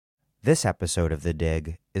This episode of The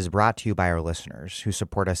Dig is brought to you by our listeners who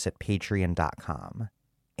support us at patreon.com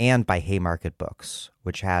and by Haymarket Books,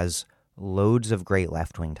 which has loads of great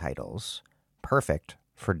left-wing titles, perfect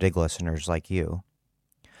for Dig listeners like you.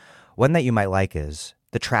 One that you might like is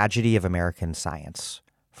The Tragedy of American Science,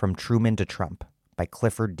 From Truman to Trump by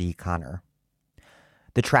Clifford D. Connor.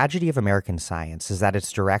 The tragedy of American science is that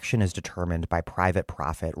its direction is determined by private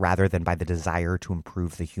profit rather than by the desire to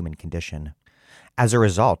improve the human condition. As a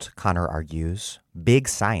result, Connor argues, big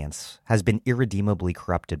science has been irredeemably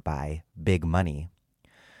corrupted by big money.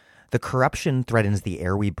 The corruption threatens the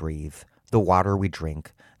air we breathe, the water we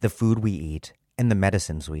drink, the food we eat, and the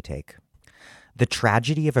medicines we take. The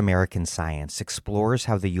tragedy of American science explores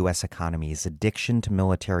how the U.S. economy's addiction to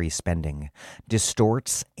military spending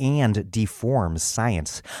distorts and deforms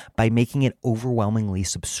science by making it overwhelmingly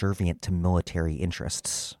subservient to military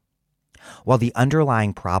interests. While the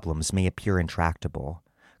underlying problems may appear intractable,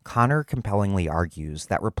 Connor compellingly argues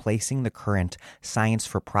that replacing the current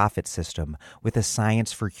science-for-profit system with a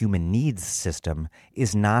science-for-human-needs system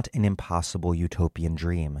is not an impossible utopian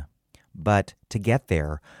dream. But to get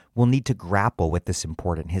there, we'll need to grapple with this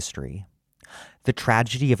important history. The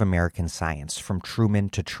Tragedy of American Science, From Truman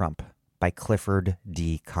to Trump by Clifford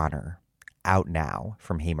D. Connor. Out now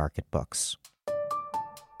from Haymarket Books.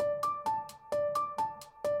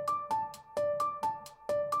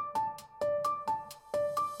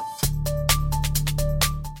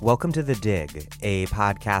 Welcome to The Dig, a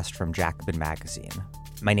podcast from Jacobin Magazine.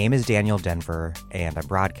 My name is Daniel Denver, and I'm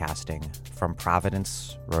broadcasting from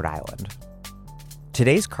Providence, Rhode Island.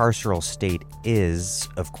 Today's carceral state is,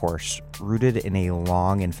 of course, rooted in a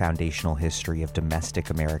long and foundational history of domestic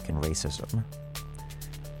American racism.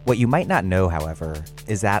 What you might not know, however,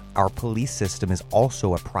 is that our police system is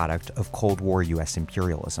also a product of Cold War U.S.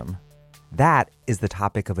 imperialism. That is the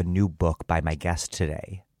topic of a new book by my guest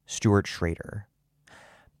today, Stuart Schrader.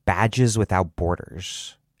 Badges Without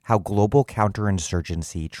Borders: How Global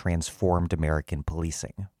Counterinsurgency Transformed American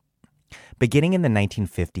Policing. Beginning in the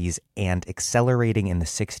 1950s and accelerating in the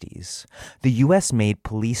 60s, the U.S. made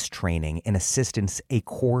police training and assistance a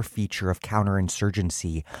core feature of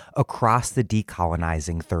counterinsurgency across the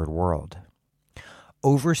decolonizing Third World.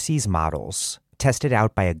 Overseas models, tested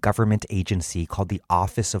out by a government agency called the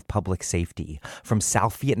Office of Public Safety from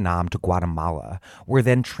South Vietnam to Guatemala, were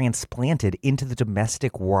then transplanted into the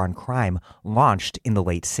domestic war on crime launched in the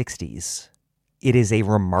late 60s. It is a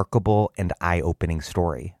remarkable and eye-opening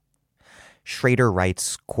story. Schrader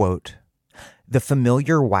writes, quote, "The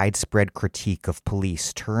familiar widespread critique of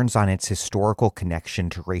police turns on its historical connection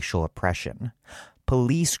to racial oppression.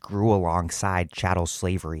 Police grew alongside chattel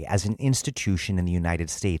slavery as an institution in the United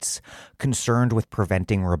States concerned with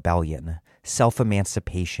preventing rebellion,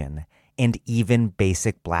 self-emancipation, and even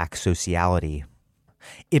basic black sociality.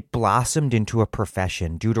 It blossomed into a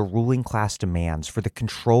profession due to ruling class demands for the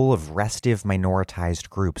control of restive minoritized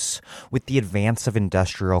groups with the advance of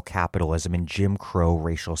industrial capitalism and Jim Crow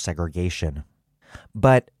racial segregation.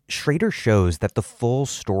 But Schrader shows that the full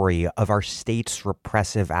story of our state's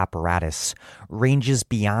repressive apparatus ranges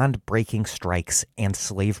beyond breaking strikes and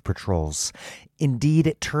slave patrols. Indeed,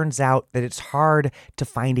 it turns out that it's hard to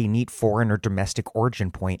find a neat foreign or domestic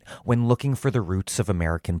origin point when looking for the roots of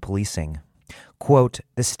American policing. Quote,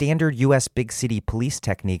 "The standard U.S. big city police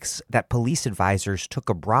techniques that police advisors took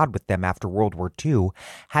abroad with them after World War II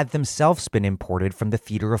had themselves been imported from the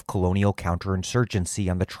theater of colonial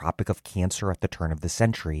counterinsurgency on the Tropic of Cancer at the turn of the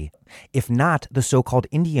century, if not the so-called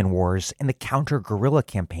Indian Wars and the counter-guerrilla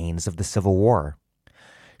campaigns of the Civil War."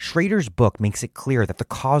 Schrader's book makes it clear that the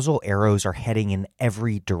causal arrows are heading in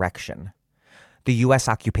every direction. The U.S.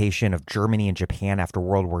 occupation of Germany and Japan after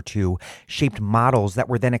World War II shaped models that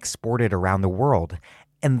were then exported around the world,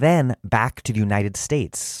 and then back to the United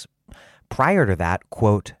States. Prior to that,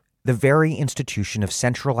 quote, "The very institution of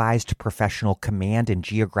centralized professional command and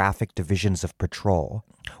geographic divisions of patrol,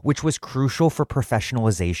 which was crucial for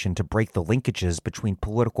professionalization to break the linkages between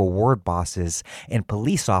political ward bosses and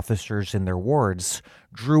police officers in their wards,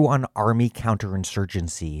 drew on Army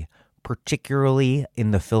counterinsurgency, particularly in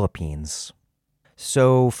the Philippines."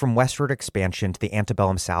 So, from westward expansion to the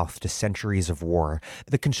antebellum South to centuries of war,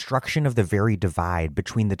 the construction of the very divide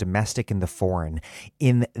between the domestic and the foreign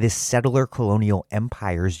in this settler colonial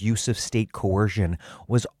empire's use of state coercion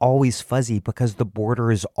was always fuzzy because the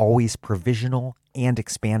border is always provisional and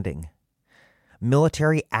expanding.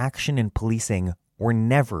 Military action and policing were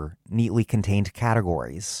never neatly contained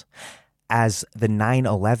categories. As the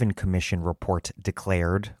 9/11 Commission report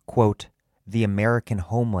declared, quote, "The American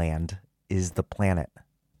homeland is the planet."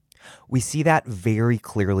 We see that very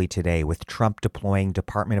clearly today with Trump deploying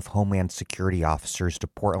Department of Homeland Security officers to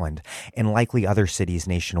Portland and likely other cities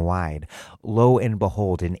nationwide. Lo and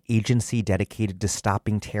behold, an agency dedicated to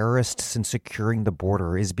stopping terrorists and securing the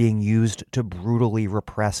border is being used to brutally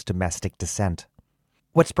repress domestic dissent.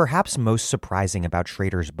 What's perhaps most surprising about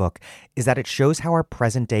Schrader's book is that it shows how our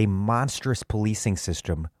present-day monstrous policing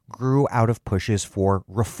system grew out of pushes for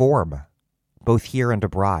reform, both here and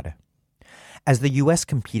abroad. As the U.S.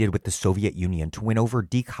 competed with the Soviet Union to win over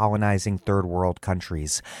decolonizing third world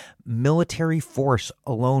countries, military force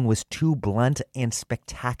alone was too blunt and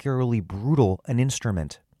spectacularly brutal an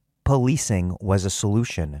instrument. Policing was a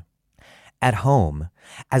solution. At home,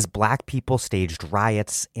 as Black people staged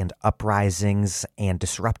riots and uprisings and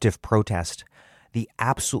disruptive protest, the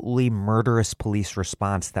absolutely murderous police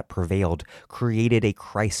response that prevailed created a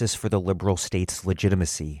crisis for the liberal state's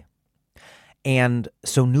legitimacy. And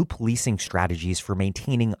so new policing strategies for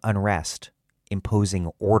maintaining unrest,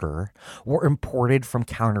 imposing order, were imported from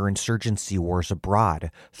counterinsurgency wars abroad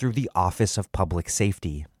through the Office of Public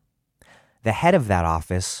Safety. The head of that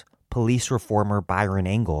office, police reformer Byron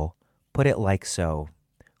Engel, put it like so,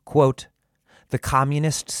 quote, "The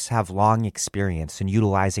communists have long experience in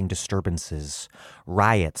utilizing disturbances,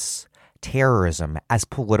 riots, terrorism as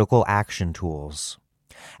political action tools.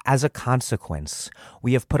 As a consequence,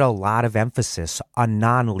 we have put a lot of emphasis on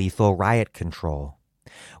non-lethal riot control.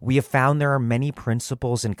 We have found there are many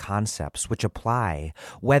principles and concepts which apply,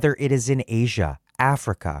 whether it is in Asia,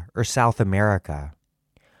 Africa, or South America.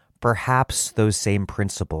 Perhaps those same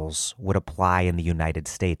principles would apply in the United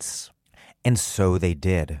States." And so they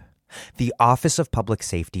did. The Office of Public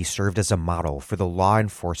Safety served as a model for the Law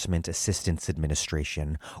Enforcement Assistance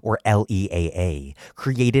Administration, or LEAA,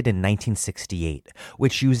 created in 1968,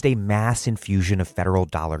 which used a mass infusion of federal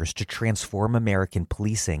dollars to transform American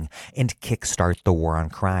policing and kickstart the war on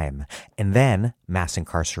crime, and then mass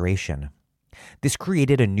incarceration. This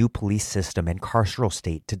created a new police system and carceral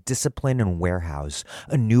state to discipline and warehouse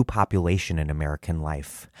a new population in American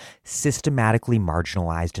life, systematically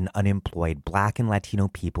marginalized and unemployed Black and Latino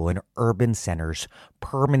people in urban centers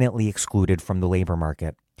permanently excluded from the labor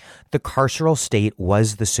market. The carceral state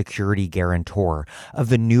was the security guarantor of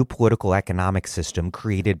the new political economic system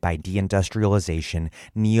created by deindustrialization,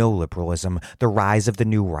 neoliberalism, the rise of the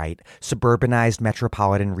new right, suburbanized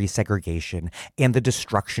metropolitan resegregation, and the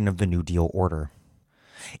destruction of the New Deal order.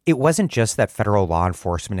 It wasn't just that federal law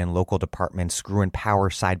enforcement and local departments grew in power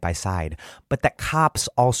side by side, but that cops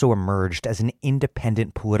also emerged as an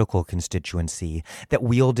independent political constituency that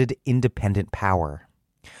wielded independent power.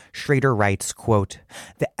 Schrader writes, quote,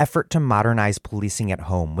 "The effort to modernize policing at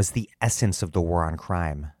home was the essence of the war on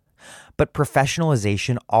crime. But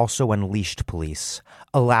professionalization also unleashed police,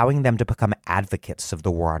 allowing them to become advocates of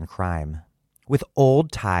the war on crime. With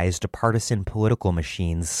old ties to partisan political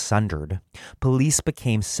machines sundered, police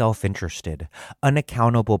became self-interested,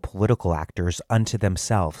 unaccountable political actors unto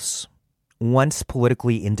themselves. Once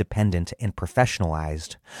politically independent and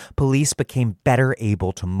professionalized, police became better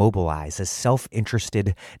able to mobilize as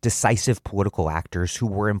self-interested, decisive political actors who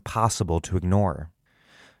were impossible to ignore.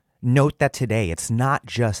 Note that today it's not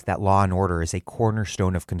just that law and order is a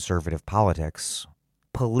cornerstone of conservative politics.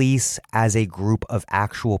 Police as a group of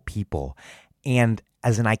actual people and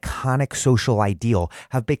as an iconic social ideal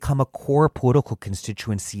have become a core political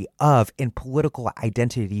constituency of and political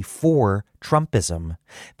identity for Trumpism,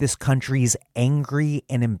 this country's angry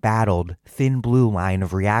and embattled thin blue line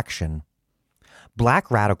of reaction. Black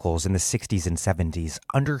radicals in the 60s and 70s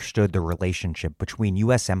understood the relationship between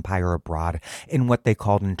U.S. empire abroad and what they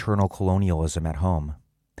called internal colonialism at home.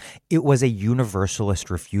 It was a universalist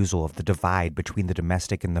refusal of the divide between the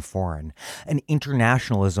domestic and the foreign, an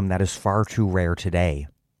internationalism that is far too rare today.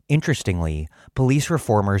 Interestingly, police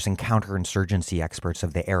reformers and counterinsurgency experts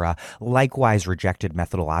of the era likewise rejected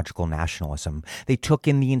methodological nationalism. They took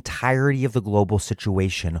in the entirety of the global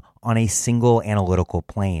situation on a single analytical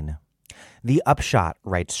plane. The upshot,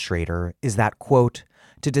 writes Schrader, is that, quote,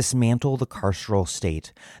 "To dismantle the carceral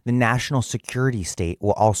state, the national security state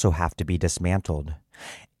will also have to be dismantled.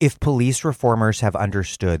 If police reformers have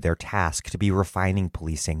understood their task to be refining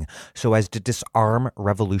policing so as to disarm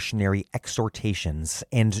revolutionary exhortations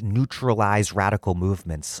and neutralize radical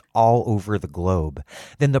movements all over the globe,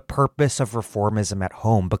 then the purpose of reformism at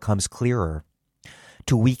home becomes clearer.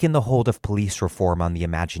 To weaken the hold of police reform on the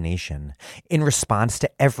imagination in response to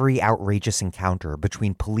every outrageous encounter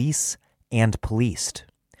between police and policed.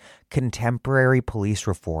 Contemporary police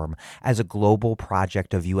reform as a global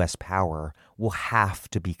project of U.S. power will have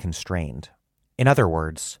to be constrained. In other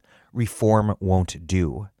words, reform won't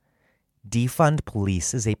do. Defund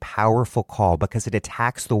police is a powerful call because it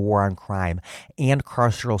attacks the war on crime and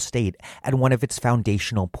carceral state at one of its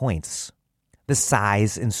foundational points, the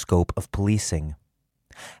size and scope of policing.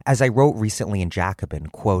 As I wrote recently in Jacobin,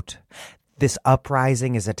 quote, "This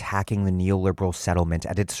uprising is attacking the neoliberal settlement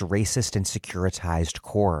at its racist and securitized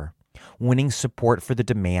core, winning support for the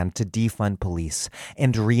demand to defund police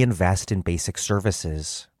and reinvest in basic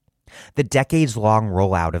services. The decades-long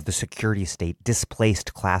rollout of the security state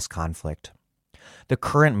displaced class conflict. The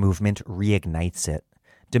current movement reignites it,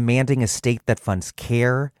 demanding a state that funds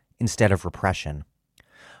care instead of repression."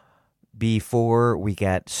 Before we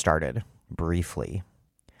get started, briefly,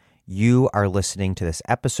 you are listening to this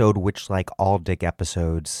episode, which, like all Dig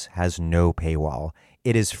episodes, has no paywall.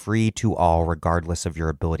 It is free to all, regardless of your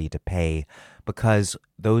ability to pay, because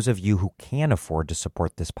those of you who can afford to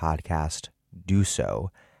support this podcast do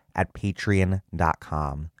so at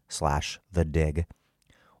patreon.com/thedig.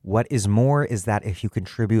 What is more is that if you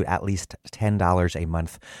contribute at least $10 a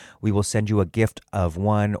month, we will send you a gift of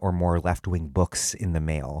one or more left-wing books in the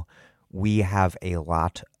mail. We have a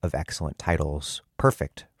lot of excellent titles,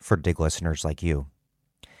 perfect for Dig listeners like you.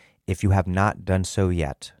 If you have not done so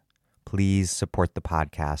yet, please support the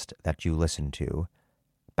podcast that you listen to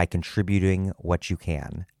by contributing what you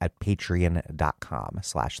can at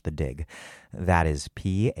patreon.com/thedig. That is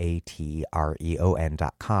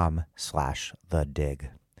patreon.com/thedig.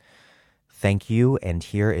 Thank you, and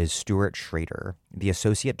here is Stuart Schrader, the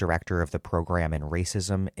Associate Director of the Program in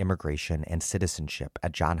Racism, Immigration, and Citizenship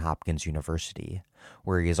at Johns Hopkins University,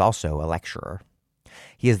 where he is also a lecturer.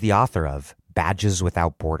 He is the author of Badges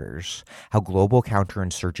Without Borders: How Global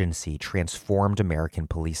Counterinsurgency Transformed American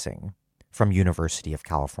Policing, from University of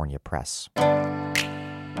California Press.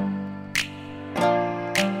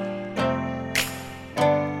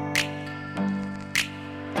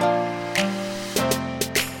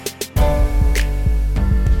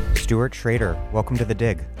 Stuart Schrader, welcome to The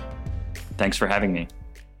Dig. Thanks for having me.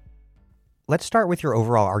 Let's start with your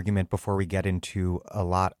overall argument before we get into a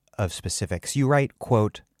lot of specifics. You write,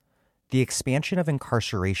 quote, "The expansion of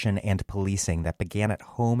incarceration and policing that began at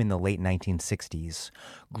home in the late 1960s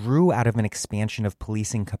grew out of an expansion of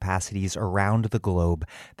policing capacities around the globe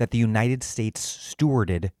that the United States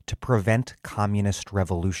stewarded to prevent communist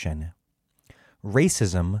revolution.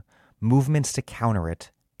 Racism, movements to counter it,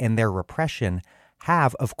 and their repression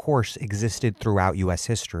have, of course, existed throughout U.S.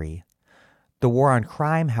 history. The war on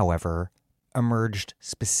crime, however, emerged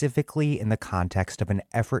specifically in the context of an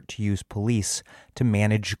effort to use police to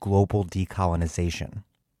manage global decolonization."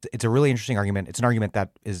 It's a really interesting argument. It's an argument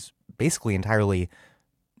that is basically entirely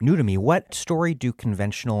new to me. What story do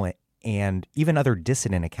conventional and even other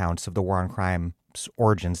dissident accounts of the war on crime's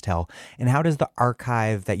origins tell? And how does the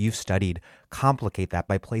archive that you've studied complicate that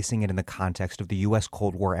by placing it in the context of the U.S.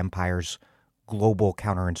 Cold War empire's global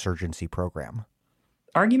counterinsurgency program?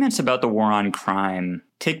 Arguments about the war on crime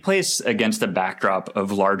take place against a backdrop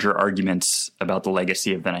of larger arguments about the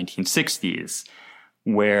legacy of the 1960s,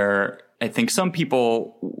 where I think some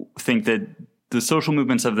people think that the social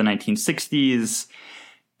movements of the 1960s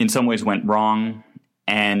in some ways went wrong,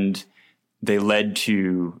 and they led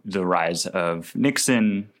to the rise of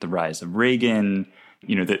Nixon, the rise of Reagan,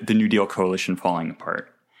 the New Deal coalition falling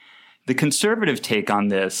apart. The conservative take on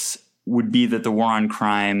this would be that the war on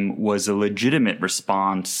crime was a legitimate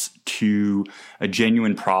response to a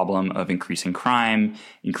genuine problem of increasing crime,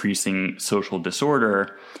 increasing social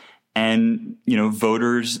disorder. And,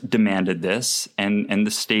 voters demanded this, and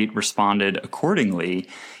the state responded accordingly,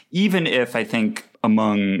 even if I think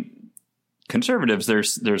among conservatives,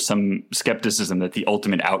 there's some skepticism that the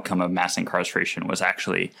ultimate outcome of mass incarceration was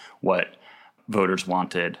actually what voters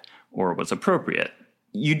wanted or was appropriate.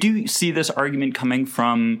 You do see this argument coming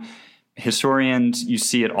from historians. You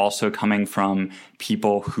see it also coming from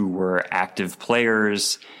people who were active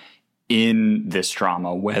players in this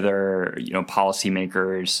drama, whether,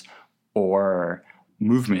 policymakers or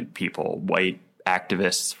movement people, white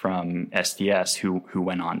activists from SDS who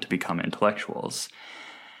went on to become intellectuals.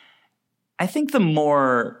 I think the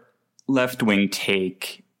more left-wing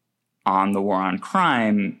take on the war on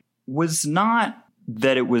crime was not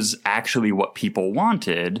that it was actually what people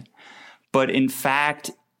wanted, but in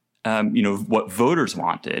fact, what voters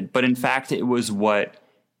wanted, but in fact, it was what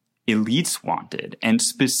elites wanted. And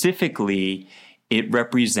specifically, it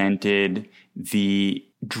represented the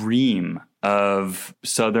dream of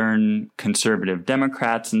Southern conservative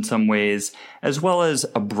Democrats in some ways, as well as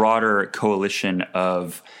a broader coalition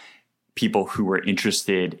of people who were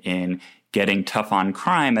interested in getting tough on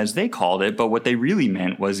crime, as they called it, but what they really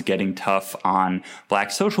meant was getting tough on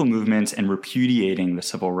Black social movements and repudiating the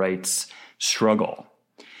civil rights struggle.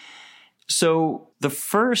 So the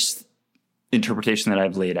first interpretation that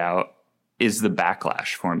I've laid out is the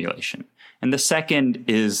backlash formulation. And the second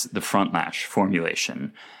is the frontlash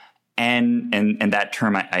formulation. And that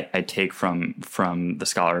term I take from the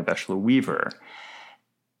scholar Veshla Weaver.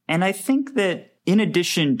 And I think that in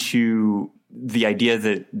addition to the idea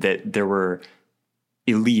that there were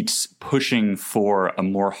elites pushing for a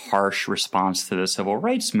more harsh response to the civil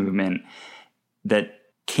rights movement that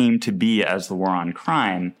came to be as the war on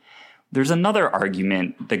crime, there's another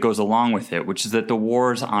argument that goes along with it, which is that the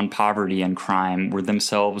wars on poverty and crime were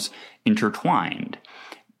themselves intertwined,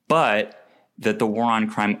 but that the war on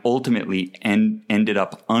crime ultimately ended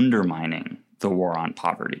up undermining the war on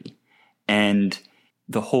poverty. And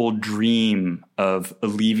the whole dream of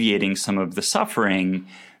alleviating some of the suffering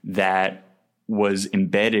that was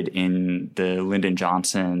embedded in the Lyndon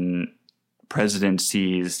Johnson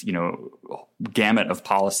presidency's, gamut of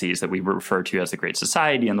policies that we refer to as the Great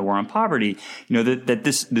Society and the war on poverty, that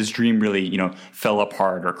this dream really, fell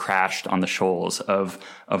apart or crashed on the shoals of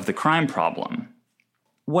the crime problem.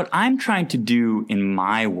 What I'm trying to do in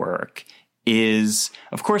my work is,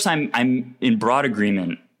 of course, I'm in broad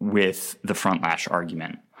agreement with the frontlash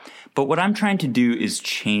argument. But what I'm trying to do is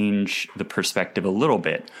change the perspective a little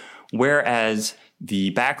bit. Whereas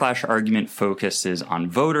the backlash argument focuses on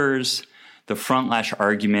voters, the frontlash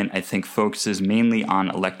argument, I think, focuses mainly on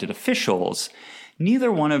elected officials.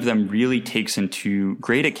 Neither one of them really takes into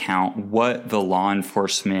great account what the law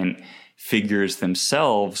enforcement figures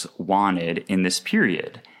themselves wanted in this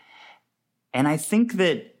period. And I think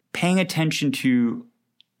that paying attention to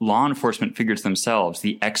law enforcement figures themselves,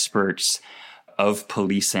 the experts of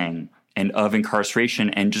policing and of incarceration,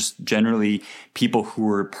 and just generally people who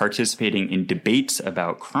were participating in debates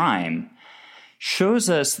about crime, shows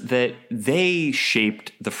us that they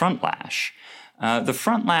shaped the frontlash. The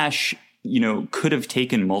frontlash, could have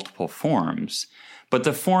taken multiple forms, but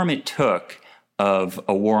the form it took of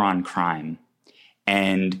a war on crime,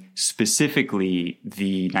 and specifically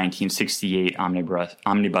the 1968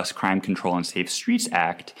 Omnibus Crime Control and Safe Streets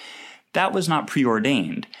Act, that was not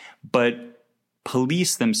preordained, but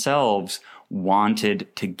police themselves wanted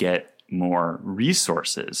to get more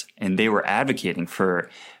resources, and they were advocating for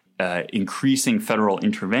increasing federal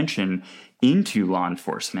intervention into law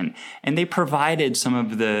enforcement, and they provided some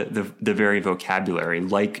of the very vocabulary,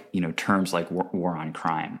 like terms like war on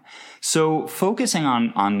crime. So focusing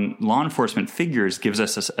on law enforcement figures gives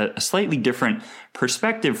us a slightly different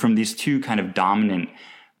perspective from these two kind of dominant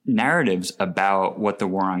narratives about what the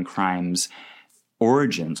war on crime's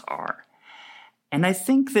origins are. And I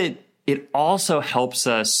think that it also helps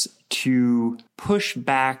us to push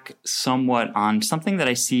back somewhat on something that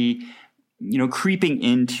I see, creeping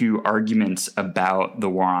into arguments about the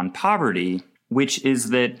war on poverty, which is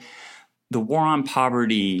that the war on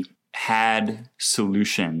poverty had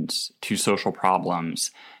solutions to social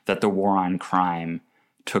problems that the war on crime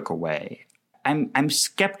took away. I'm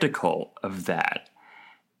skeptical of that.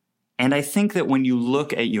 And I think that when you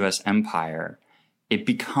look at U.S. empire, it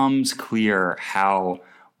becomes clear how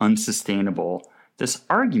unsustainable this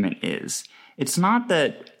argument is. It's not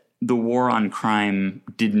that the war on crime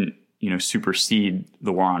didn't, supersede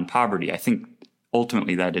the war on poverty. I think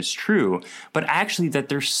ultimately that is true, but actually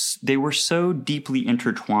that they were so deeply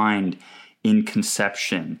intertwined in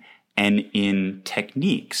conception and in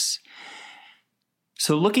techniques.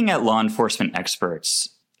 So looking at law enforcement experts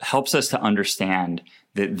helps us to understand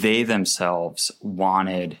that they themselves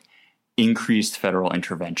wanted increased federal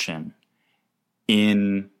intervention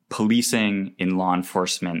in policing, in law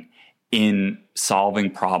enforcement, in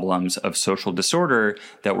solving problems of social disorder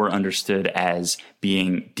that were understood as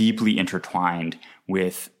being deeply intertwined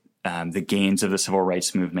with the gains of the civil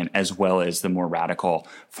rights movement, as well as the more radical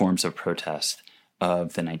forms of protest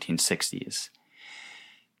of the 1960s.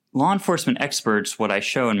 Law enforcement experts, what I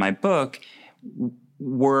show in my book,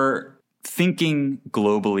 were thinking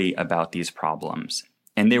globally about these problems,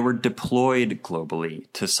 and they were deployed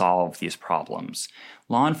globally to solve these problems.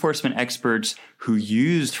 Law enforcement experts who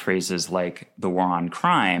used phrases like the war on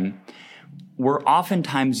crime were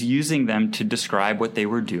oftentimes using them to describe what they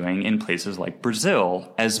were doing in places like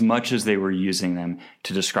Brazil, as much as they were using them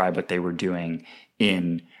to describe what they were doing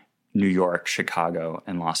in New York, Chicago,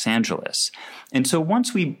 and Los Angeles. And so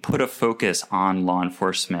once we put a focus on law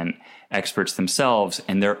enforcement experts themselves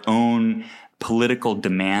and their own political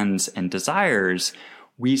demands and desires,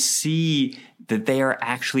 we see that they are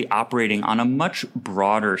actually operating on a much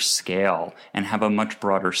broader scale and have a much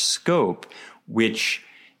broader scope, which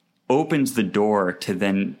opens the door to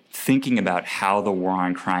then thinking about how the war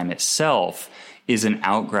on crime itself is an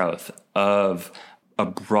outgrowth of a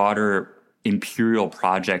broader imperial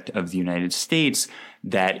project of the United States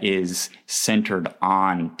that is centered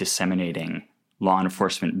on disseminating law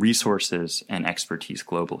enforcement resources and expertise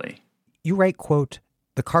globally. You write, quote,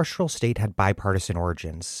 "The carceral state had bipartisan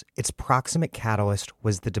origins. Its proximate catalyst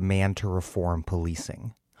was the demand to reform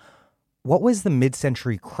policing." What was the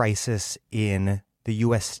mid-century crisis in the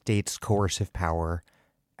U.S. state's coercive power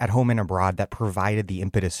at home and abroad that provided the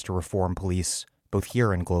impetus to reform police both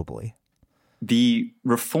here and globally? The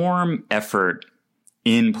reform effort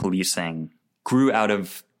in policing grew out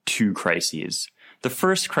of two crises. The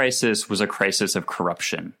first crisis was a crisis of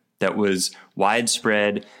corruption that was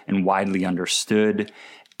widespread and widely understood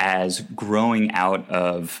as growing out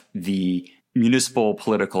of the municipal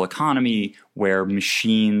political economy where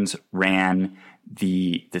machines ran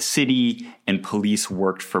the city and police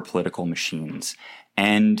worked for political machines.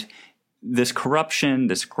 And this corruption,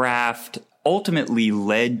 this graft, ultimately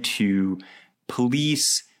led to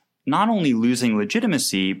police not only losing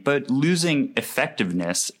legitimacy, but losing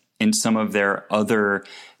effectiveness in some of their other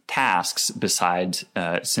tasks besides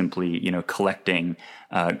simply, collecting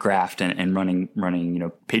graft and running,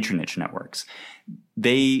 patronage networks.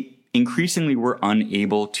 They increasingly were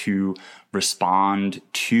unable to respond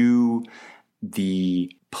to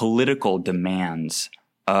the political demands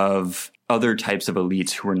of other types of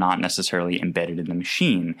elites who were not necessarily embedded in the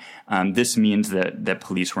machine. This means that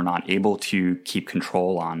police were not able to keep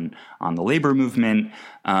control on the labor movement,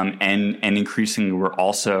 and increasingly were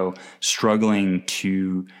also struggling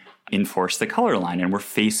to enforce the color line and were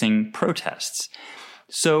facing protests.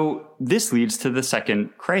 So this leads to the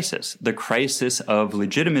second crisis, the crisis of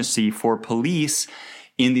legitimacy for police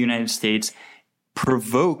in the United States,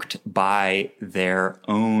 provoked by their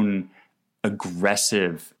own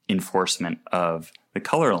aggressive enforcement of the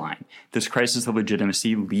color line. This crisis of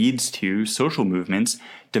legitimacy leads to social movements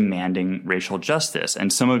demanding racial justice.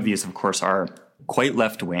 And some of these, of course, are quite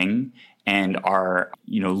left-wing and are,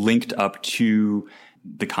 linked up to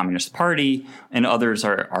the Communist Party, and others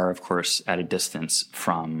are of course, at a distance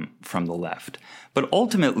from the left. But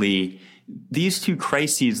ultimately, these two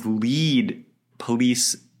crises lead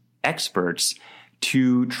police experts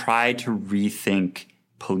to try to rethink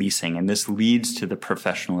policing. And this leads to the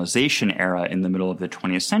professionalization era in the middle of the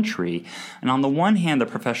 20th century. And on the one hand, the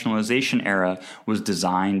professionalization era was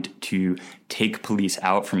designed to take police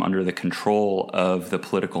out from under the control of the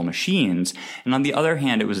political machines. And on the other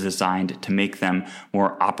hand, it was designed to make them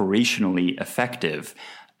more operationally effective.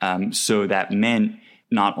 So that meant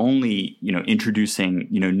not only, introducing,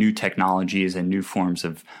 new technologies and new forms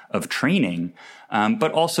of training,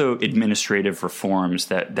 but also administrative reforms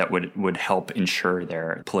that would help ensure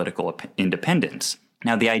their political independence.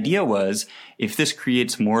 Now, the idea was if this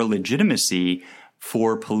creates more legitimacy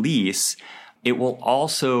for police, it will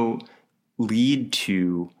also lead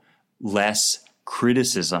to less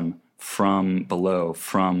criticism from below,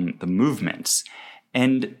 from the movements.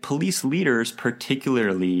 And police leaders,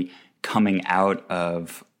 particularly coming out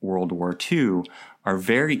of World War II, are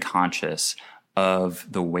very conscious of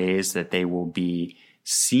the ways that they will be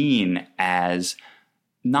seen as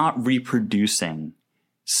not reproducing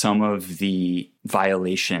some of the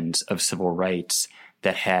violations of civil rights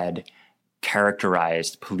that had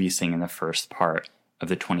characterized policing in the first part of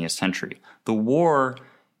the 20th century. The war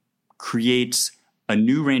creates a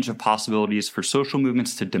new range of possibilities for social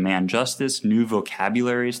movements to demand justice, new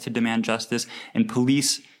vocabularies to demand justice, and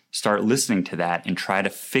police start listening to that and try to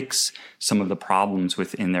fix some of the problems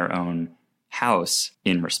within their own house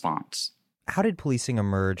in response. How did policing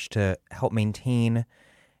emerge to help maintain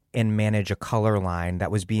and manage a color line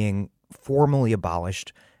that was being formally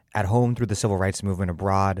abolished at home through the civil rights movement,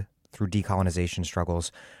 abroad through decolonization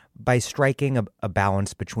struggles, by striking a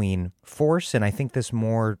balance between force and I think this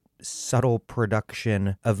more subtle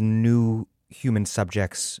production of new human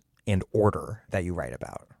subjects and order that you write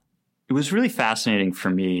about? It was really fascinating for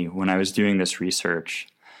me when I was doing this research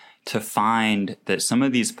to find that some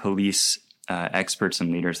of these police experts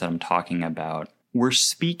and leaders that I'm talking about were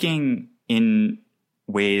speaking in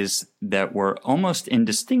ways that were almost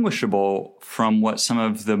indistinguishable from what some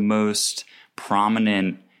of the most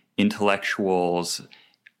prominent intellectuals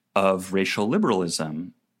of racial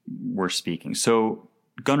liberalism were speaking. So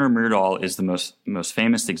Gunnar Myrdal is the most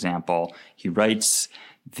famous example. He writes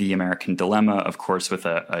The American Dilemma, of course, with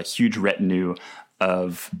a huge retinue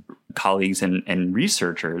of colleagues and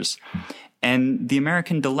researchers. And The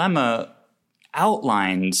American Dilemma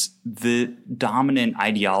outlines the dominant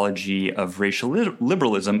ideology of racial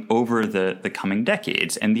liberalism over the coming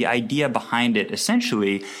decades. And the idea behind it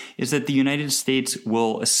essentially is that the United States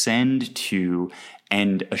will ascend to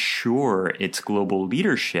and assure its global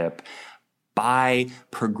leadership by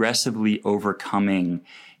progressively overcoming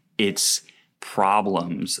its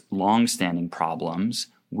problems, longstanding problems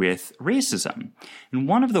with racism. And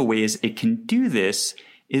one of the ways it can do this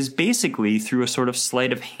is basically through a sort of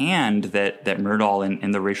sleight of hand that Myrdal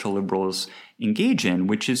and the racial liberals engage in,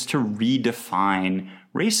 which is to redefine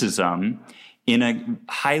racism in a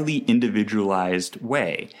highly individualized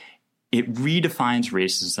way. It redefines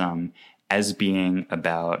racism as being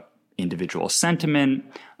about individual sentiment,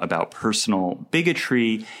 about personal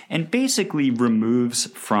bigotry, and basically removes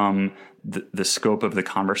from the scope of the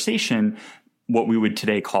conversation what we would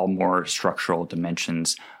today call more structural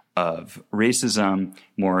dimensions of racism,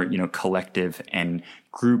 more collective and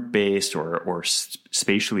group-based or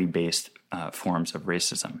spatially based forms of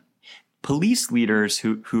racism. Police leaders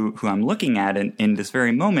who I'm looking at in this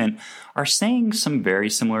very moment are saying some very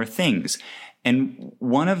similar things. And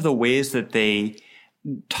one of the ways that they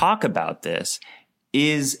talk about this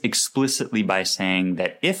is explicitly by saying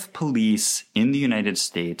that if police in the United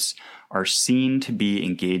States are seen to be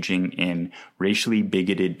engaging in racially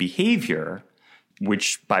bigoted behavior,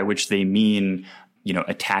 by which they mean,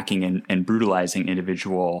 attacking and brutalizing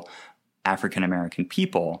individual African American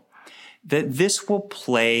people, that this will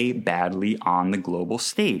play badly on the global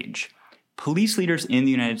stage. Police leaders in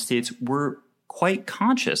the United States were quite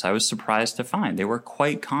conscious. I was surprised to find they were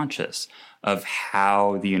quite conscious of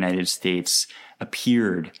how the United States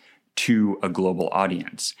appeared to a global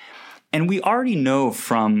audience. And we already know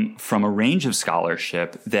from a range of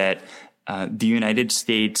scholarship that the United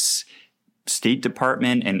States State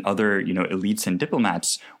Department and other elites and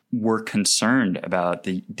diplomats were concerned about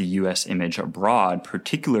the U.S. image abroad,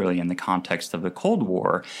 particularly in the context of the Cold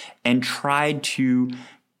War, and tried to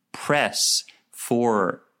press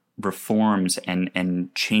for reforms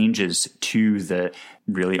and changes to the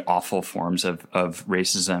really awful forms of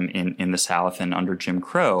racism in the South and under Jim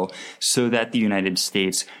Crow, so that the United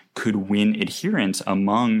States could win adherence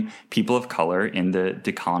among people of color in the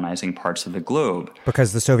decolonizing parts of the globe.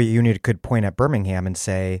 Because the Soviet Union could point at Birmingham and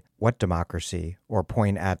say, what democracy? Or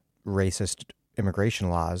point at racist immigration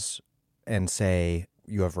laws and say,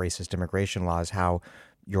 you have racist immigration laws, how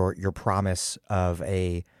your promise of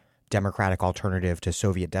a democratic alternative to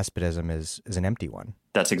Soviet despotism is an empty one.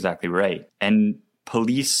 That's exactly right. And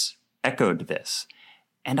police echoed this.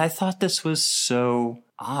 And I thought this was so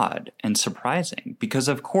odd and surprising because,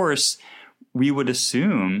 of course, we would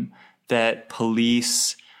assume that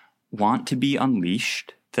police want to be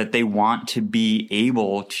unleashed, that they want to be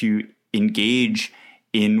able to engage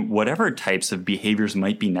in whatever types of behaviors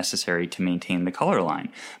might be necessary to maintain the color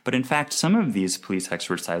line. But in fact, some of these police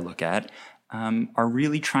experts I look at are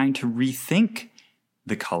really trying to rethink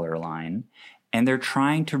the color line, and they're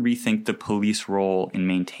trying to rethink the police role in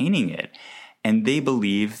maintaining it. And they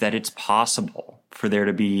believe that it's possible for there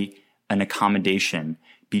to be an accommodation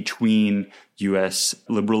between U.S.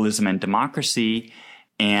 liberalism and democracy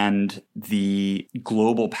and the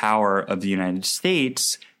global power of the United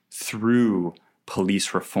States through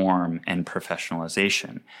police reform and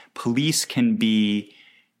professionalization. Police can be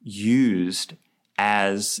used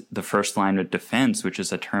as the first line of defense, which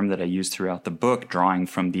is a term that I use throughout the book, drawing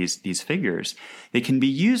from these figures. They can be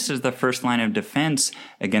used as the first line of defense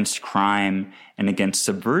against crime and against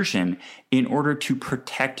subversion in order to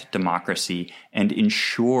protect democracy and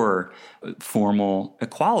ensure formal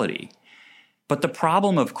equality. But the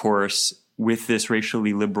problem, of course, with this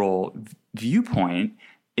racially liberal viewpoint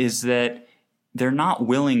is that they're not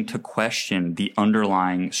willing to question the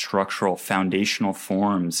underlying structural foundational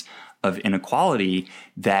forms of inequality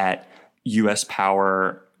that U.S.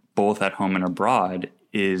 power, both at home and abroad,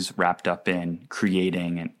 is wrapped up in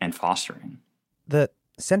creating and fostering. The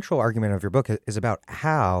central argument of your book is about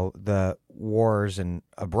how the wars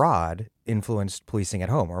abroad influenced policing at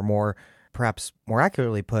home, or perhaps more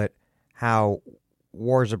accurately put, how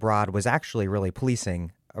wars abroad was actually really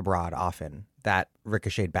policing abroad often. That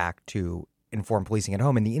ricocheted back to inform policing at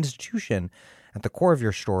home. And the institution at the core of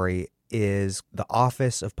your story is the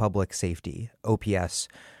Office of Public Safety, OPS,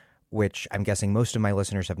 which I'm guessing most of my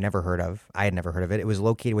listeners have never heard of. I had never heard of it. It was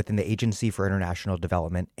located within the Agency for International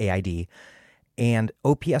Development, AID, and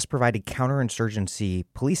OPS provided counterinsurgency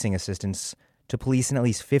policing assistance to police in at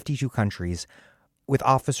least 52 countries, with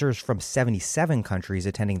officers from 77 countries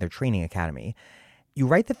attending their training academy. You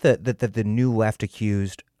write that the New Left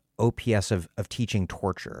accused OPS of teaching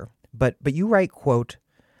torture, but you write, quote,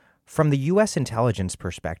 "From the U.S. intelligence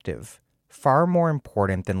perspective, far more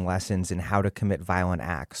important than lessons in how to commit violent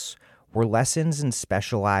acts were lessons in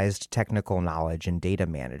specialized technical knowledge and data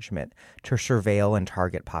management to surveil and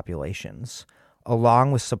target populations,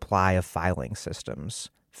 along with supply of filing systems,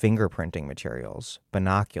 fingerprinting materials,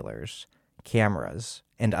 binoculars, cameras,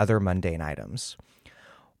 and other mundane items.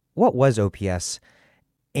 What was OPS,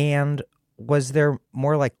 and was there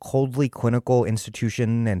more like coldly clinical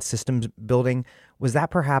institution and systems building? Was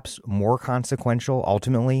that perhaps more consequential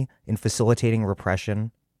ultimately in facilitating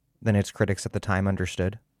repression than its critics at the time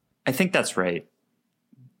understood? I think that's right.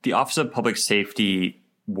 The Office of Public Safety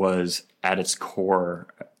was at its core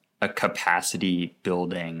a capacity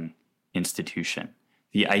building institution.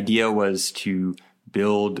 The idea was to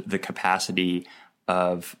build the capacity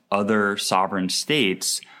of other sovereign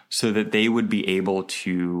states so that they would be able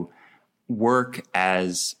to work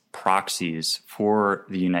as proxies for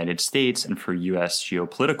the United States and for U.S.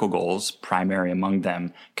 geopolitical goals, primary among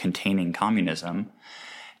them containing communism.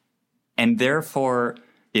 And therefore,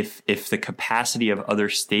 if the capacity of other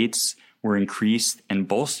states were increased and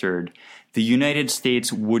bolstered, the United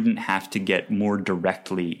States wouldn't have to get more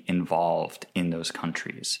directly involved in those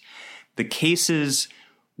countries. The cases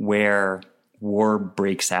where war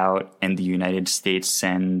breaks out and the United States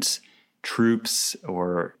sends troops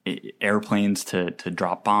or airplanes to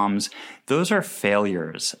drop bombs, those are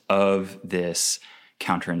failures of this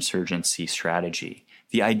counterinsurgency strategy.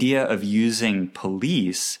 The idea of using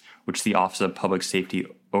police, which the Office of Public Safety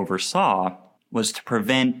oversaw, was to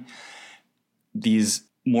prevent these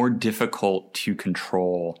more difficult to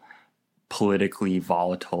control, politically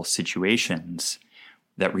volatile situations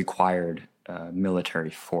that required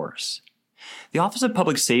military force. The Office of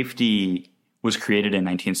Public Safety was created in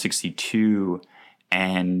 1962,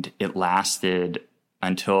 and it lasted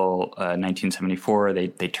until 1974.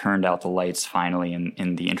 They turned out the lights finally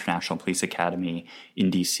in the International Police Academy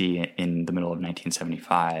in D.C. in the middle of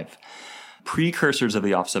 1975. Precursors of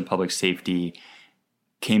the Office of Public Safety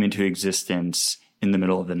came into existence in the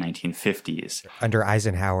middle of the 1950s. Under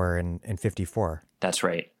Eisenhower in 54. That's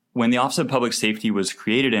right. When the Office of Public Safety was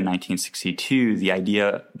created in 1962, the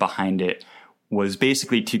idea behind it was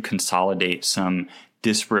basically to consolidate some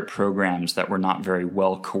disparate programs that were not very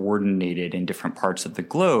well coordinated in different parts of the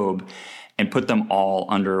globe and put them all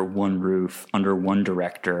under one roof, under one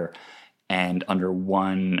director, and under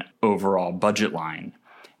one overall budget line.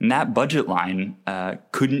 And that budget line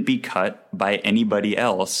couldn't be cut by anybody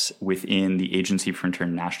else within the Agency for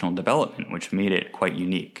International Development, which made it quite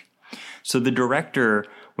unique. So the director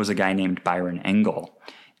was a guy named Byron Engel,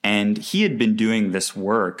 and he had been doing this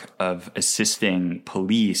work of assisting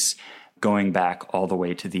police going back all the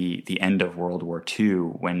way to the end of World War II,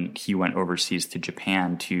 when he went overseas to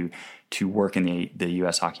Japan to work in the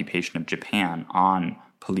U.S. occupation of Japan on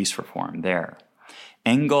police reform there.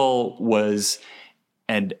 Engel was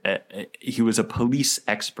he was a police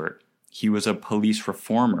expert. He was a police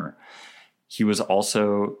reformer. He was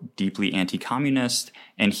also deeply anti-communist,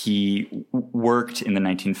 and he worked in the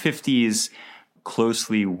 1950s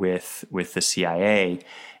closely with the CIA.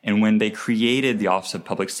 And when they created the Office of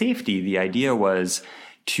Public Safety, the idea was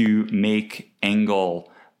to make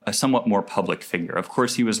Engel a somewhat more public figure. Of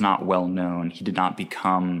course, he was not well known. He did not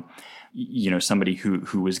become somebody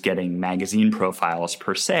who was getting magazine profiles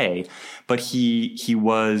per se, but he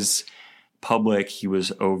was public, he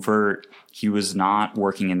was overt, he was not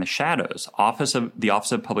working in the shadows. The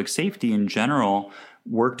Office of Public Safety in general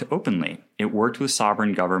worked openly. It worked with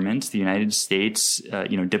sovereign governments. The United States,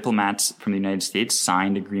 diplomats from the United States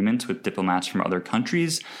signed agreements with diplomats from other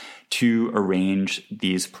countries to arrange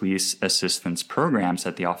these police assistance programs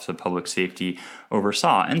that the Office of Public Safety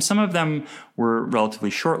oversaw. And some of them were relatively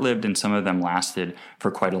short-lived, and some of them lasted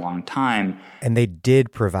for quite a long time. And they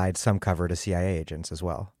did provide some cover to CIA agents as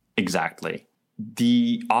well. Exactly.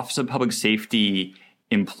 The Office of Public Safety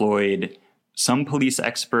employed some police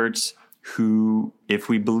experts who, if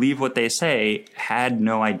we believe what they say, had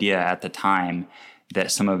no idea at the time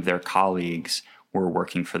that some of their colleagues were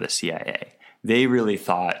working for the CIA. They really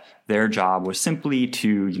thought their job was simply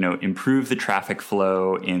to, improve the traffic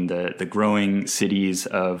flow in the growing cities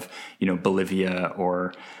of, Bolivia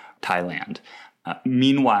or Thailand.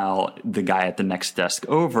 Meanwhile, the guy at the next desk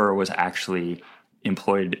over was actually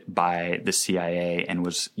employed by the CIA and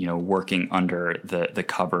was, working under the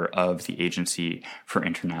cover of the Agency for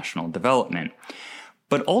International Development.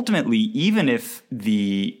 But ultimately, even if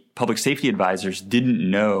the public safety advisors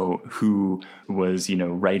didn't know who was,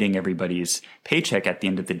 writing everybody's paycheck at the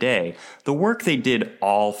end of the day, the work they did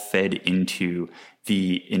all fed into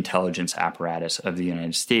the intelligence apparatus of the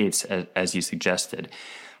United States, as you suggested.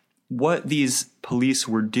 What these police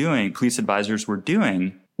advisors were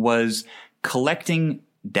doing, was collecting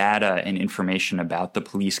data and information about the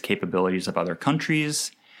police capabilities of other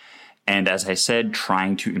countries, and as I said,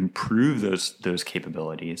 trying to improve those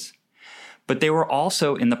capabilities. But they were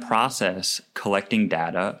also in the process collecting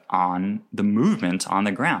data on the movements on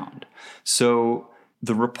the ground. So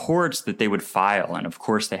the reports that they would file, and of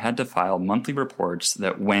course they had to file monthly reports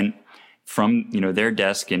that went from their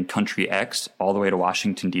desk in country X all the way to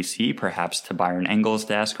Washington, D.C., perhaps to Byron Engel's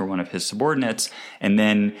desk or one of his subordinates, and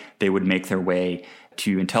then they would make their way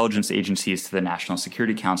to intelligence agencies, to the National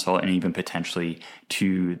Security Council, and even potentially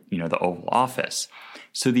to the Oval Office.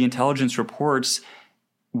 So the intelligence reports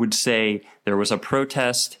would say there was a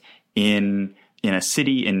protest in a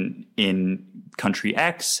city in country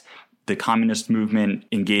X. The communist movement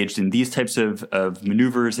engaged in these types of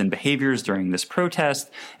maneuvers and behaviors during this protest,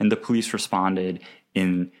 and the police responded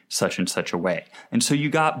in such and such a way. And so you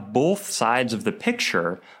got both sides of the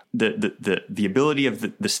picture, the ability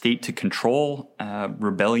of the state to control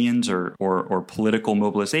rebellions or political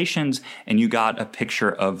mobilizations, and you got a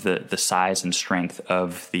picture of the size and strength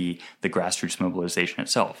of the grassroots mobilization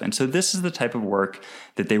itself. And so this is the type of work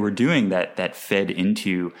that they were doing that fed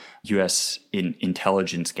into U.S.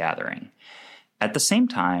 intelligence gathering. At the same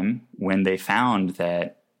time, when they found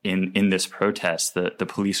that in this protest, the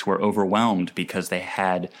police were overwhelmed because they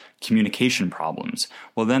had communication problems.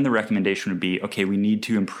 Well, then the recommendation would be, okay, we need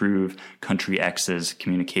to improve country X's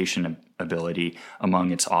communication ability among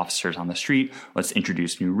its officers on the street. Let's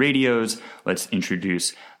introduce new radios. Let's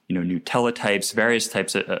introduce, new teletypes, various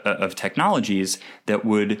types of technologies that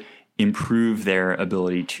would improve their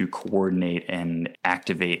ability to coordinate and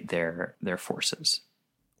activate their forces.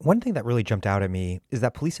 One thing that really jumped out at me is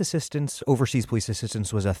that overseas police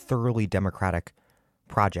assistance was a thoroughly democratic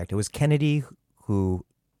project. It was Kennedy who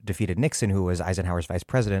defeated Nixon, who was Eisenhower's vice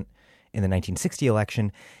president in the 1960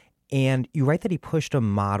 election. And you write that he pushed a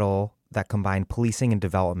model that combined policing and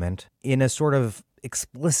development in a sort of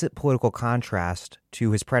explicit political contrast to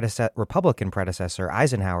his Republican predecessor,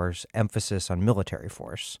 Eisenhower's emphasis on military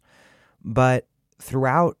force. But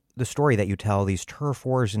throughout the story that you tell, these turf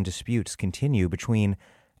wars and disputes continue between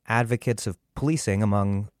advocates of policing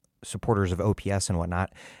among supporters of OPS and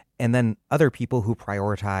whatnot, and then other people who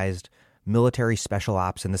prioritized military special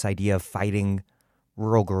ops and this idea of fighting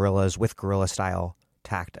rural guerrillas with guerrilla-style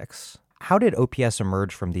tactics. How did OPS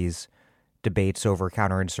emerge from these debates over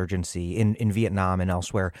counterinsurgency in Vietnam and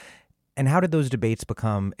elsewhere? And how did those debates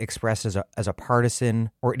become expressed as a partisan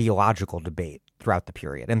or ideological debate throughout the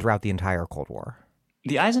period and throughout the entire Cold War?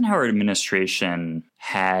 The Eisenhower administration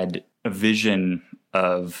had a vision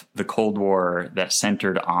of the Cold War that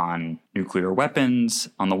centered on nuclear weapons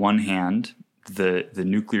on the one hand, the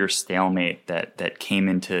nuclear stalemate that came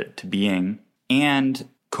into being, and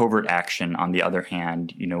covert action on the other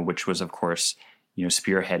hand, which was of course,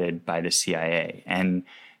 spearheaded by the CIA. And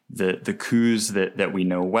the coups that we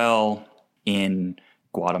know well in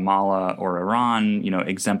Guatemala or Iran,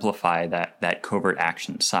 exemplify that covert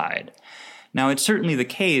action side. Now, it's certainly the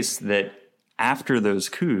case that after those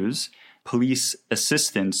coups, police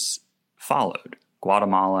assistance followed.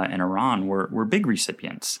 Guatemala and Iran were big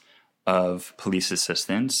recipients of police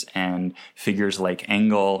assistance, and figures like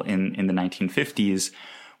Engel in the 1950s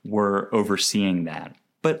were overseeing that.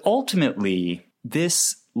 But ultimately,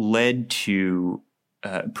 this led to,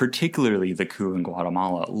 particularly the coup in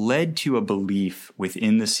Guatemala, led to a belief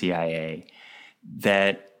within the CIA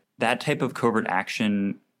that type of covert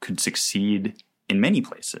action could succeed in many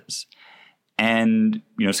places. And,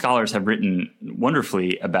 scholars have written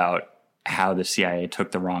wonderfully about how the CIA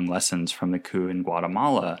took the wrong lessons from the coup in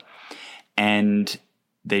Guatemala, and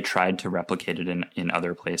they tried to replicate it in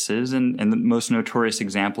other places. And the most notorious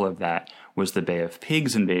example of that was the Bay of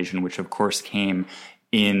Pigs invasion, which of course came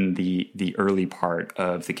in the early part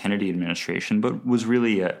of the Kennedy administration, but was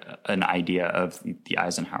really an idea of the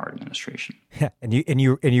Eisenhower administration. Yeah, and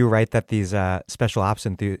you write that these special ops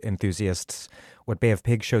enthusiasts, what Bay of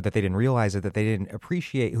Pigs showed that they didn't realize it, that they didn't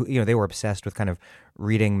appreciate. They were obsessed with kind of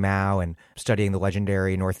reading Mao and studying the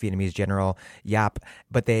legendary North Vietnamese general Giap,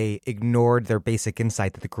 but they ignored their basic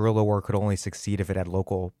insight that the guerrilla war could only succeed if it had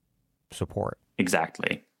local support.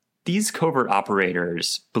 Exactly. These covert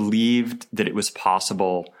operators believed that it was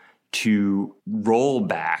possible to roll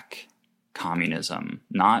back communism,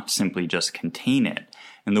 not simply just contain it.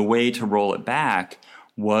 And the way to roll it back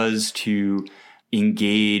was to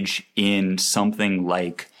engage in something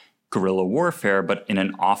like guerrilla warfare, but in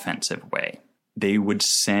an offensive way. They would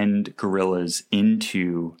send guerrillas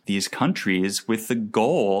into these countries with the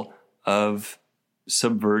goal of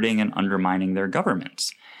subverting and undermining their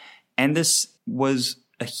governments. And this was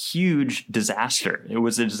a huge disaster. It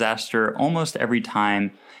was a disaster almost every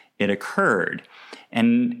time it occurred.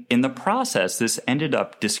 And in the process, this ended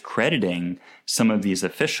up discrediting some of these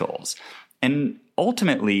officials. And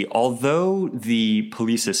ultimately, although the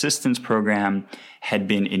police assistance program had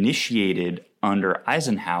been initiated under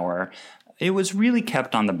Eisenhower, it was really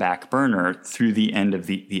kept on the back burner through the end of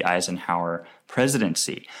the Eisenhower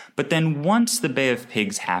presidency. But then once the Bay of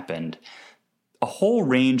Pigs happened, a whole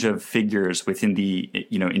range of figures within the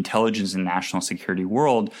intelligence and national security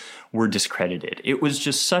world were discredited. It was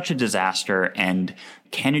just such a disaster, and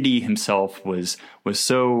Kennedy himself was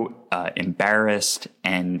so embarrassed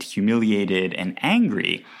and humiliated and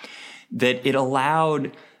angry that it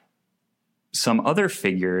allowed some other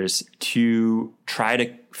figures to try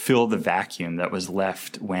to fill the vacuum that was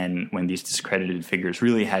left when these discredited figures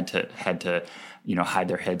really had to hide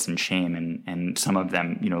their heads in shame, and some of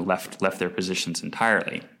them left their positions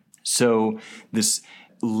entirely. So this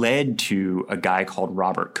led to a guy called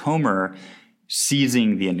Robert Comer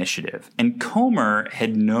seizing the initiative. And Comer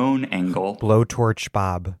had known Engel. Blowtorch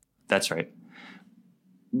Bob. That's right.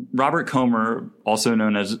 Robert Comer, also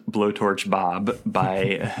known as Blowtorch Bob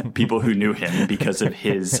by people who knew him because of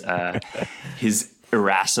his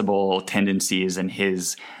irascible tendencies and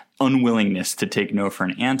his unwillingness to take no for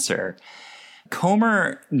an answer.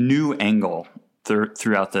 Comer knew Engel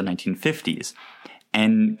throughout the 1950s,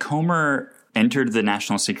 and Comer entered the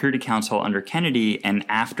National Security Council under Kennedy, and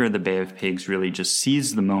after the Bay of Pigs really just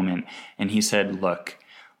seized the moment, and he said, look,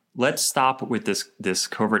 let's stop with this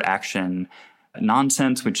covert action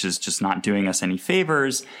nonsense, which is just not doing us any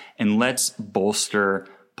favors, and let's bolster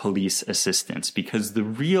police assistance, because the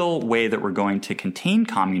real way that we're going to contain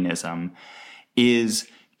communism is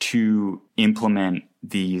to implement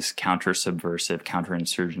these counter-subversive,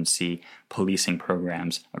 counter-insurgency policing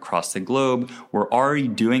programs across the globe. We're already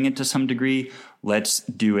doing it to some degree. Let's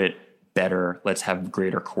do it better. Let's have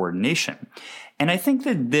greater coordination. And I think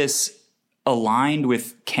that this aligned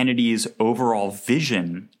with Kennedy's overall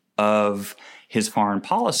vision of his foreign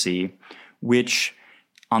policy, which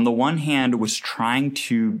on the one hand was trying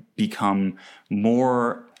to become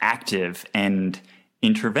more active and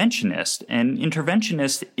interventionist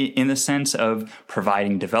in the sense of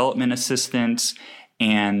providing development assistance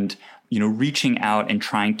and reaching out and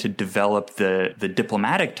trying to develop the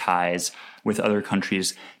diplomatic ties with other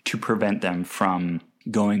countries to prevent them from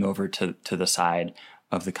going over to the side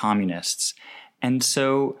of the communists. And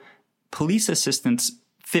so police assistance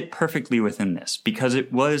fit perfectly within this because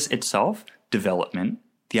it was itself development.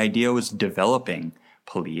 The idea was developing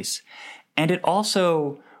police, and it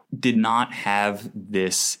also did not have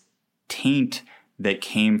this taint that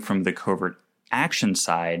came from the covert action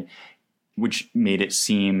side, which made it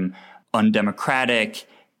seem undemocratic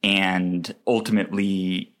and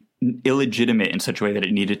ultimately illegitimate in such a way that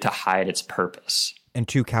it needed to hide its purpose. And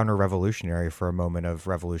too counter-revolutionary for a moment of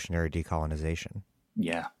revolutionary decolonization.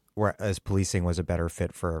 Yeah. Whereas policing was a better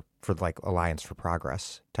fit for like Alliance for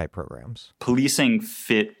Progress type programs. Policing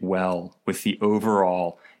fit well with the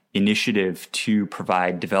overall initiative to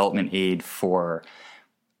provide development aid for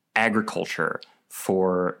agriculture,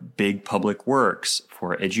 for big public works,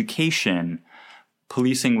 for education.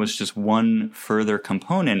 Policing was just one further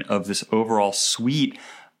component of this overall suite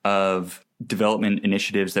of development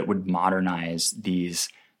initiatives that would modernize these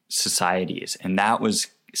societies. And that was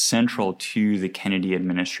central to the Kennedy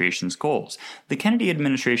administration's goals. The Kennedy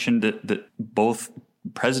administration, both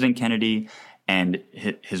President Kennedy and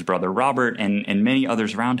his brother Robert and many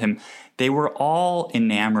others around him, they were all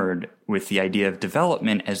enamored with the idea of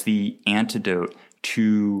development as the antidote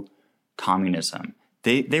to communism.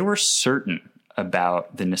 They were certain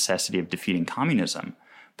about the necessity of defeating communism,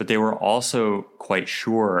 but they were also quite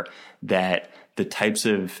sure that the types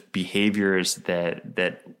of behaviors that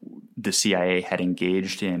the CIA had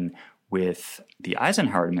engaged in with the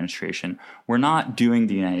Eisenhower administration were not doing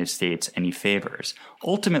the United States any favors.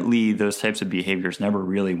 Ultimately, those types of behaviors never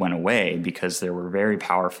really went away because there were very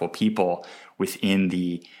powerful people within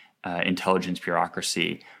the intelligence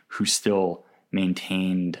bureaucracy who still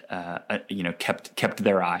maintained, kept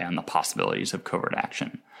their eye on the possibilities of covert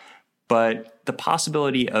action. But the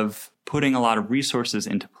possibility of putting a lot of resources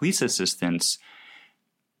into police assistance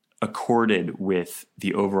accorded with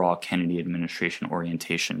the overall Kennedy administration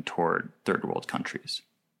orientation toward third world countries.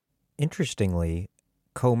 Interestingly,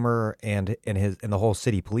 Comer and the whole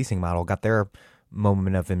city policing model got their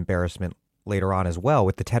moment of embarrassment later on as well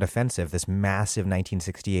with the Tet Offensive, this massive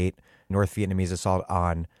 1968 North Vietnamese assault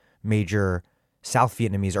on major South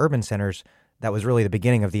Vietnamese urban centers that was really the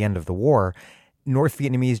beginning of the end of the war. North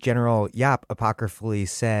Vietnamese General Giap apocryphally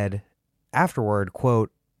said afterward,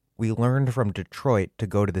 quote, "We learned from Detroit to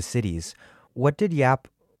go to the cities." What did Giap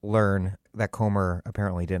learn that Comer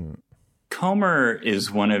apparently didn't? Comer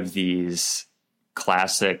is one of these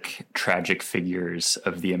classic tragic figures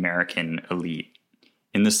of the American elite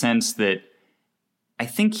in the sense that I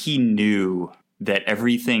think he knew that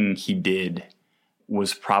everything he did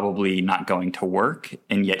was probably not going to work,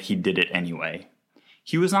 and yet he did it anyway.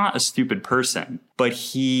 He was not a stupid person, but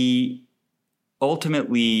he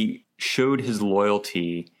ultimately showed his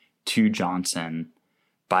loyalty to Johnson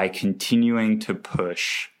by continuing to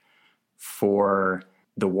push for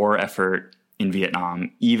the war effort in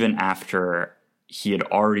Vietnam, even after he had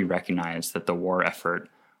already recognized that the war effort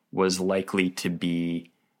was likely to be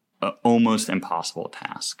an almost impossible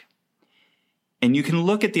task. And you can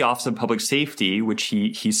look at the Office of Public Safety, which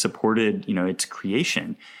he supported, its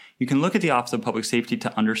creation. You can look at the Office of Public Safety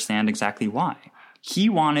to understand exactly why. He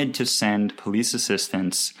wanted to send police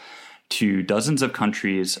assistance to dozens of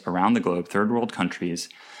countries around the globe, third world countries,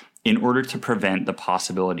 in order to prevent the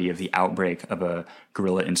possibility of the outbreak of a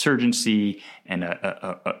guerrilla insurgency and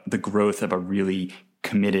the growth of a really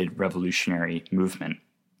committed revolutionary movement.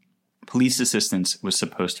 Police assistance was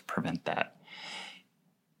supposed to prevent that.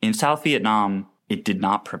 In South Vietnam, it did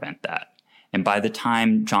not prevent that. And by the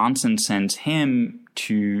time Johnson sends him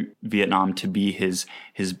to Vietnam to be his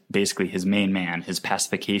basically his main man, his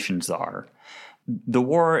pacification czar, the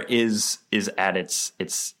war is at its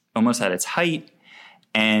almost at its height,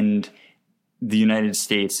 and the United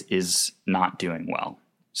States is not doing well.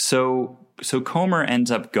 So Comer ends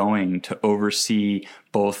up going to oversee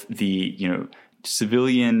both the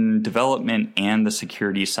civilian development and the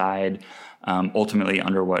security side, ultimately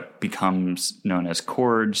under what becomes known as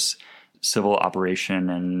CORDS, Civil Operations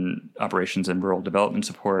and Rural Development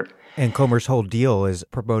Support. And Comer's whole deal is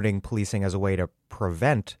promoting policing as a way to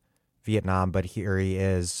prevent Vietnam, but here he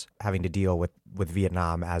is having to deal with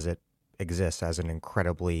Vietnam as it exists as an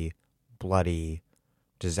incredibly bloody,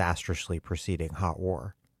 disastrously proceeding hot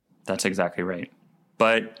war. That's exactly right.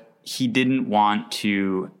 But he didn't want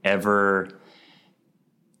to ever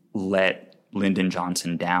let Lyndon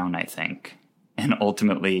Johnson down, I think. And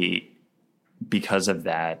ultimately, because of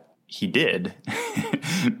that, he did,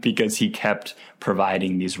 because he kept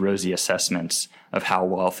providing these rosy assessments of how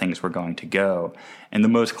well things were going to go. And the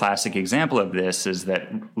most classic example of this is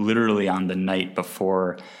that literally on the night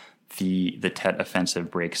before the Tet Offensive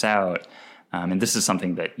breaks out, and this is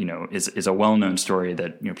something that is a well-known story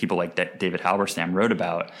that people like David Halberstam wrote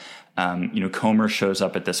about. Comer shows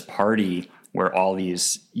up at this party where all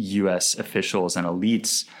these U.S. officials and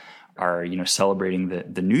elites are celebrating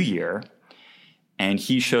the New Year, and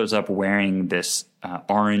he shows up wearing this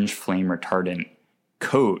orange flame retardant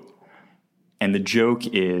coat, and the joke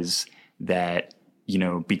is that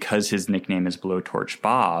because his nickname is Blowtorch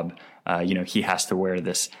Bob, he has to wear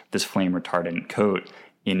this flame retardant coat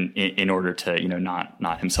in order to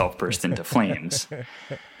not himself burst into flames.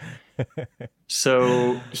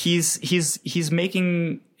 So he's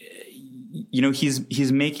making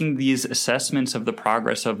he's making these assessments of the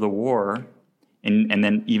progress of the war, and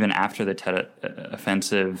then even after the Tet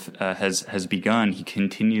Offensive has begun, he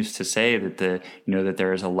continues to say that that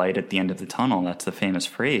there is a light at the end of the tunnel. That's the famous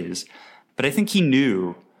phrase. But I think he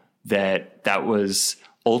knew that was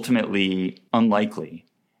ultimately unlikely,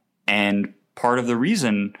 and part of the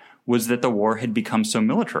reason was that the war had become so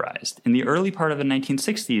militarized. In the early part of the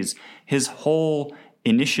 1960s, his whole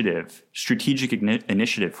strategic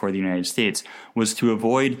initiative for the United States was to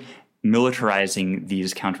avoid militarizing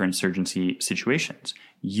these counterinsurgency situations,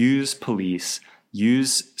 use police,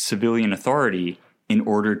 use civilian authority in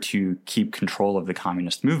order to keep control of the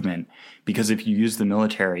communist movement. Because if you use the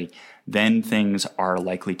military, then things are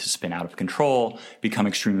likely to spin out of control, become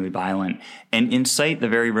extremely violent, and incite the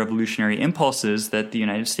very revolutionary impulses that the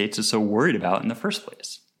United States is so worried about in the first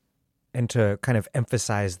place. And to kind of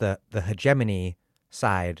emphasize the hegemony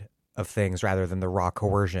side of things rather than the raw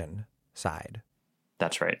coercion side.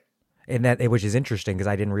 That's right. And which is interesting because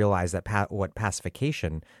I didn't realize that what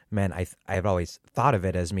pacification meant. I've always thought of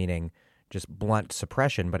it as meaning just blunt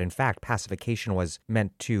suppression, but in fact, pacification was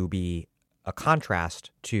meant to be a contrast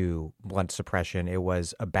to blunt suppression. It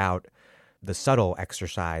was about the subtle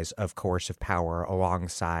exercise of coercive power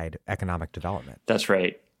alongside economic development. That's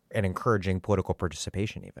right. And encouraging political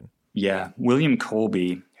participation even. Yeah. William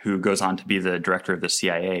Colby, who goes on to be the director of the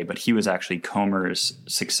CIA, but he was actually Comer's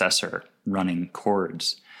successor running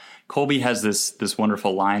CORDS. Colby has this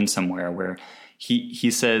wonderful line somewhere where he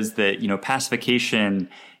says that, pacification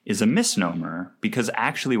is a misnomer because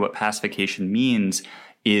actually what pacification means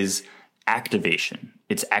is activation.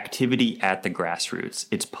 It's activity at the grassroots.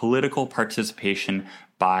 It's political participation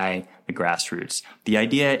by the grassroots. The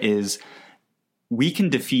idea is we can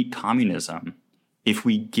defeat communism if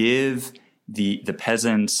we give the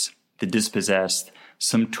peasants, the dispossessed,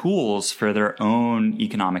 some tools for their own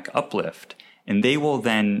economic uplift. And they will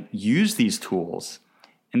then use these tools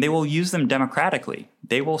and they will use them democratically.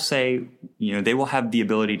 They will say, they will have the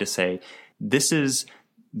ability to say, this is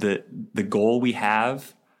the goal we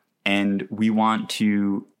have, and we want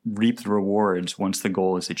to reap the rewards once the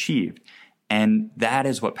goal is achieved. And that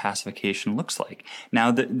is what pacification looks like.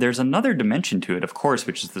 Now, there's another dimension to it, of course,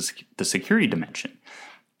 which is the security dimension.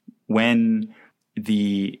 When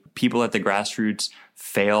the people at the grassroots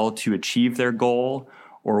fail to achieve their goal,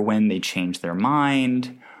 or when they change their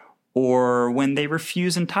mind, or when they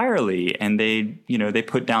refuse entirely and they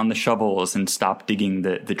put down the shovels and stop digging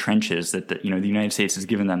the trenches that the United States has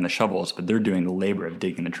given them the shovels, but they're doing the labor of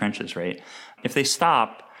digging the trenches, right? If they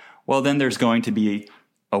stop, well, then there's going to be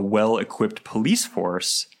a well-equipped police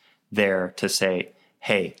force there to say,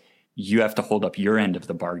 hey, you have to hold up your end of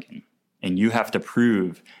the bargain, and you have to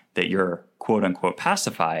prove that you're quote-unquote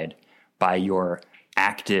pacified by your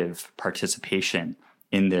active participation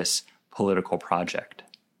in this political project,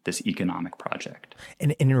 this economic project.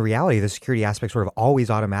 And in reality, the security aspect sort of always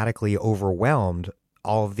automatically overwhelmed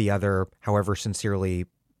all of the other, however sincerely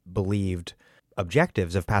believed,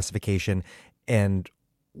 objectives of pacification. And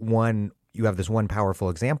you have this one powerful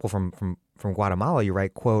example from Guatemala. You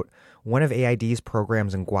write, quote, one of AID's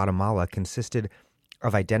programs in Guatemala consisted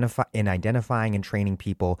of identifying and training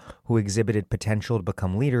people who exhibited potential to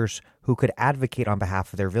become leaders who could advocate on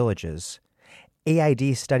behalf of their villages.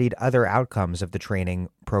 AID studied other outcomes of this training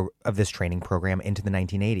program into the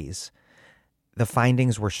 1980s. The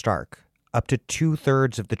findings were stark. Up to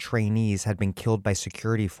 2/3 of the trainees had been killed by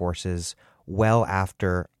security forces well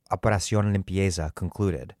after Operación Limpieza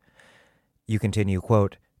concluded. You continue,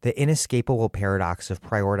 quote, the inescapable paradox of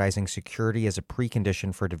prioritizing security as a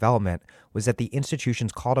precondition for development was that the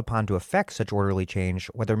institutions called upon to effect such orderly change,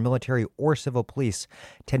 whether military or civil police,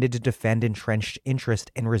 tended to defend entrenched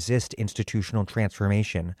interest and resist institutional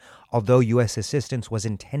transformation, although U.S. assistance was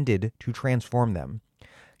intended to transform them.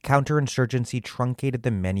 Counterinsurgency truncated the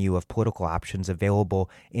menu of political options available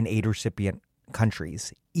in aid recipient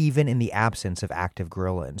countries, even in the absence of active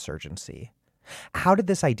guerrilla insurgency. How did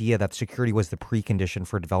this idea that security was the precondition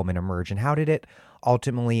for development emerge, and how did it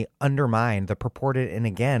ultimately undermine the purported, and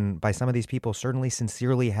again, by some of these people, certainly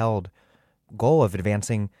sincerely held goal of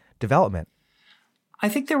advancing development? I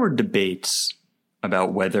think there were debates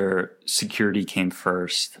about whether security came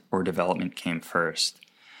first or development came first.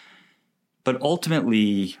 But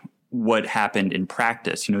ultimately, what happened in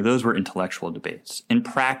practice, those were intellectual debates. In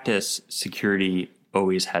practice, security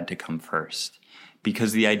always had to come first,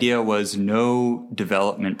 because the idea was no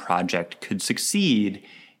development project could succeed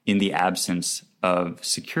in the absence of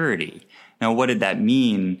security. Now, what did that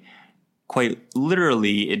mean? Quite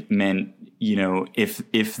literally, it meant,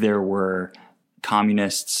 if there were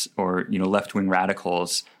communists or, left-wing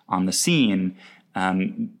radicals on the scene,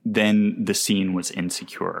 then the scene was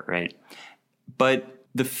insecure, right? But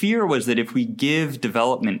the fear was that if we give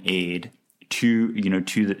development aid to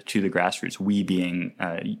the grassroots, we being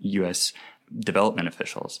U.S. development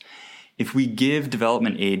officials, if we give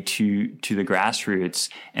development aid to the grassroots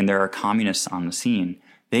and there are communists on the scene,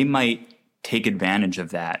 they might take advantage of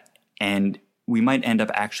that, and we might end up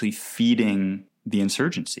actually feeding the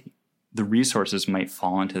insurgency. The resources might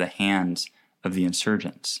fall into the hands of the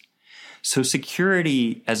insurgents. So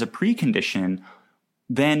security as a precondition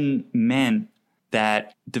then meant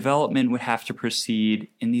that development would have to proceed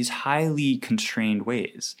in these highly constrained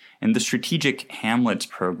ways. And the Strategic Hamlets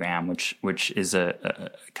program, which is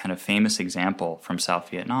a kind of famous example from South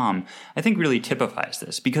Vietnam, I think really typifies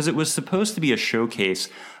this, because it was supposed to be a showcase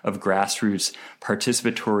of grassroots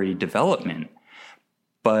participatory development,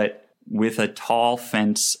 but with a tall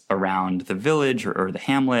fence around the village or the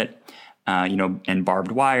hamlet, and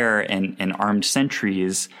barbed wire and armed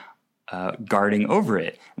sentries guarding over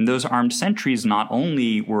it. And those armed sentries not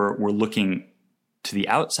only were looking to the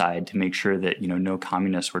outside to make sure that, no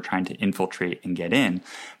communists were trying to infiltrate and get in,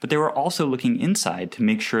 but they were also looking inside to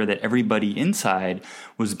make sure that everybody inside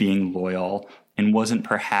was being loyal and wasn't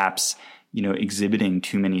perhaps, exhibiting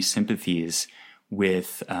too many sympathies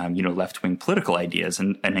with, left-wing political ideas.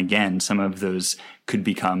 And again, some of those could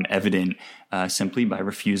become evident simply by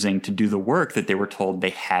refusing to do the work that they were told they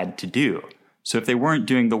had to do. So if they weren't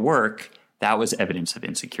doing the work, that was evidence of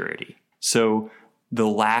insecurity. So the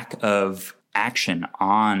lack of action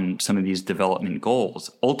on some of these development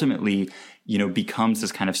goals ultimately, becomes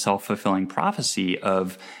this kind of self-fulfilling prophecy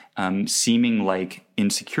of seeming like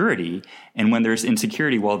insecurity. And when there's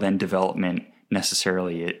insecurity, well, then development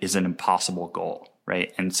necessarily is an impossible goal,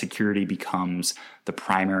 right? And security becomes the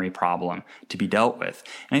primary problem to be dealt with.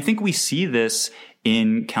 And I think we see this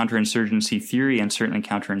in counterinsurgency theory and certainly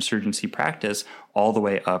counterinsurgency practice all the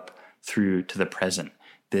way up through to the present.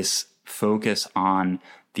 This focus on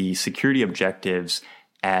the security objectives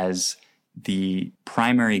as the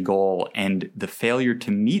primary goal and the failure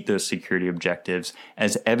to meet those security objectives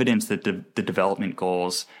as evidence that the development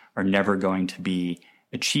goals are never going to be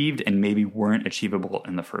achieved and maybe weren't achievable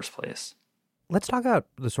in the first place. Let's talk about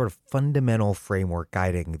the sort of fundamental framework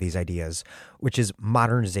guiding these ideas, which is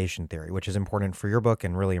modernization theory, which is important for your book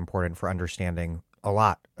and really important for understanding a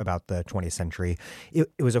lot about the 20th century. It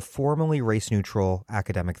was a formally race-neutral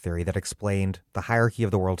academic theory that explained the hierarchy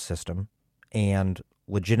of the world system and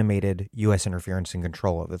legitimated U.S. interference and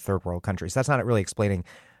control of the third world countries. That's not really explaining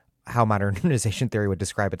how modernization theory would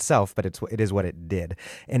describe itself, but it is what it did.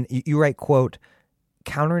 And you write, quote,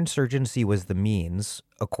 counterinsurgency was the means,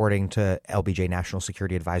 according to LBJ National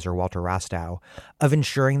Security Advisor Walter Rostow, of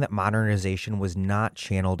ensuring that modernization was not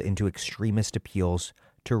channeled into extremist appeals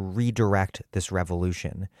to redirect this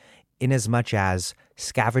revolution, inasmuch as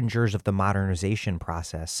scavengers of the modernization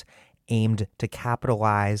process aimed to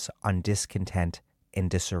capitalize on discontent and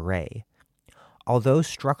disarray. Although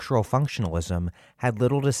structural functionalism had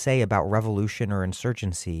little to say about revolution or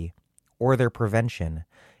insurgency, or their prevention,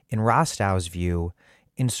 in Rostow's view,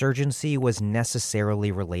 insurgency was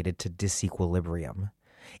necessarily related to disequilibrium.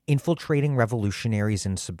 Infiltrating revolutionaries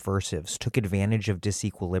and subversives took advantage of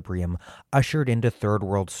disequilibrium ushered into third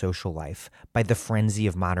world social life by the frenzy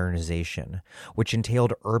of modernization, which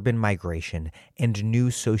entailed urban migration and new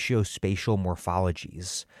socio-spatial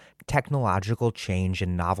morphologies, technological change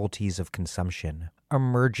and novelties of consumption,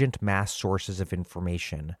 emergent mass sources of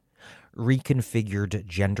information, reconfigured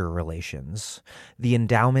gender relations, the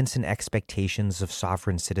endowments and expectations of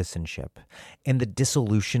sovereign citizenship, and the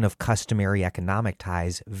dissolution of customary economic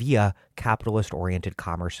ties via capitalist-oriented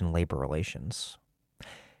commerce and labor relations.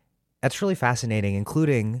 That's really fascinating,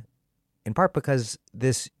 including, in part because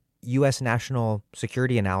this U.S. national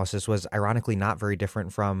security analysis was ironically not very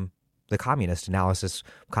different from the communist analysis.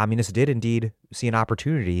 Communists did indeed see an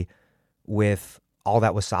opportunity with all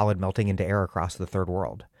that was solid melting into air across the third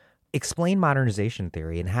world. Explain modernization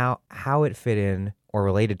theory and how it fit in or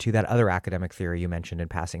related to that other academic theory you mentioned in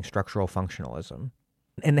passing, structural functionalism,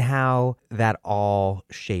 and how that all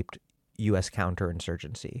shaped U.S.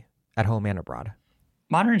 counterinsurgency at home and abroad.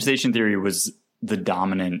 Modernization theory was the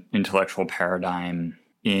dominant intellectual paradigm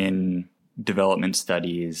in development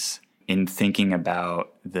studies, in thinking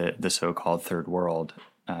about the so-called third world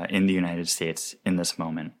in the United States in this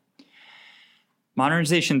moment.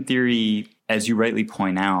 Modernization theory, as you rightly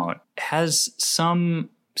point out, has some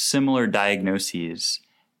similar diagnoses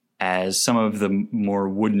as some of the more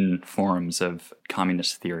wooden forms of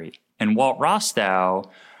communist theory. And Walt Rostow,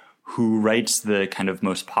 who writes the kind of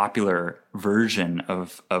most popular version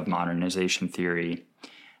of modernization theory,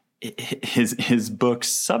 his book's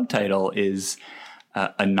subtitle is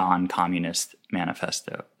a non-communist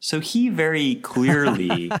manifesto. So he very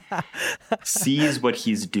clearly sees what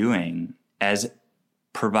he's doing as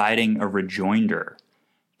providing a rejoinder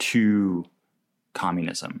to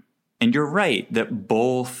communism. And you're right that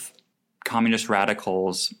both communist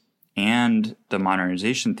radicals and the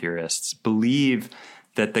modernization theorists believe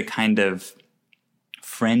that the kind of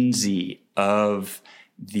frenzy of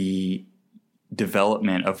the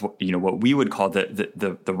development of what we would call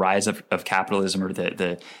the rise of capitalism, or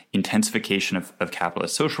the intensification of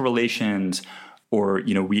capitalist social relations, or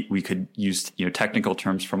we could use technical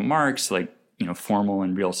terms from Marx like formal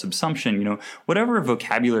and real subsumption, whatever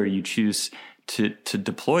vocabulary you choose to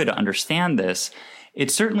deploy to understand this,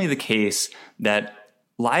 it's certainly the case that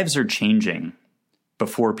lives are changing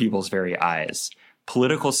before people's very eyes.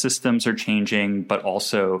 Political systems are changing, but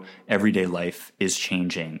also everyday life is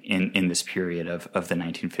changing in this period of the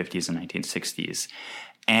 1950s and 1960s.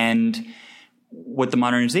 And what the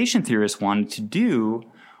modernization theorists wanted to do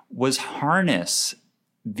was harness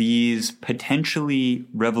these potentially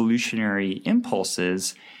revolutionary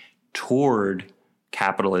impulses toward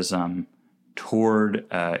capitalism, toward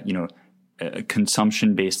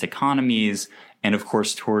consumption-based economies, and of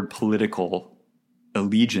course toward political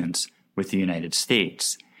allegiance with the United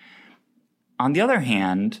States. On the other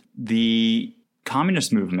hand, the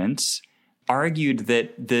communist movements argued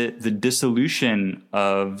that the dissolution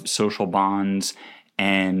of social bonds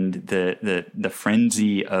and the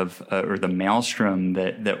frenzy of or the maelstrom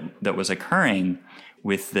that was occurring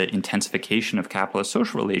with the intensification of capitalist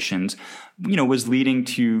social relations, was leading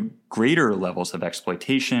to greater levels of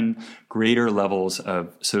exploitation, greater levels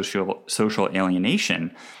of social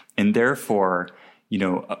alienation, and therefore,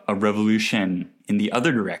 a revolution in the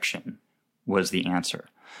other direction was the answer.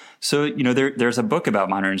 So, there's a book about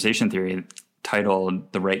modernization theory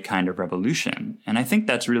titled The Right Kind of Revolution. And I think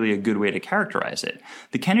that's really a good way to characterize it.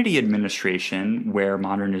 The Kennedy administration, where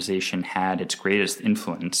modernization had its greatest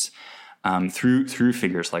influence, through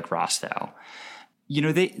figures like Rostow.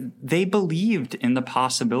 They believed in the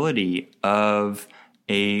possibility of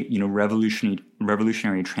a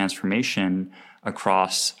revolutionary transformation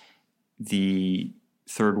across the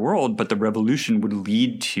third world, but the revolution would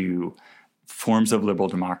lead to forms of liberal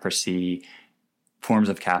democracy, forms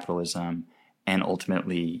of capitalism, and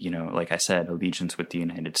ultimately, like I said, allegiance with the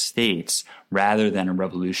United States, rather than a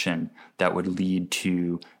revolution that would lead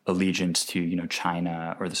to allegiance to,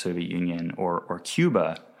 China or the Soviet Union or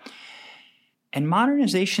Cuba. And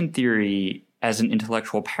modernization theory as an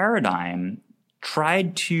intellectual paradigm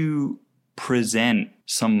tried to present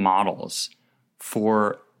some models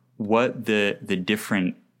for what the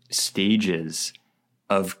different stages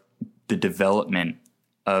of the development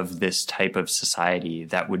of this type of society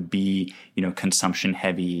that would be, consumption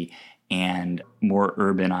heavy and more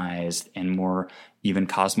urbanized and more even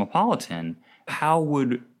cosmopolitan. How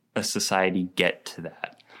would a society get to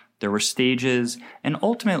that? There were stages, and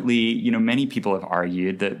ultimately, many people have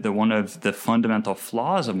argued that one of the fundamental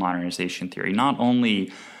flaws of modernization theory, not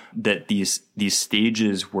only that these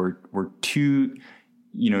stages were too,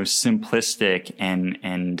 simplistic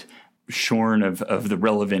and shorn of the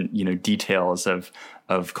relevant, details of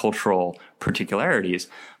cultural particularities,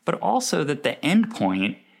 but also that the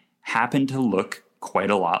endpoint happened to look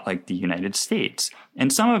quite a lot like the United States.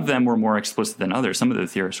 And some of them were more explicit than others. Some of the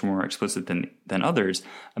theorists were more explicit than others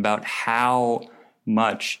about how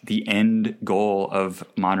much the end goal of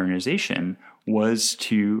modernization was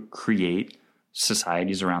to create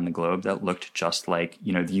societies around the globe that looked just like,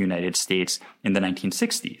 the United States in the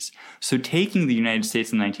 1960s. So taking the United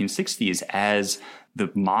States in the 1960s as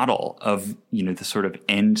the model of, the sort of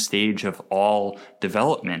end stage of all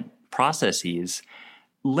development processes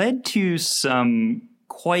led to some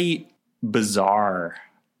quite bizarre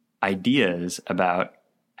ideas about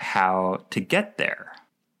how to get there.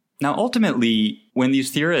 Now, ultimately, when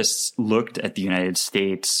these theorists looked at the United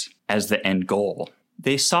States as the end goal,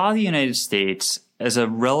 they saw the United States as a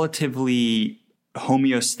relatively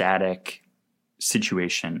homeostatic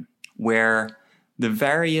situation where the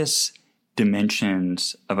various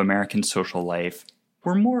dimensions of American social life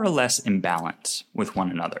were more or less in balance with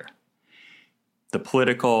one another. The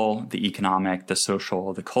political, the economic, the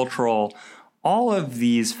social, the cultural, all of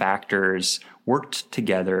these factors worked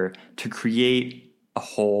together to create a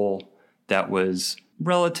whole that was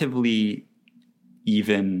relatively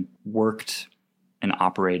even, worked and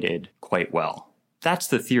operated quite well. That's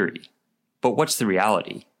the theory. But what's the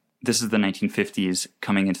reality? This is the 1950s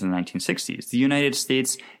coming into the 1960s. The United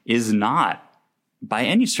States is not, by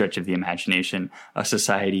any stretch of the imagination, a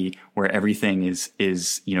society where everything is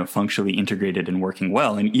functionally integrated and working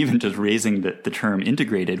well. And even just raising the term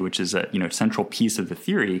integrated, which is a central piece of the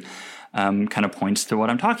theory, kind of points to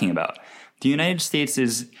what I'm talking about. The United States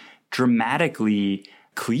is dramatically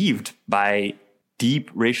cleaved by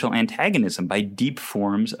deep racial antagonism, by deep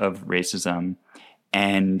forms of racism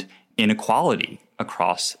and inequality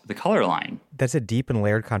across the color line. That's a deep and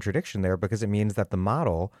layered contradiction there, because it means that the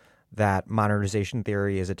model that modernization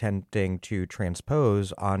theory is attempting to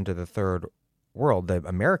transpose onto the third world, the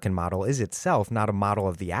American model, is itself not a model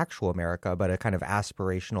of the actual America, but a kind of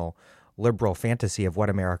aspirational liberal fantasy of what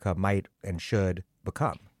America might and should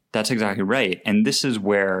become. That's exactly right. And this is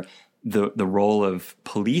where the role of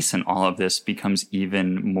police in all of this becomes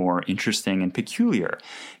even more interesting and peculiar.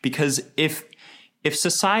 Because if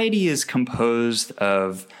society is composed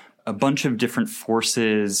of a bunch of different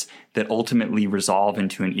forces that ultimately resolve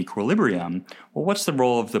into an equilibrium, well, what's the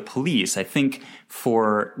role of the police? I think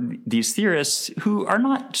for these theorists, who are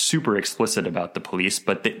not super explicit about the police,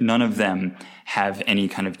 but none of them have any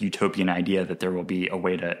kind of utopian idea that there will be a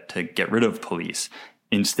way to get rid of police.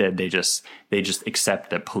 Instead, they just accept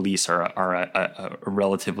that police are a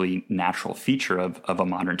relatively natural feature of a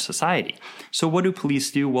modern society. So what do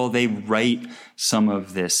police do? Well, they right some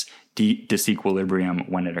of this disequilibrium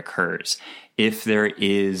when it occurs. If there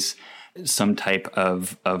is some type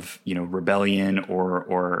of rebellion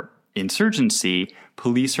or insurgency,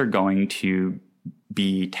 police are going to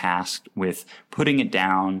be tasked with putting it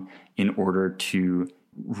down in order to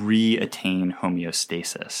re-attain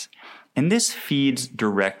homeostasis. And this feeds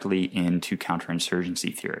directly into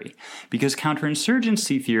counterinsurgency theory, because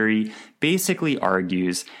counterinsurgency theory basically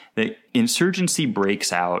argues that insurgency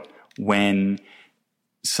breaks out when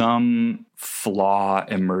some flaw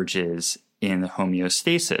emerges in the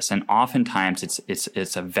homeostasis, and oftentimes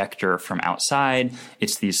it's a vector from outside.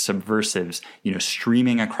 It's these subversives,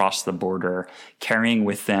 streaming across the border, carrying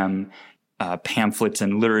with them pamphlets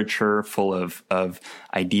and literature full of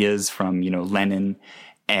ideas from Lenin.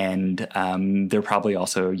 And they're probably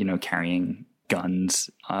also, carrying guns,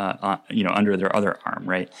 under their other arm,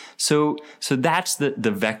 right? So that's the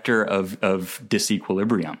vector of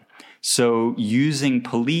disequilibrium. So using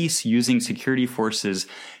police, using security forces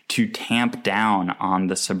to tamp down on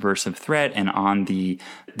the subversive threat and on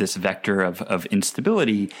this vector of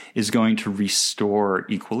instability is going to restore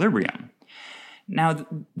equilibrium. Now,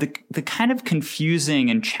 the kind of confusing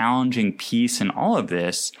and challenging piece in all of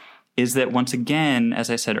this is that, once again, as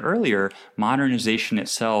I said earlier, modernization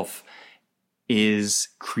itself is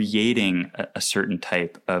creating a certain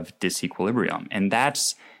type of disequilibrium. And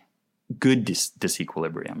that's good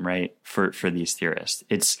disequilibrium, right? For these theorists.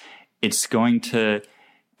 It's going to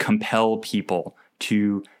compel people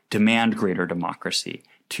to demand greater democracy,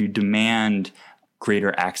 to demand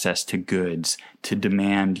greater access to goods, to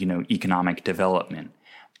demand, economic development.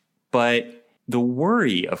 But the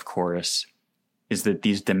worry, of course, is that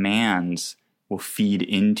these demands will feed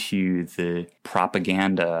into the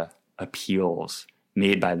propaganda appeals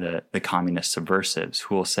made by the communist subversives,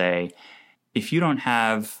 who will say, if you don't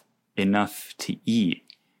have enough to eat,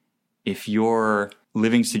 if your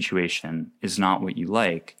living situation is not what you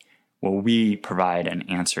like, well, we provide an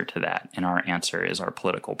answer to that, and our answer is our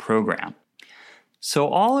political program. So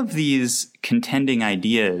all of these contending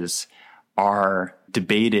ideas are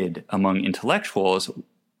debated among intellectuals,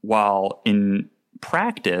 while in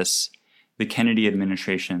practice, the Kennedy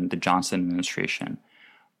administration, the Johnson administration,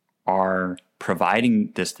 are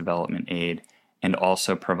providing this development aid and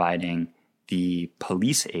also providing the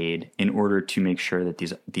police aid in order to make sure that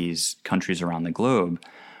these countries around the globe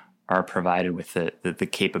are provided with the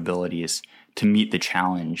capabilities to meet the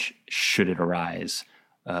challenge should it arise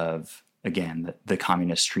of, again, the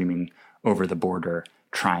communists streaming over the border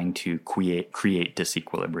trying to create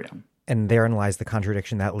disequilibrium. And therein lies the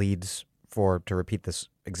contradiction that leads, to repeat this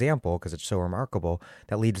example because it's so remarkable,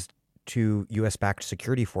 that leads to U.S.-backed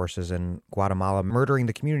security forces in Guatemala murdering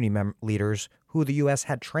the community leaders who the U.S.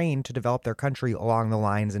 had trained to develop their country along the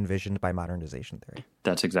lines envisioned by modernization theory.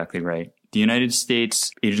 That's exactly right. The United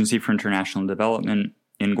States Agency for International Development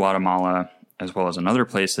in Guatemala, as well as in other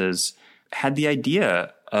places, had the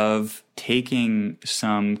idea of taking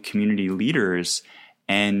some community leaders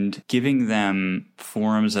and giving them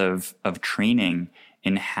forms of training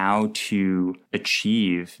in how to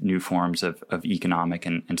achieve new forms of economic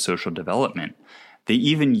and social development. They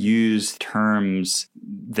even used terms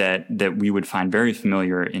that we would find very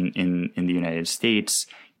familiar in the United States,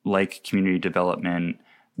 like community development.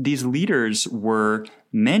 These leaders were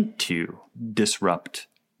meant to disrupt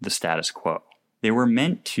the status quo. They were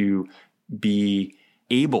meant to be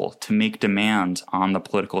able to make demands on the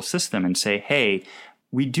political system and say, hey,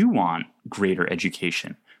 we do want greater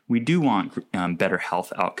education. We do want better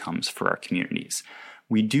health outcomes for our communities.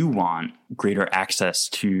 We do want greater access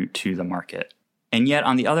to the market. And yet,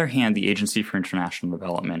 on the other hand, the Agency for International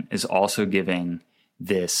Development is also giving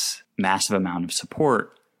this massive amount of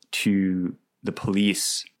support to the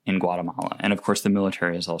police in Guatemala. And of course, the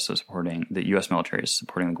military is also the U.S. military is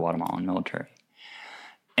supporting the Guatemalan military.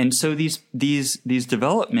 And so these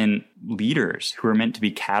development leaders who are meant to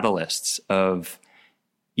be catalysts of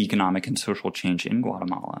economic and social change in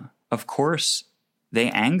Guatemala, of course, they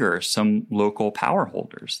anger some local power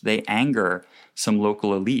holders. They anger some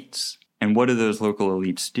local elites. And what do those local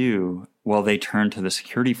elites do? Well, they turn to the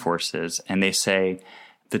security forces and they say,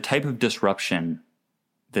 the type of disruption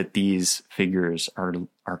that these figures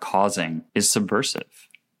are causing is subversive.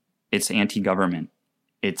 It's anti-government.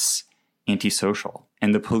 It's antisocial.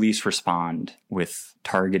 And the police respond with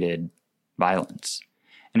targeted violence.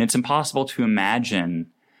 And it's impossible to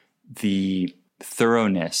imagine the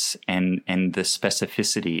thoroughness and the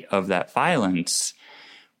specificity of that violence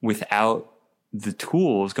without the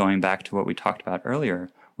tools, going back to what we talked about earlier,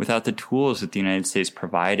 without the tools that the United States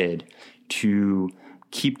provided to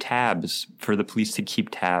keep tabs, for the police to keep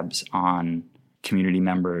tabs on community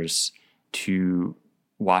members, to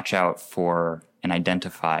watch out for and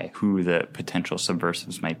identify who the potential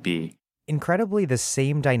subversives might be. Incredibly, the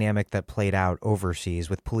same dynamic that played out overseas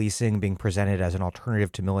with policing being presented as an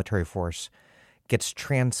alternative to military force gets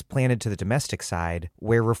transplanted to the domestic side,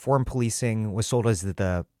 where reform policing was sold as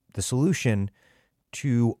the solution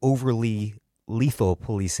to overly lethal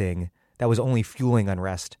policing that was only fueling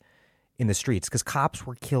unrest in the streets, because cops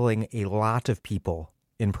were killing a lot of people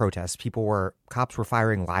in protests. Cops were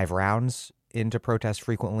firing live rounds into protests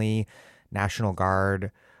frequently. National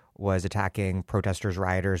Guard was attacking protesters,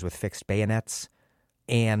 rioters with fixed bayonets.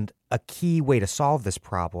 And a key way to solve this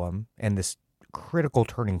problem, and this critical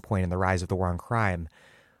turning point in the rise of the war on crime,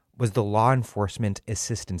 was the Law Enforcement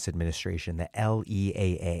Assistance Administration, the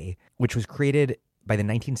LEAA, which was created by the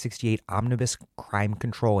 1968 Omnibus Crime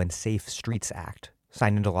Control and Safe Streets Act,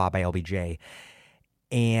 signed into law by LBJ.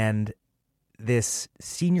 And this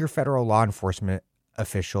senior federal law enforcement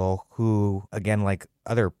official who, again, like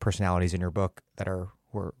other personalities in your book that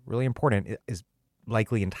were really important, is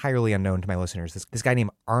likely entirely unknown to my listeners. This guy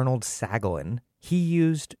named Arnold Sagalin, he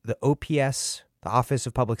used the OPS, the Office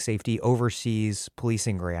of Public Safety, oversees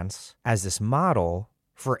policing grants, as this model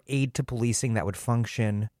for aid to policing that would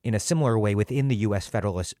function in a similar way within the U.S.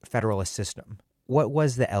 federalist system. What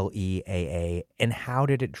was the LEAA, and how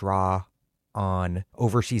did it draw on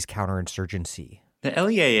overseas counterinsurgency? The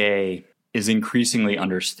LEAA is increasingly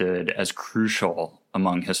understood as crucial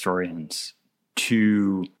among historians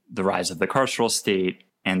to the rise of the carceral state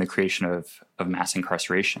and the creation of mass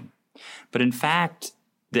incarceration. But in fact,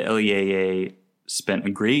 the LEAA spent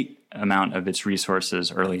a great amount of its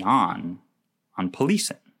resources early on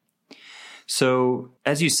policing. So,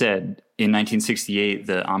 as you said, in 1968,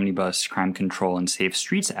 the Omnibus Crime Control and Safe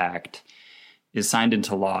Streets Act is signed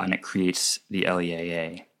into law, and it creates the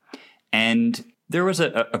LEAA. And there was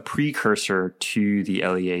a precursor to the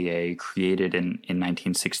LEAA created in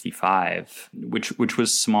 1965, which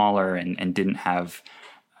was smaller and didn't have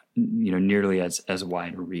nearly as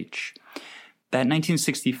wide a reach. That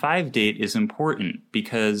 1965 date is important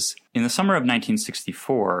because in the summer of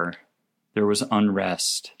 1964, there was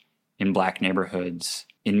unrest in Black neighborhoods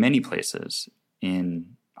in many places,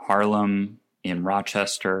 in Harlem, in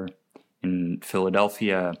Rochester, in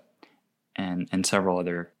Philadelphia, and several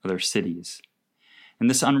other cities. And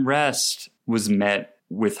this unrest was met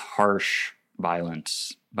with harsh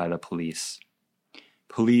violence by the police.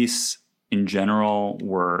 Police, in general,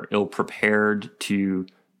 were ill-prepared to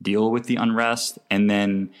deal with the unrest, and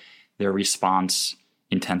then their response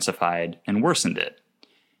intensified and worsened it.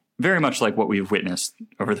 Very much like what we've witnessed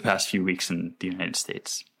over the past few weeks in the United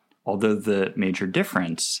States. Although the major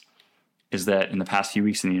difference is that in the past few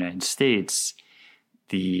weeks in the United States,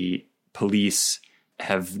 the police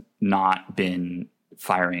have not been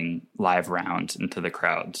firing live rounds into the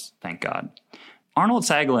crowds, thank God. Arnold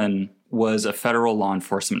Sagalin was a federal law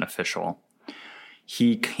enforcement official.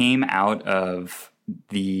 He came out of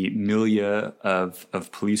the milieu of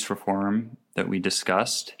police reform that we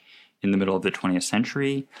discussed in the middle of the 20th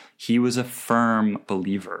century. He was a firm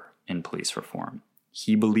believer in police reform.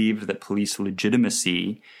 He believed that police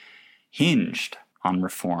legitimacy hinged on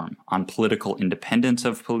reform, on political independence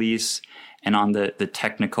of police, and on the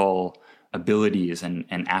technical abilities and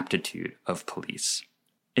aptitude of police.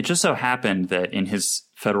 It just so happened that in his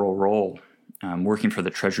federal role, working for the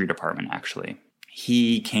Treasury Department, actually,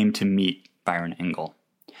 he came to meet Byron Engel.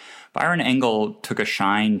 Byron Engel took a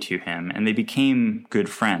shine to him, and they became good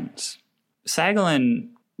friends. Sagalin,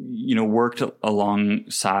 worked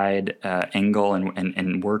alongside Engel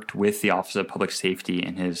and worked with the Office of Public Safety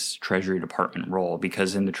in his Treasury Department role,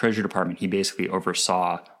 because in the Treasury Department, he basically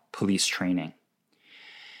oversaw police training,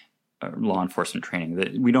 law enforcement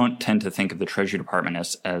training. We don't tend to think of the Treasury Department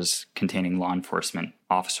as containing law enforcement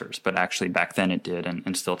officers, but actually back then it did,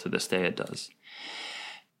 and still to this day it does.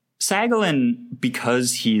 Sagalin,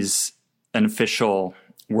 because he's an official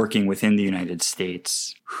working within the United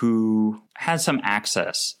States who has some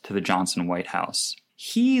access to the Johnson White House,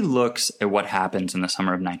 he looks at what happens in the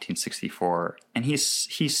summer of 1964, and he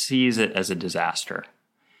sees it as a disaster.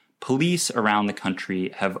 Police around the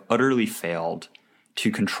country have utterly failed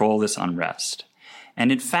to control this unrest.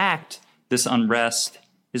 And in fact, this unrest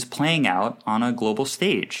is playing out on a global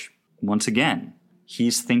stage once again.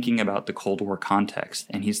 He's thinking about the Cold War context,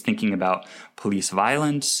 and he's thinking about police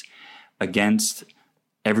violence against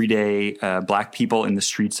everyday Black people in the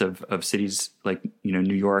streets of cities like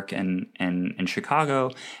New York and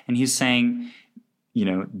Chicago. And he's saying,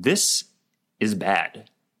 this is bad.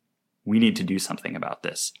 We need to do something about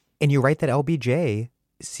this. And you write that LBJ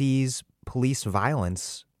sees police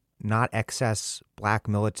violence, not excess Black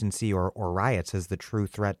militancy or riots, as the true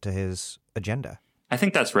threat to his agenda. I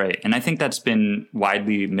think that's right. And I think that's been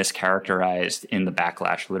widely mischaracterized in the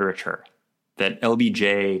backlash literature, that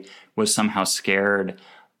LBJ was somehow scared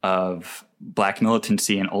of Black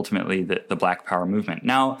militancy and ultimately the Black Power movement.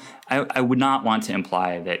 Now, I would not want to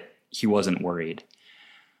imply that he wasn't worried.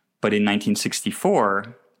 But in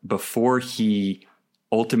 1964, before he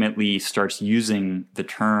ultimately starts using the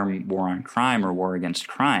term war on crime or war against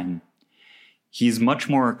crime, he's much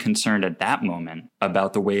more concerned at that moment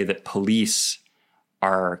about the way that police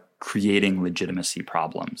are creating legitimacy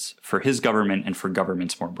problems for his government and for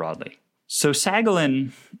governments more broadly. So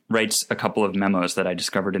Sagalin writes a couple of memos that I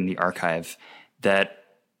discovered in the archive that,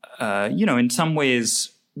 in some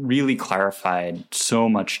ways really clarified so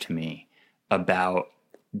much to me about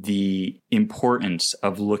the importance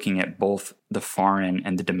of looking at both the foreign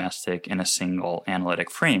and the domestic in a single analytic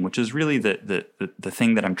frame, which is really the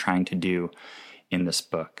thing that I'm trying to do in this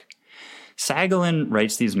book. Saghalin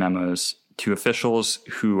writes these memos to officials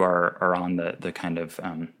who are on the kind of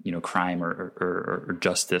crime or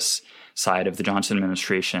justice side of the Johnson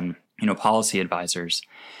administration, policy advisors.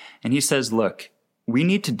 And he says, look, we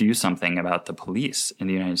need to do something about the police in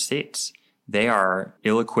the United States. They are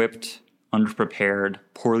ill-equipped, underprepared,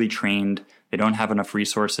 poorly trained. They don't have enough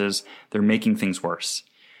resources. They're making things worse.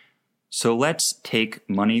 So let's take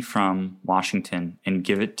money from Washington and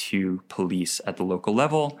give it to police at the local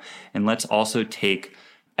level. And let's also take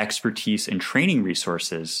expertise and training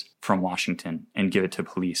resources from Washington and give it to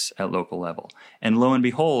police at local level. And lo and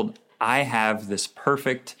behold, I have this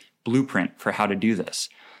perfect blueprint for how to do this.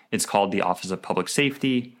 It's called the Office of Public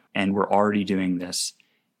Safety, and we're already doing this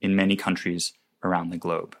in many countries around the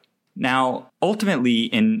globe. Now, ultimately,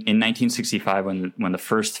 in 1965, when the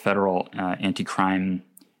first federal anti-crime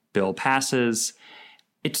bill passes,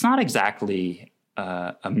 it's not exactly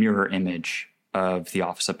a mirror image of the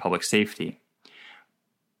Office of Public Safety.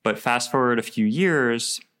 But fast forward a few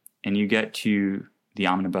years, and you get to the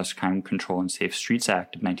Omnibus Crime Control and Safe Streets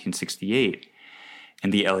Act of 1968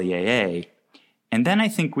 and the LEAA. And then I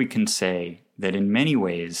think we can say that in many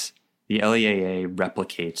ways, the LEAA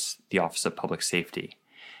replicates the Office of Public Safety.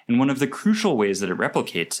 And one of the crucial ways that it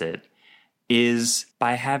replicates it is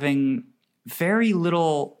by having very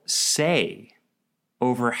little say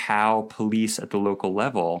over how police at the local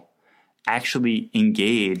level actually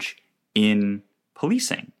engage in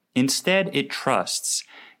policing. Instead, it trusts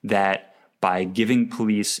that by giving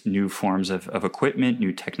police new forms of equipment,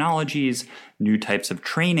 new technologies, new types of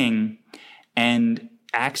training, and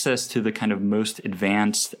access to the kind of most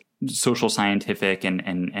advanced social scientific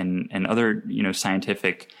and other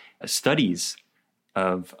scientific studies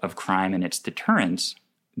of crime and its deterrence,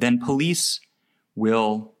 then police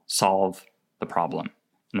will solve the problem.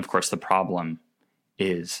 And of course, the problem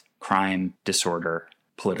is crime, disorder,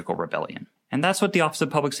 political rebellion. And that's what the Office of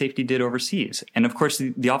Public Safety did overseas. And of course,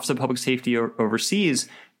 the Office of Public Safety overseas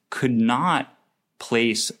could not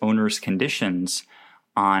place onerous conditions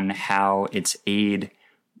on how its aid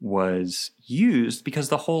was used, because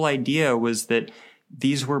the whole idea was that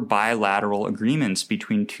these were bilateral agreements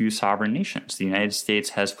between two sovereign nations. The United States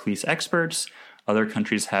has police experts, other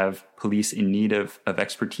countries have police in need of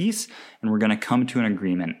expertise, and we're going to come to an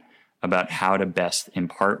agreement about how to best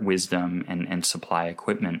impart wisdom and supply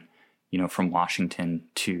equipment, from Washington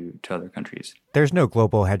to other countries. There's no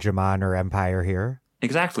global hegemon or empire here.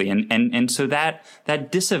 Exactly. And so that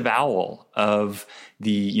disavowal of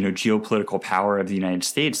the, geopolitical power of the United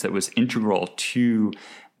States that was integral to,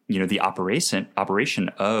 the operation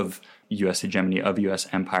of U.S. hegemony, of U.S.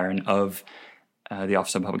 empire, and of the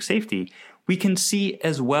Office of Public Safety, we can see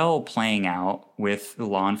as well playing out with the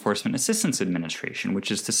Law Enforcement Assistance Administration,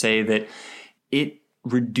 which is to say that it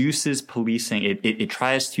reduces policing. It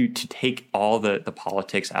tries to take all the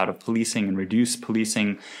politics out of policing and reduce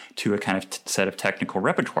policing to a kind of set of technical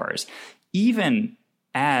repertoires, even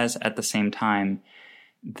as at the same time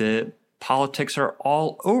the politics are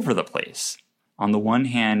all over the place. On the one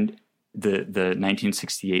hand, the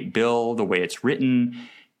 1968 bill, the way it's written,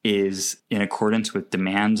 is in accordance with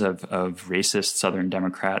demands of racist Southern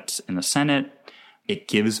Democrats in the Senate. It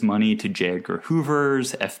gives money to J. Edgar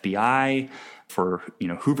Hoover's FBI for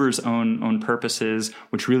Hoover's own purposes,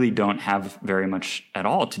 which really don't have very much at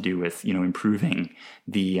all to do with improving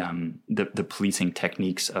the policing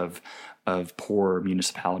techniques of poor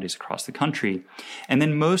municipalities across the country. And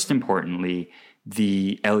then most importantly,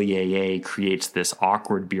 the LEAA creates this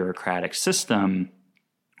awkward bureaucratic system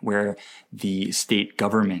where the state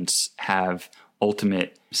governments have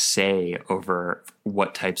ultimate say over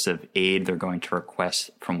what types of aid they're going to request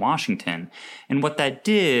from Washington. And what that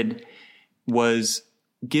did was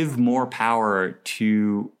give more power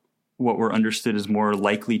to what were understood as more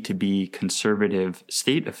likely to be conservative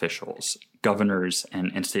state officials, governors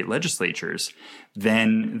and state legislatures,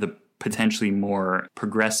 than the potentially more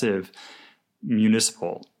progressive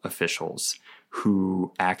municipal officials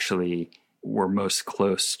who actually were most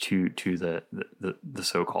close to the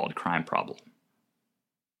so-called crime problem.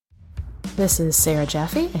 This is Sarah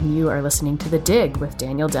Jaffe, and you are listening to The Dig with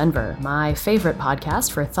Daniel Denvir, my favorite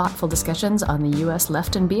podcast for thoughtful discussions on the U.S.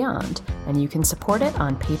 left and beyond, and you can support it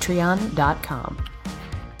on patreon.com.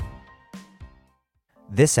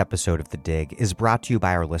 This episode of The Dig is brought to you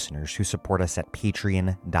by our listeners who support us at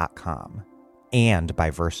patreon.com, and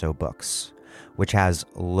by Verso Books, which has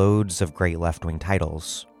loads of great left-wing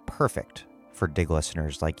titles, perfect for Dig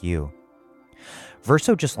listeners like you.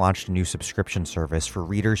 Verso just launched a new subscription service for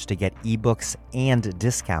readers to get ebooks and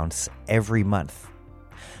discounts every month.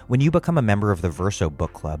 When you become a member of the Verso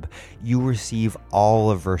Book Club, you receive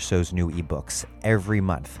all of Verso's new ebooks every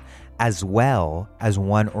month, as well as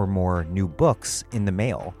one or more new books in the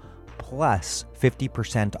mail, plus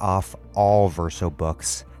 50% off all Verso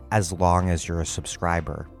books as long as you're a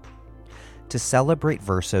subscriber. To celebrate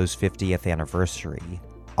Verso's 50th anniversary,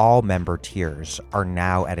 all member tiers are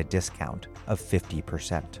now at a discount of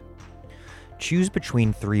 50%. Choose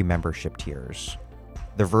between 3 membership tiers.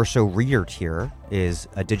 The Verso Reader tier is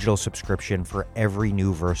a digital subscription for every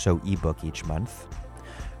new Verso ebook each month.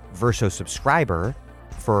 Verso Subscriber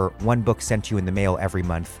for 1 book sent to you in the mail every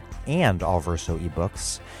month and all Verso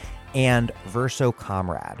ebooks. And Verso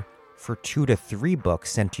Comrade for 2 to 3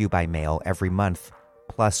 books sent to you by mail every month,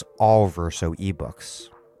 plus all Verso ebooks.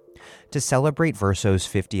 To celebrate Verso's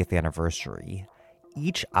 50th anniversary,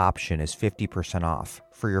 each option is 50% off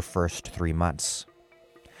for your first 3 months.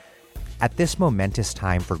 At this momentous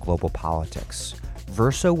time for global politics,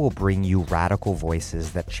 Verso will bring you radical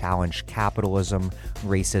voices that challenge capitalism,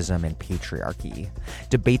 racism, and patriarchy,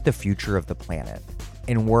 debate the future of the planet,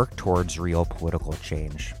 and work towards real political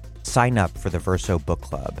change. Sign up for the Verso Book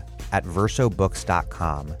Club at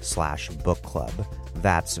versobooks.com/book club.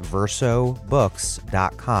 That's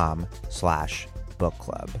versobooks.com/book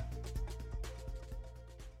club.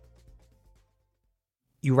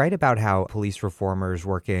 You write about how police reformers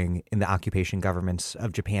working in the occupation governments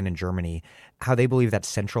of Japan and Germany, how they believe that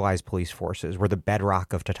centralized police forces were the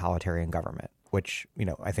bedrock of totalitarian government, which,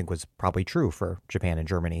 I think was probably true for Japan and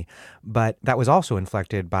Germany. But that was also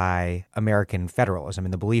inflected by American federalism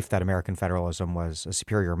and the belief that American federalism was a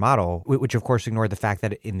superior model, which of course ignored the fact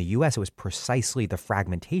that in the U.S. it was precisely the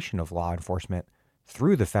fragmentation of law enforcement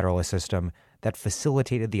through the federalist system that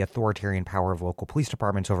facilitated the authoritarian power of local police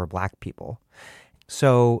departments over Black people.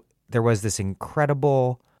 So there was this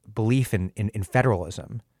incredible belief in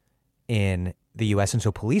federalism in the U.S. And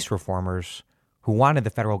so police reformers who wanted the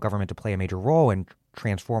federal government to play a major role in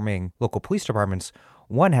transforming local police departments,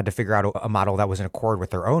 one, had to figure out a model that was in accord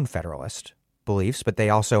with their own federalist beliefs, but they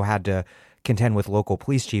also had to contend with local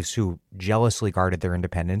police chiefs who jealously guarded their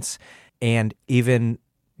independence. And even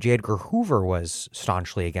J. Edgar Hoover was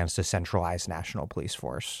staunchly against a centralized national police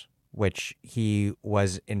force, which he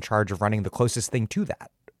was in charge of running the closest thing to that.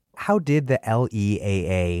 How did the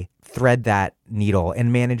LEAA thread that needle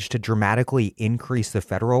and manage to dramatically increase the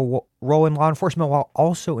federal role in law enforcement while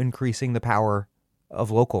also increasing the power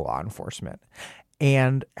of local law enforcement?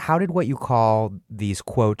 And how did what you call these,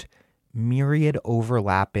 quote, myriad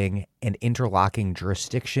overlapping and interlocking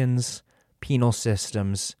jurisdictions, penal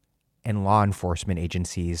systems, and law enforcement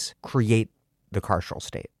agencies create the carceral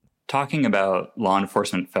state? Talking about law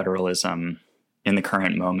enforcement federalism in the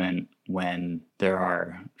current moment when there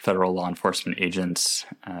are federal law enforcement agents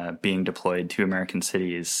being deployed to American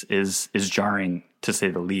cities is jarring, to say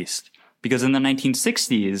the least. Because in the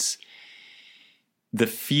 1960s, the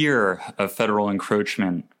fear of federal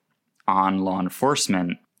encroachment on law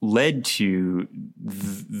enforcement led to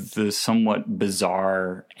the somewhat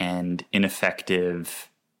bizarre and ineffective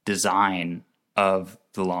design of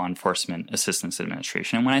the Law Enforcement Assistance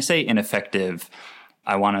Administration. And when I say ineffective,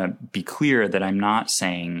 I want to be clear that I'm not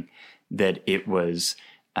saying that it was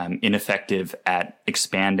ineffective at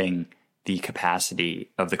expanding the capacity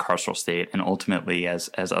of the carceral state and ultimately, as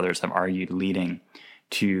others have argued, leading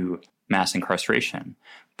to mass incarceration.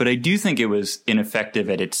 But I do think it was ineffective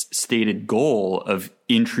at its stated goal of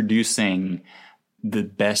introducing the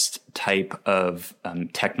best type of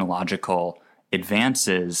technological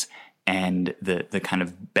advances and the kind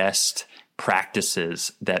of best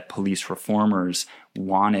practices that police reformers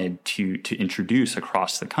wanted to introduce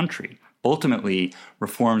across the country. Ultimately,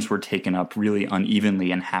 reforms were taken up really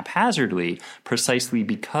unevenly and haphazardly precisely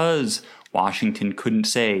because Washington couldn't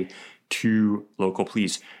say to local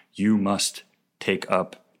police, you must take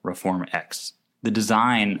up Reform X. The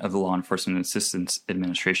design of the Law Enforcement Assistance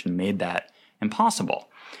Administration made that impossible.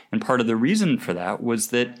 And part of the reason for that was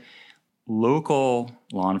that local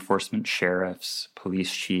law enforcement sheriffs,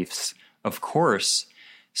 police chiefs, of course,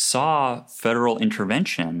 saw federal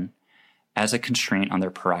intervention as a constraint on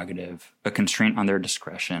their prerogative, a constraint on their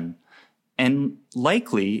discretion, and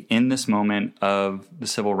likely in this moment of the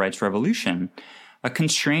Civil Rights Revolution, a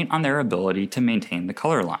constraint on their ability to maintain the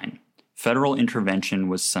color line. Federal intervention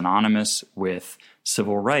was synonymous with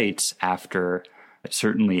civil rights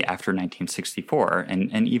certainly after 1964,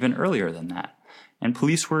 and even earlier than that. And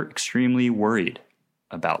police were extremely worried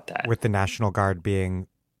about that. With the National Guard being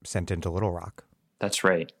sent into Little Rock. That's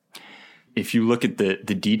right. If you look at the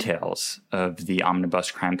details of the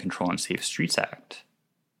Omnibus Crime Control and Safe Streets Act,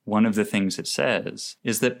 one of the things it says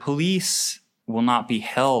is that police will not be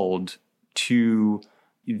held to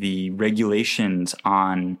the regulations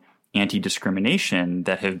on anti-discrimination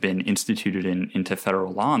that have been instituted into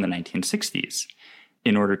federal law in the 1960s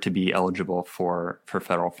in order to be eligible for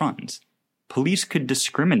federal funds. Police could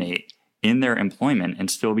discriminate in their employment and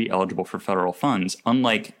still be eligible for federal funds,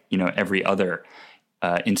 unlike, every other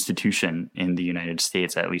institution in the United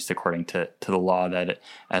States, at least according to the law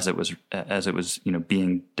as it was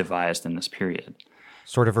being devised in this period.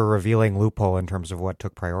 Sort of a revealing loophole in terms of what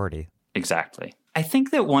took priority. Exactly. I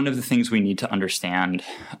think that one of the things we need to understand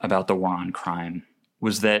about the war on crime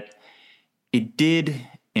was that it did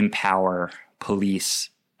empower police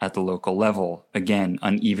at the local level, again,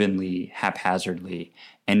 unevenly, haphazardly,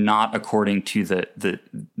 and not according to the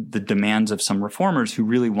demands of some reformers who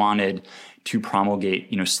really wanted to promulgate,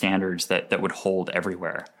 standards that would hold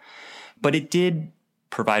everywhere. But it did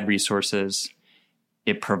provide resources.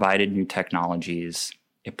 It provided new technologies.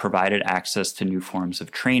 It provided access to new forms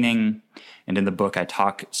of training. And in the book, I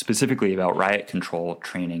talk specifically about riot control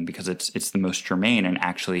training because it's the most germane and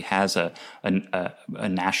actually has a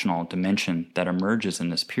national dimension that emerges in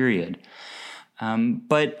this period.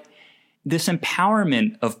 But this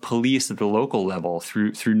empowerment of police at the local level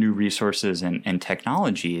through new resources and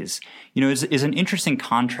technologies, is an interesting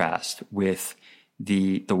contrast with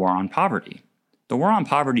the war on poverty. The war on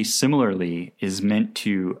poverty similarly is meant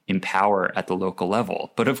to empower at the local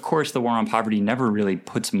level. But of course, the war on poverty never really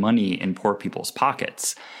puts money in poor people's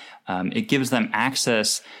pockets. It gives them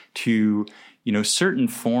access to, certain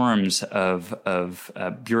forms of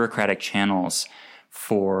bureaucratic channels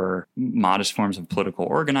for modest forms of political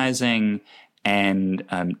organizing and,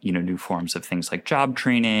 new forms of things like job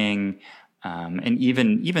training, and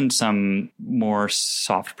even some more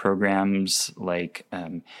soft programs like,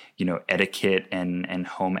 etiquette and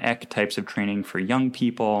home ec types of training for young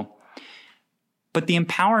people. But the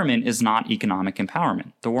empowerment is not economic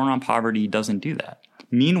empowerment. The war on poverty doesn't do that.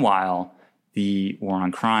 Meanwhile, the war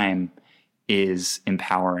on crime is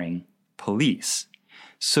empowering police.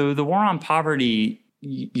 So the war on poverty,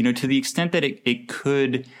 to the extent that it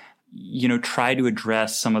could, try to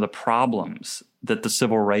address some of the problems that the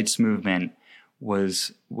civil rights movement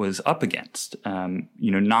was up against,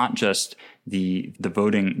 not just the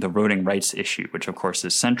voting rights issue, which of course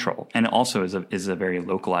is central and also is a very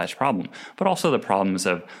localized problem, but also the problems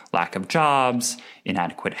of lack of jobs,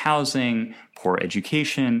 inadequate housing, poor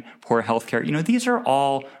education, poor healthcare. These are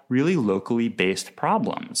all really locally based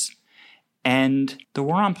problems. And the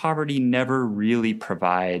war on poverty never really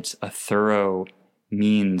provides a thorough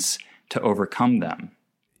means to overcome them.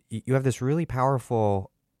 You have this really powerful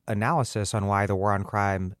analysis on why the war on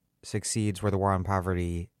crime succeeds where the war on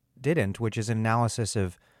poverty didn't, which is an analysis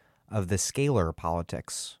of the scalar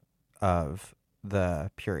politics of the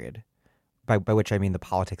period, by which I mean the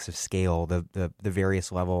politics of scale, the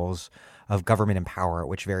various levels of government and power at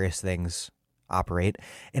which various things operate,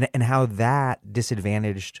 and how that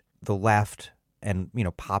disadvantaged the left and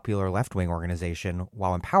popular left-wing organization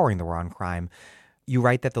while empowering the war on crime. You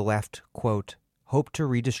write that the left, quote, hoped to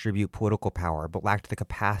redistribute political power, but lacked the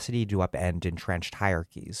capacity to upend entrenched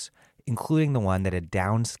hierarchies, including the one that had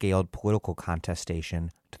downscaled political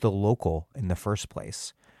contestation to the local in the first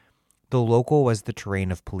place. The local was the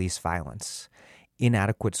terrain of police violence,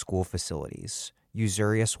 inadequate school facilities,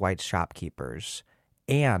 usurious white shopkeepers,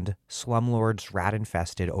 and slumlords'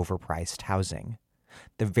 rat-infested, overpriced housing,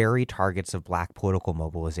 the very targets of black political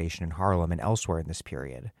mobilization in Harlem and elsewhere in this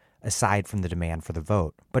period, aside from the demand for the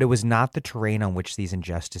vote. But it was not the terrain on which these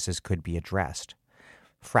injustices could be addressed.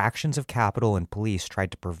 Fractions of capital and police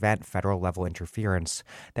tried to prevent federal-level interference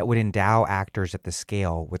that would endow actors at the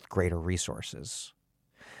scale with greater resources.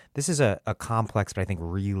 This is a complex, but I think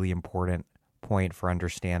really important point for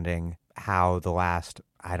understanding how the last,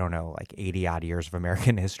 80-odd years of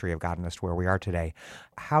American history have gotten us to where we are today.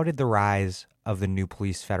 How did the rise of the new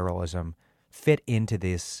police federalism fit into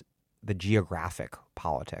the geographic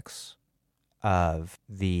politics of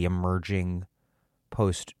the emerging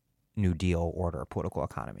post-New Deal order political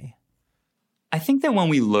economy? I think that when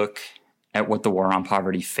we look at what the war on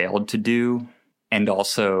poverty failed to do, and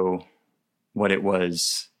also what it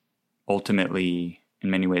was ultimately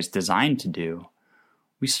in many ways designed to do,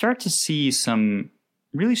 we start to see some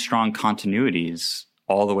really strong continuities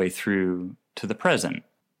all the way through to the present.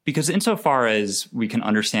 Because insofar as we can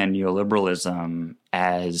understand neoliberalism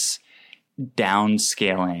as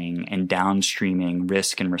downscaling and downstreaming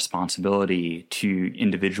risk and responsibility to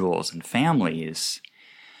individuals and families,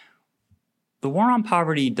 the war on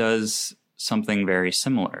poverty does something very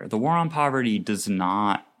similar. The War on Poverty does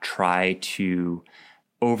not try to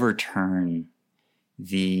overturn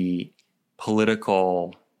the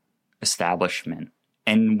political establishment.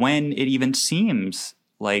 And when it even seems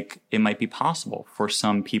like it might be possible for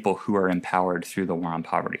some people who are empowered through the War on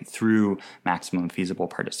Poverty, through maximum feasible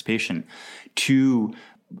participation, to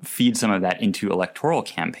feed some of that into electoral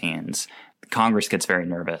campaigns, Congress gets very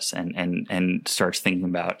nervous and starts thinking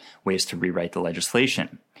about ways to rewrite the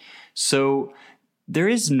legislation. So there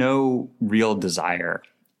is no real desire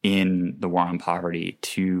in the War on Poverty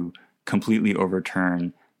to completely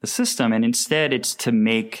overturn the system. And instead, it's to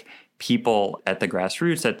make people at the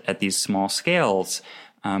grassroots, at these small scales,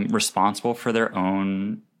 responsible for their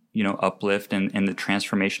own, uplift and the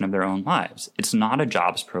transformation of their own lives. It's not a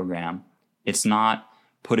jobs program. It's not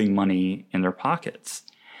putting money in their pockets.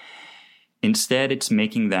 Instead, it's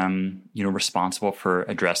making them, responsible for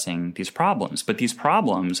addressing these problems. But these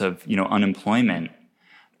problems of, unemployment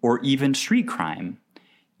or even street crime,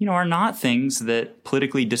 are not things that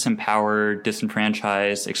politically disempowered,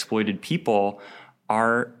 disenfranchised, exploited people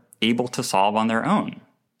are able to solve on their own.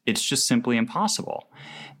 It's just simply impossible.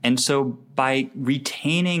 And so by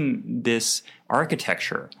retaining this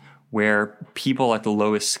architecture where people at the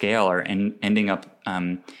lowest scale are ending up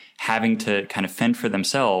having to kind of fend for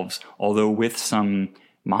themselves, although with some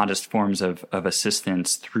modest forms of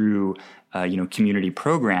assistance through community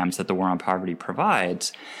programs that the War on Poverty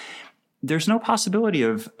provides, there's no possibility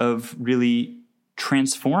of really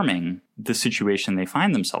transforming the situation they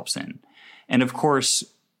find themselves in. And of course,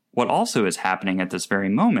 what also is happening at this very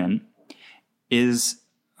moment is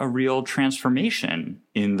a real transformation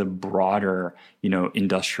in the broader,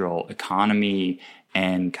 industrial economy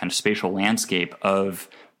and kind of spatial landscape of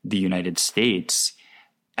the United States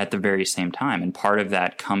at the very same time. And part of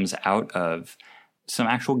that comes out of some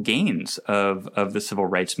actual gains of the civil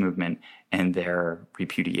rights movement and their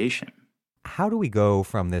repudiation. How do we go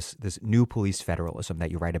from this new police federalism that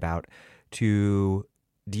you write about to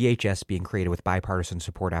DHS being created with bipartisan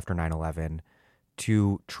support after 9/11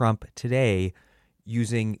 to Trump today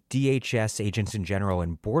using DHS agents in general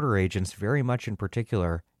and border agents very much in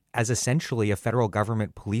particular as essentially a federal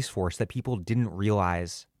government police force that people didn't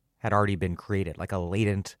realize had already been created, like a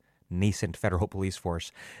latent, nascent federal police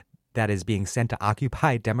force that is being sent to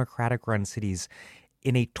occupy Democratic-run cities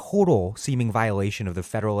in a total seeming violation of the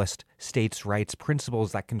Federalist states' rights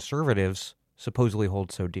principles that conservatives supposedly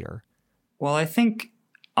hold so dear? Well, I think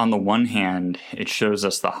on the one hand, it shows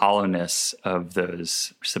us the hollowness of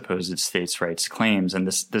those supposed states' rights claims. And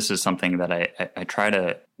this is something that I try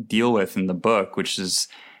to deal with in the book, which is,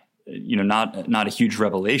 not a huge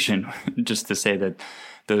revelation, just to say that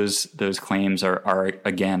those claims are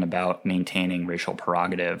again about maintaining racial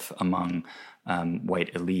prerogative among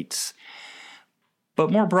white elites. But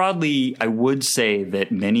more broadly, I would say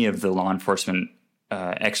that many of the law enforcement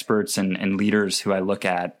experts and leaders who I look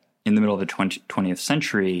at in the middle of the 20th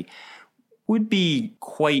century would be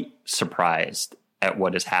quite surprised at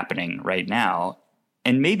what is happening right now,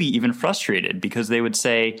 and maybe even frustrated, because they would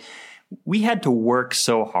say, we had to work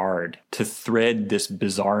so hard to thread this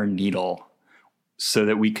bizarre needle so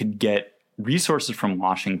that we could get resources from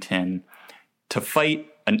Washington to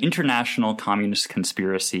fight an international communist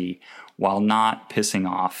conspiracy while not pissing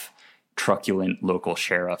off truculent local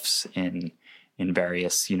sheriffs in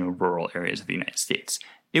various, rural areas of the United States.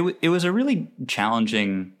 It was a really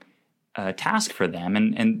challenging task for them,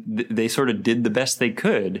 and they sort of did the best they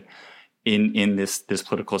could in this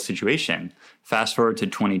political situation. Fast forward to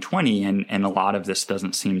 2020, and a lot of this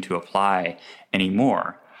doesn't seem to apply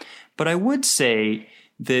anymore. But I would say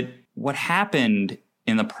that what happened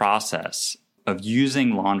in the process of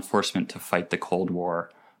using law enforcement to fight the Cold War,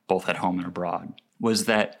 both at home and abroad, was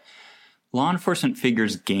that law enforcement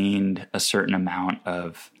figures gained a certain amount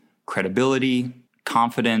of credibility,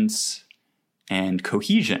 confidence, and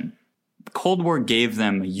cohesion. The Cold War gave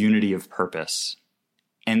them a unity of purpose,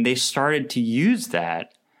 and they started to use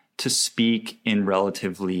that to speak in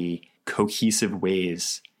relatively cohesive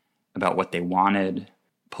ways about what they wanted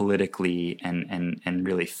politically and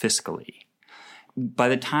really fiscally. By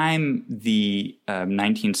the time the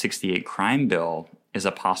 1968 crime bill is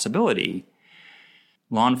a possibility,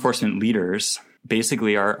 law enforcement leaders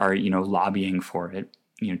basically are lobbying for it,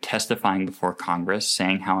 testifying before Congress,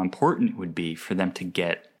 saying how important it would be for them to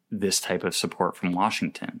get this type of support from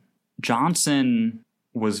Washington. Johnson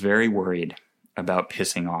was very worried about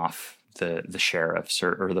pissing off the sheriffs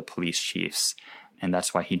or the police chiefs, and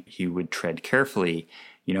that's why he would tread carefully,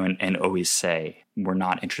 and always say, we're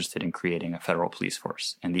not interested in creating a federal police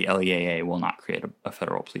force, and the LEAA will not create a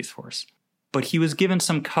federal police force. But he was given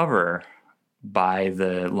some cover by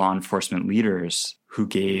the law enforcement leaders who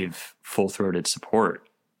gave full-throated support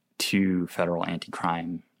to federal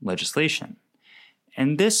anti-crime legislation.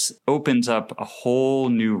 And this opens up a whole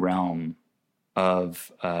new realm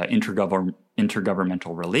of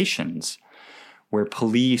intergovernmental relations where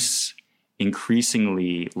police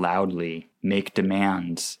increasingly loudly make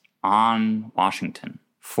demands on Washington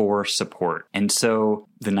for support. And so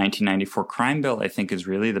the 1994 crime bill, I think, is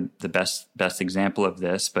really the best example of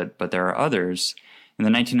this, but there are others. In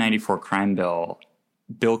the 1994 crime bill,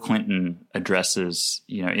 Bill Clinton addresses,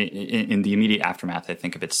 in the immediate aftermath, I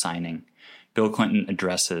think, of its signing, Bill Clinton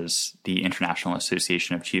addresses the International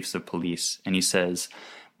Association of Chiefs of Police, and he says,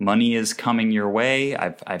 money is coming your way.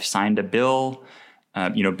 I've signed a bill.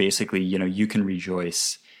 Basically, you can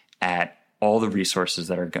rejoice at all the resources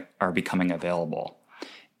that are becoming available.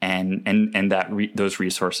 And that those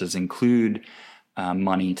resources include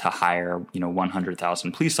money to hire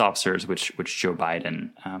 100,000 police officers, which Joe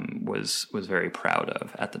Biden was very proud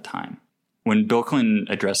of at the time. When Bill Clinton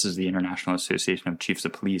addresses the International Association of Chiefs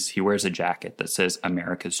of Police, he wears a jacket that says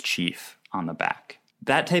America's Chief on the back.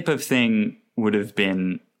 That type of thing would have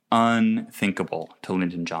been unthinkable to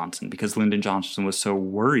Lyndon Johnson because Lyndon Johnson was so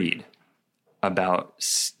worried about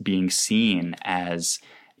being seen as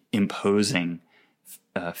imposing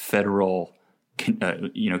federal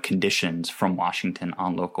conditions from Washington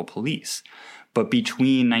on local police. But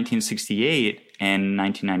between 1968 and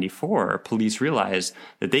 1994, police realized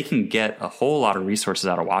that they can get a whole lot of resources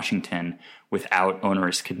out of Washington without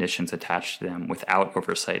onerous conditions attached to them, without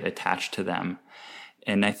oversight attached to them.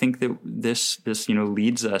 And I think that this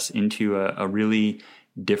leads us into a really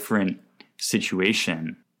different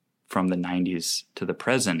situation from the 90s to the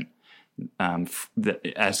present,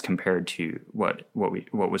 as compared to what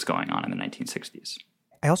was going on in the 1960s.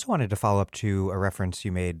 I also wanted to follow up to a reference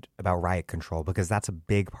you made about riot control, because that's a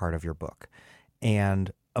big part of your book.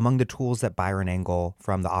 And among the tools that Byron Engel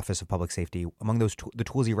from the Office of Public Safety, among those the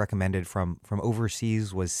tools he recommended from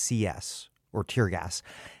overseas was CS, or tear gas.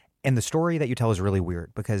 And the story that you tell is really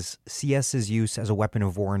weird, because CS's use as a weapon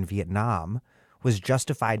of war in Vietnam was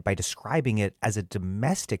justified by describing it as a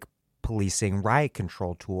domestic policing riot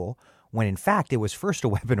control tool, when in fact it was first a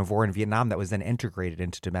weapon of war in Vietnam that was then integrated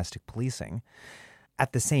into domestic policing.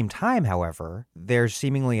 At the same time, however, there's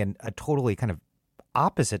seemingly a totally kind of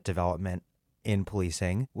opposite development in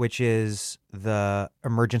policing, which is the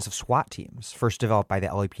emergence of SWAT teams, first developed by the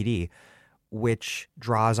LAPD, which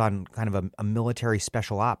draws on kind of a military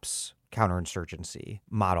special ops counterinsurgency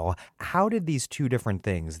model. How did these two different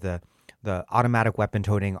things, the automatic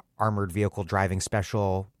weapon-toting, armored vehicle driving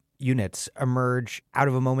special units, emerge out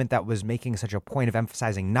of a moment that was making such a point of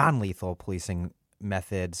emphasizing non-lethal policing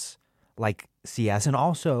methods like CS, and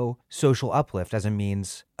also social uplift as a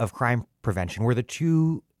means of crime prevention? Were the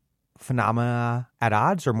two phenomena at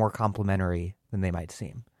odds or more complementary than they might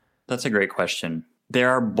seem? That's a great question. They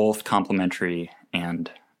are both complementary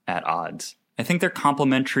and at odds. I think they're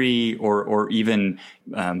complementary or even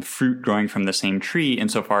fruit growing from the same tree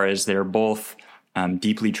insofar as they're both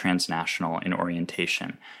deeply transnational in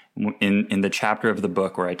orientation. In the chapter of the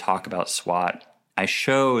book where I talk about SWAT, I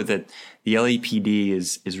show that the LAPD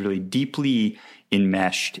is really deeply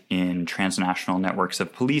enmeshed in transnational networks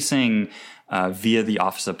of policing via the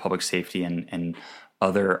Office of Public Safety and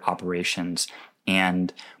other operations.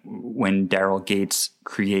 And when Daryl Gates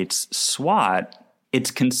creates SWAT, it's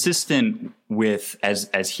consistent with,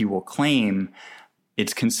 as he will claim,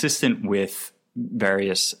 it's consistent with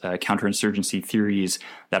various counterinsurgency theories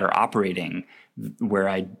that are operating. Where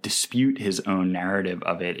I dispute his own narrative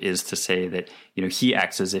of it is to say that, he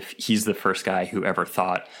acts as if he's the first guy who ever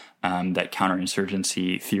thought that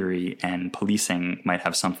counterinsurgency theory and policing might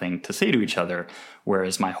have something to say to each other,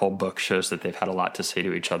 whereas my whole book shows that they've had a lot to say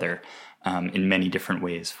to each other in many different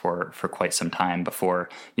ways for quite some time before,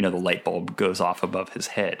 the light bulb goes off above his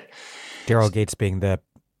head. Daryl Gates being the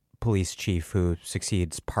police chief who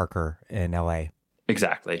succeeds Parker in L.A.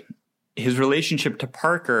 Exactly. His relationship to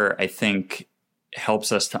Parker, I think,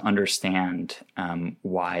 helps us to understand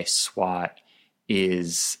why SWAT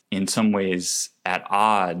is in some ways at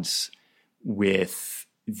odds with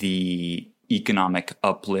the economic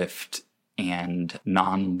uplift and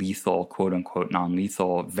non-lethal, quote-unquote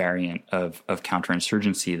non-lethal variant of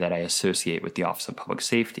counterinsurgency that I associate with the Office of Public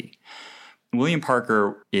Safety. William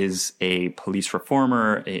Parker is a police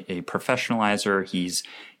reformer, a professionalizer.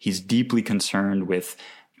 He's deeply concerned with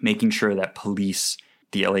making sure that police,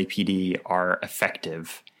 the LAPD, are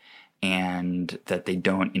effective and that they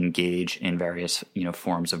don't engage in various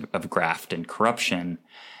forms of graft and corruption.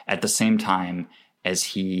 At the same time, as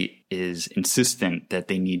he is insistent that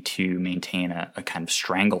they need to maintain a kind of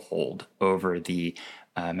stranglehold over the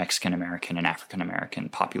Mexican-American and African-American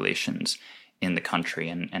populations in the country.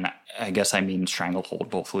 And I guess I mean stranglehold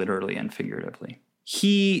both literally and figuratively.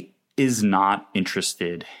 He is not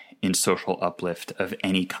interested in social uplift of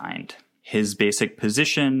any kind. His basic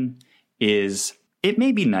position is it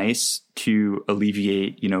may be nice to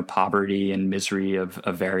alleviate, poverty and misery of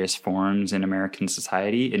various forms in American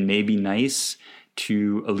society. It may be nice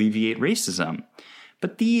to alleviate racism.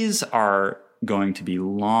 But these are going to be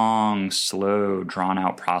long, slow,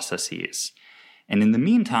 drawn-out processes. And in the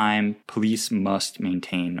meantime, police must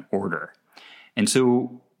maintain order. And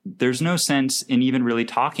so there's no sense in even really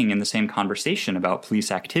talking in the same conversation about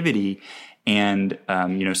police activity and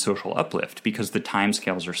social uplift, because the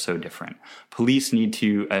timescales are so different. Police need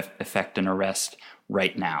to effect an arrest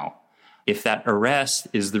right now. If that arrest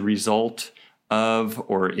is the result of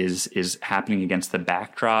or is happening against the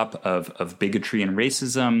backdrop of bigotry and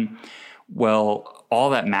racism, well, all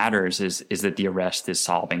that matters is that the arrest is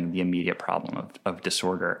solving the immediate problem of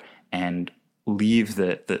disorder, and leave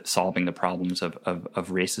the solving the problems of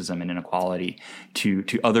racism and inequality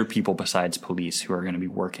to other people besides police who are going to be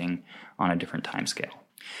working on a different timescale.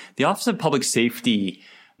 The Office of Public Safety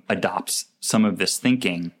adopts some of this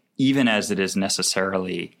thinking, even as it is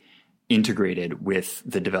necessarily integrated with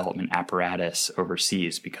the development apparatus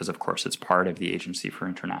overseas, because, of course, it's part of the Agency for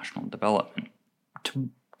International Development.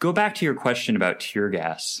 To go back to your question about tear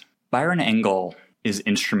gas, Byron Engel is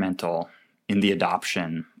instrumental in the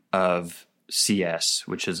adoption of CS,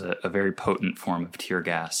 which is a very potent form of tear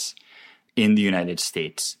gas in the United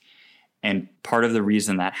States. And part of the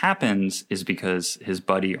reason that happens is because his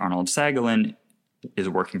buddy Arnold Sagalin is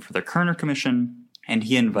working for the Kerner Commission, and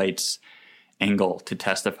he invites Engel to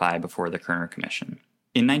testify before the Kerner Commission.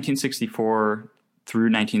 In 1964 through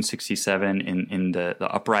 1967, in the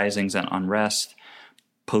uprisings and unrest,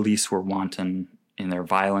 police were wanton in their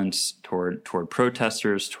violence toward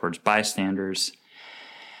protesters, towards bystanders.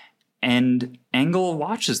 And Engel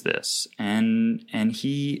watches this, and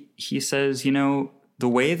he says, the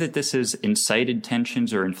way that this has incited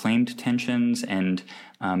tensions or inflamed tensions and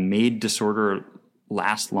made disorder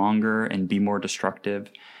last longer and be more destructive,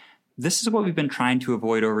 this is what we've been trying to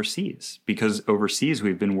avoid overseas, because overseas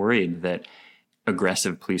we've been worried that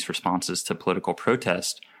aggressive police responses to political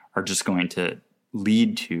protest are just going to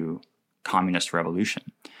lead to communist revolution.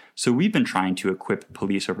 So we've been trying to equip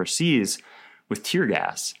police overseas with tear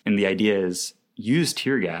gas. And the idea is use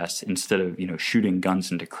tear gas instead of, shooting guns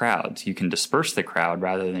into crowds. You can disperse the crowd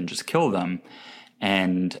rather than just kill them.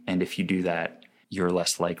 And if you do that, you're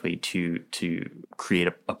less likely to create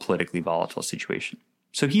a politically volatile situation.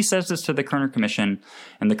 So he says this to the Kerner Commission,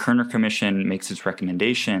 and the Kerner Commission makes its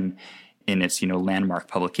recommendation in its, landmark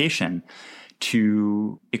publication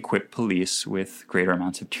to equip police with greater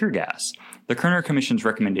amounts of tear gas. The Kerner Commission's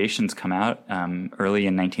recommendations come out early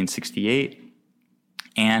in 1968.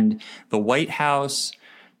 And the White House,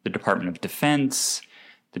 the Department of Defense,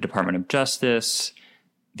 the Department of Justice,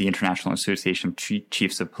 the International Association of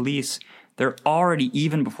Chiefs of Police, they're already,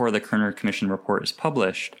 even before the Kerner Commission report is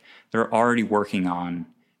published, they're already working on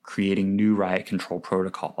creating new riot control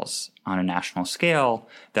protocols on a national scale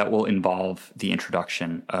that will involve the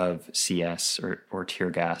introduction of CS or tear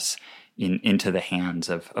gas into the hands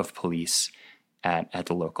of police at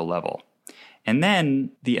the local level. And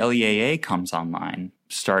then the LEAA comes online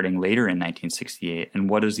starting later in 1968. And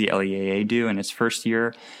what does the LEAA do in its first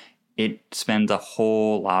year? It spends a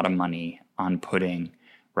whole lot of money on putting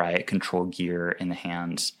riot control gear in the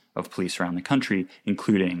hands of police around the country,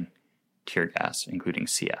 including tear gas, including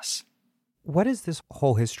CS. What is this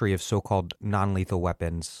whole history of so-called non-lethal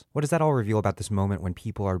weapons? What does that all reveal about this moment when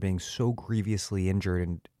people are being so grievously injured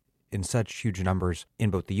and in such huge numbers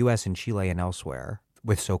in both the U.S. and Chile and elsewhere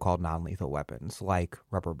with so-called non-lethal weapons like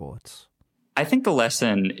rubber bullets? I think the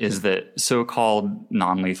lesson is that so-called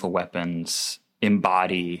non-lethal weapons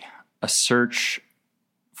embody a search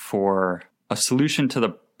for a solution to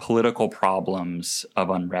the political problems of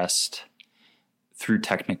unrest through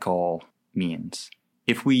technical means.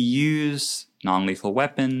 If we use non-lethal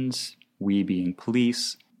weapons, we being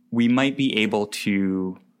police, we might be able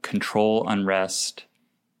to control unrest,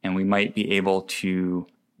 and we might be able to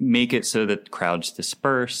make it so that crowds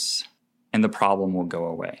disperse and the problem will go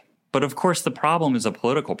away. But of course, the problem is a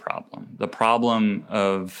political problem. The problem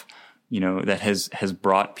of, that has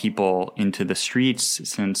brought people into the streets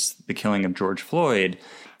since the killing of George Floyd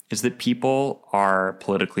is that people are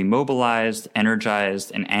politically mobilized,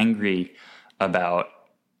 energized, and angry about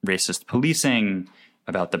racist policing,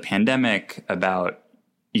 about the pandemic, about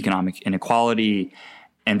economic inequality,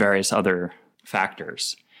 and various other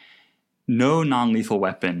factors. No non-lethal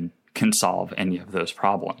weapon can solve any of those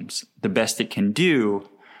problems. The best it can do,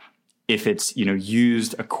 if it's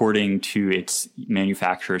used according to its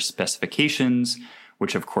manufacturer's specifications,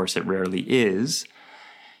 which of course it rarely is,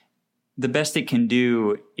 the best it can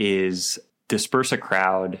do is disperse a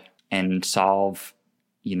crowd and solve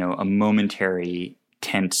a momentary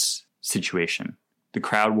tense situation. The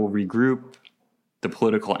crowd will regroup, the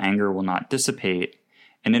political anger will not dissipate,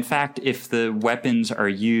 and in fact, if the weapons are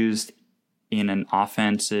used in an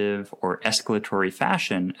offensive or escalatory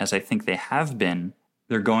fashion, as I think they have been,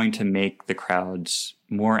 they're going to make the crowds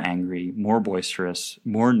more angry, more boisterous,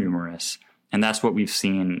 more numerous. And that's what we've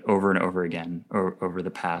seen over and over again over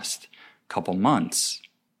the past couple months.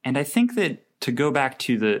 And I think that to go back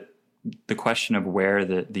to the question of where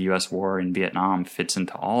the U.S. war in Vietnam fits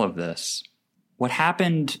into all of this, what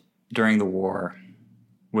happened during the war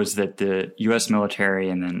was that the U.S. military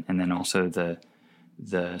and then also the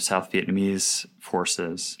South Vietnamese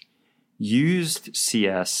forces used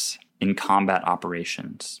CS in combat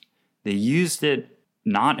operations. They used it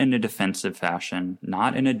not in a defensive fashion,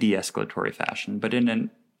 not in a de-escalatory fashion, but in an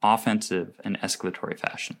offensive and escalatory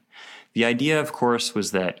fashion. The idea, of course, was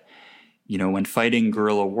that, when fighting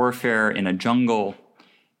guerrilla warfare in a jungle,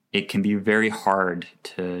 it can be very hard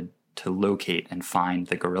to locate and find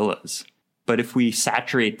the guerrillas. But if we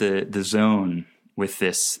saturate the zone with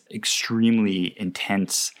this extremely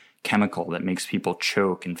intense chemical that makes people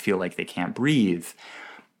choke and feel like they can't breathe,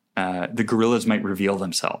 the guerrillas might reveal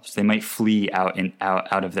themselves. They might flee out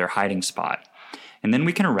of their hiding spot. And then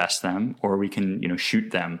we can arrest them, or we can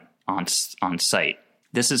shoot them on sight.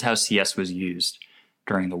 This is how CS was used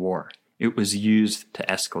during the war. It was used to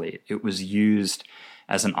escalate. It was used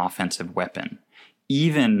as an offensive weapon,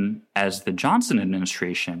 even as the Johnson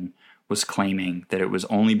administration was claiming that it was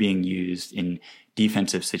only being used in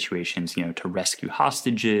defensive situations, to rescue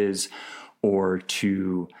hostages or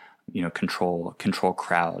to, control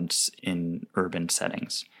crowds in urban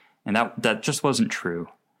settings. And that just wasn't true.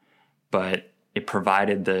 But it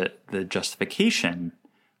provided the justification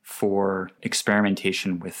for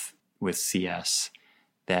experimentation with CS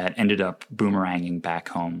that ended up boomeranging back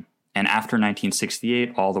home. And after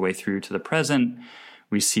 1968, all the way through to the present,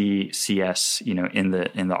 we see CS, in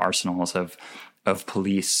the arsenals of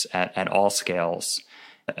police at all scales,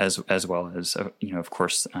 as well as of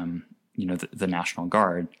course, the National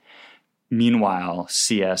Guard. Meanwhile,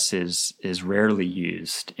 CS is rarely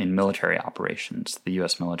used in military operations. The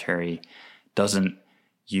U.S. military doesn't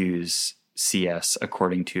use CS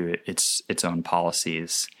according to its own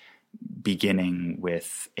policies, beginning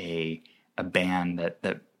with a ban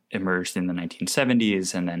that emerged in the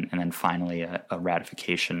 1970s, and then finally a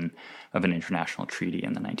ratification of an international treaty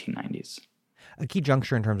in the 1990s. A key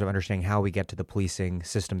juncture in terms of understanding how we get to the policing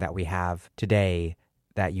system that we have today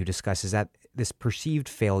that you discuss is that this perceived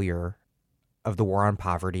failure of the war on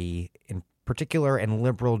poverty in particular and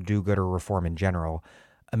liberal do-gooder reform in general,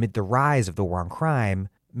 amid the rise of the war on crime,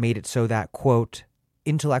 made it so that, quote,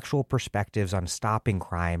 intellectual perspectives on stopping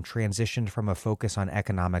crime transitioned from a focus on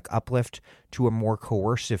economic uplift to a more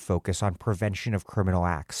coercive focus on prevention of criminal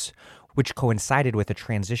acts, which coincided with a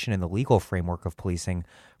transition in the legal framework of policing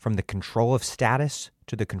from the control of status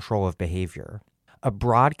to the control of behavior. A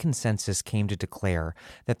broad consensus came to declare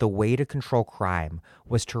that the way to control crime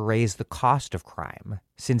was to raise the cost of crime,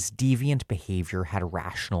 since deviant behavior had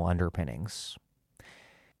rational underpinnings.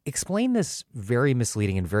 Explain this very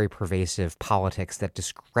misleading and very pervasive politics that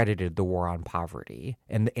discredited the war on poverty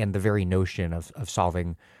and the very notion of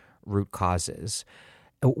solving root causes,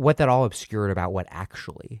 what that all obscured about what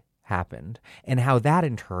actually happened, and how that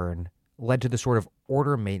in turn led to the sort of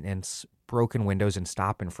order maintenance, broken windows, and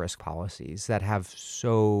stop and frisk policies that have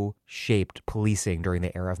so shaped policing during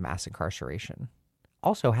the era of mass incarceration.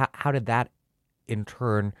 Also, how did that in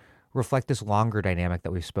turn reflect this longer dynamic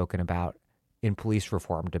that we've spoken about in police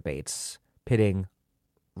reform debates, pitting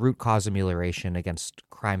root cause amelioration against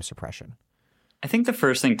crime suppression? I think the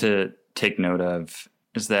first thing to take note of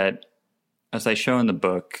is that, as I show in the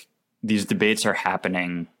book, these debates are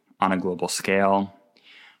happening on a global scale.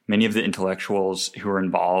 Many of the intellectuals who are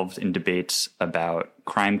involved in debates about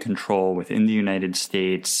crime control within the United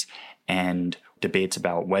States and debates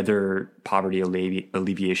about whether poverty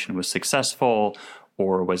alleviation was successful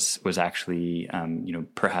or was actually,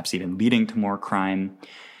 perhaps even leading to more crime.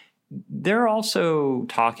 They're also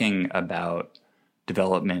talking about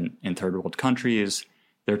development in third world countries.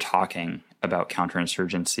 They're talking about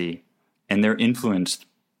counterinsurgency, and they're influenced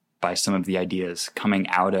by some of the ideas coming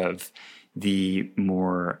out of the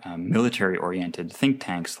more military-oriented think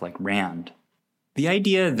tanks like RAND. The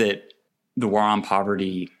idea that the war on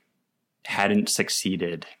poverty hadn't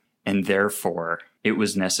succeeded, and therefore it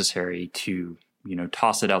was necessary to,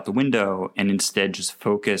 toss it out the window and instead just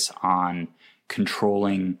focus on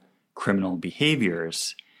controlling criminal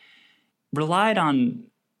behaviors, relied on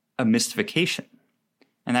a mystification.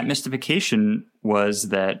 And that mystification was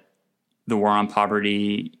that the war on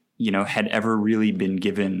poverty, had ever really been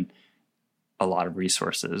given a lot of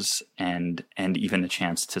resources and even a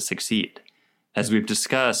chance to succeed. As we've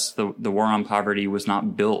discussed, the war on poverty was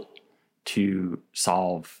not built to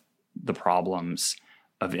solve the problems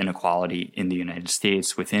of inequality in the United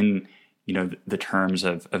States within, the terms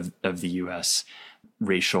of the U.S.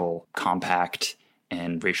 racial compact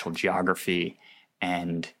and racial geography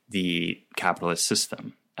and the capitalist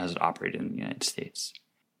system as it operated in the United States.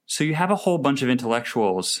 So you have a whole bunch of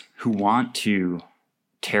intellectuals who want to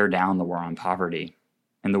tear down the war on poverty.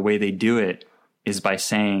 And the way they do it is by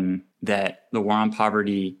saying that the war on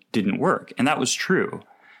poverty didn't work. And that was true.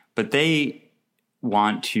 But they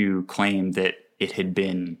want to claim that it had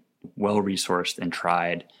been well-resourced and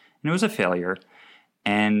tried, and it was a failure.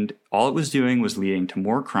 And all it was doing was leading to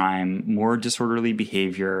more crime, more disorderly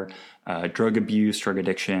behavior, drug abuse, drug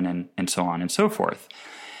addiction, and so on and so forth.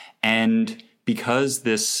 And because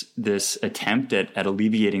this attempt at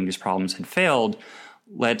alleviating these problems had failed,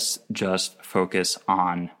 let's just focus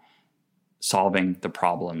on solving the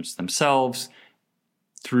problems themselves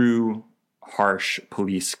through harsh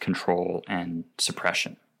police control and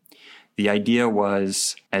suppression. The idea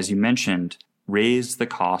was, as you mentioned, raise the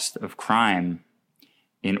cost of crime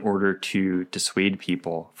in order to dissuade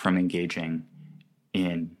people from engaging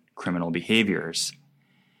in criminal behaviors.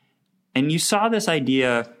 And you saw this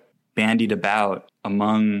idea bandied about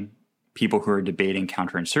among people who are debating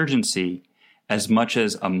counterinsurgency as much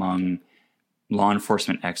as among law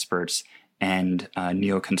enforcement experts and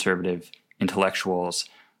neoconservative intellectuals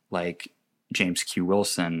like James Q.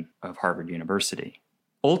 Wilson of Harvard University.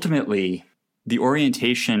 Ultimately, the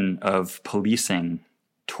orientation of policing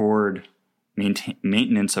toward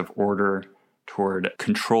maintenance of order, toward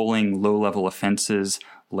controlling low-level offenses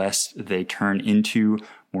lest they turn into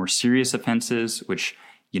more serious offenses, which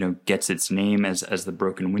gets its name as the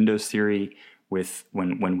broken windows theory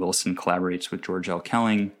when Wilson collaborates with George L.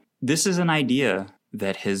 Kelling. This is an idea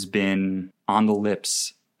that has been on the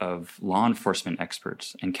lips of law enforcement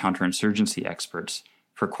experts and counterinsurgency experts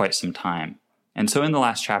for quite some time. And so in the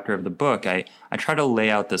last chapter of the book, I try to lay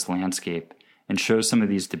out this landscape and show some of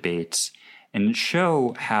these debates and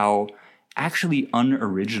show how actually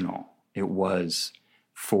unoriginal it was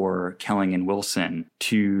for Kelling and Wilson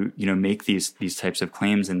to, make these types of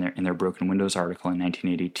claims in their Broken Windows article in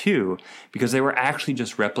 1982, because they were actually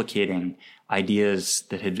just replicating ideas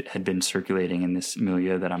that had been circulating in this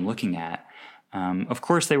milieu that I'm looking at. Of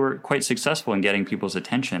course, they were quite successful in getting people's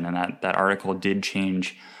attention, and that article did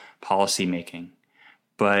change policy making,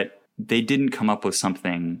 but they didn't come up with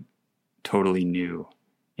something totally new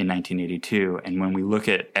in 1982. And when we look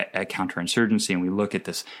at counterinsurgency and we look at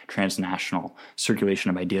this transnational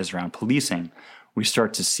circulation of ideas around policing, we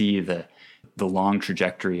start to see the long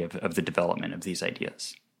trajectory of the development of these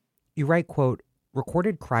ideas. You write, quote,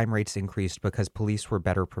 "Recorded crime rates increased because police were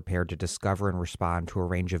better prepared to discover and respond to a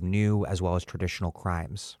range of new as well as traditional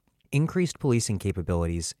crimes. Increased policing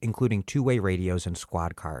capabilities, including two-way radios and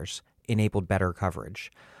squad cars, enabled better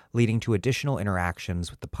coverage, leading to additional interactions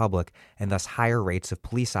with the public and thus higher rates of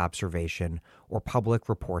police observation or public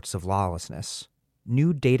reports of lawlessness.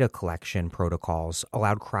 New data collection protocols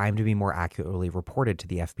allowed crime to be more accurately reported to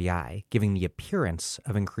the FBI, giving the appearance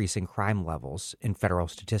of increasing crime levels in federal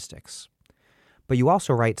statistics." But you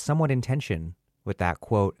also write, somewhat in tension with that,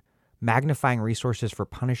 quote, "Magnifying resources for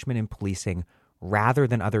punishment and policing rather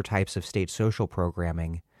than other types of state social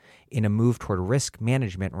programming in a move toward risk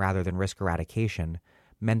management rather than risk eradication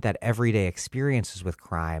meant that everyday experiences with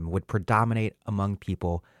crime would predominate among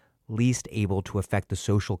people least able to affect the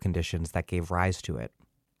social conditions that gave rise to it."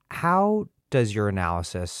 How does your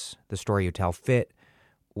analysis, the story you tell, fit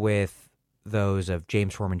with those of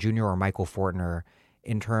James Forman Jr. or Michael Fortner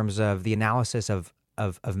in terms of the analysis of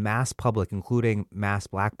mass public, including mass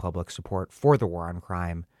Black public support for the war on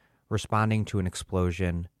crime, responding to an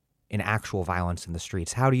explosion in actual violence in the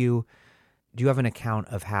streets? Do you have an account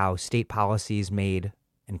of how state policies made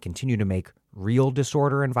and continue to make real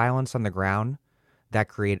disorder and violence on the ground that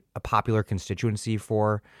create a popular constituency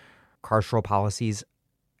for carceral policies,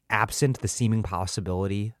 absent the seeming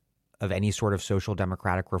possibility of any sort of social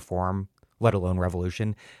democratic reform, let alone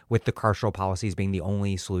revolution, with the carceral policies being the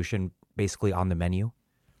only solution basically on the menu?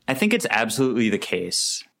 I think it's absolutely the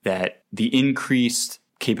case that the increased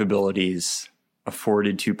capabilities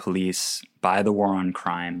afforded to police by the war on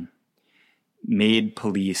crime made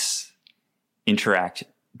police interact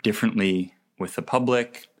differently with the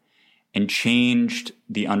public and changed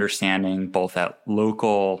the understanding both at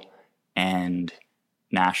local and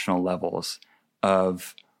national levels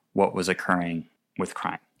of what was occurring with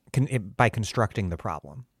crime. By constructing the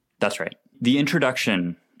problem. That's right. The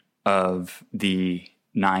introduction of the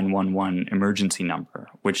 911 emergency number,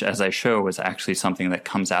 which, as I show, was actually something that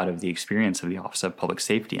comes out of the experience of the Office of Public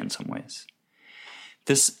Safety in some ways.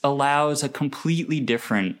 This allows a completely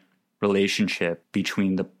different relationship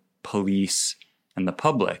between the police and the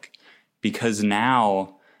public, because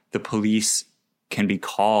now the police can be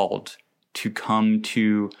called to come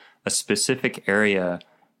to a specific area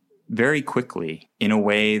very quickly in a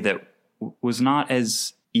way that was not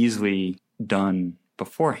as easily done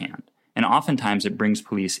beforehand. And oftentimes it brings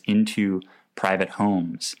police into private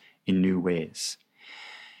homes in new ways.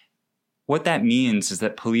 What that means is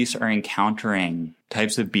that police are encountering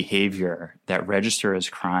types of behavior that register as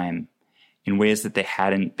crime in ways that they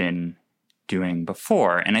hadn't been doing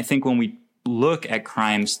before. And I think when we look at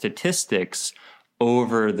crime statistics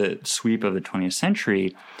over the sweep of the 20th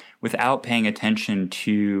century, without paying attention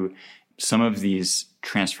to some of these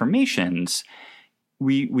transformations,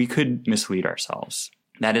 we could mislead ourselves.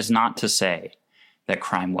 That is not to say that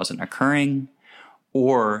crime wasn't occurring,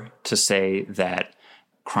 or to say that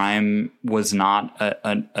crime was not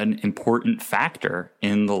an important factor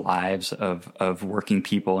in the lives of working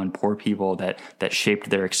people and poor people that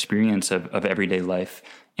shaped their experience of everyday life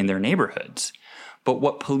in their neighborhoods. But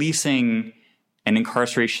what policing and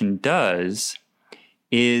incarceration does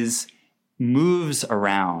is moves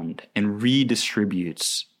around and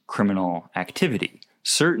redistributes criminal activity.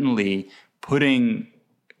 Certainly, putting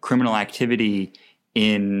criminal activity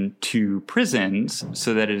into prisons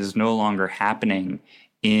so that it is no longer happening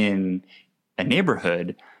in a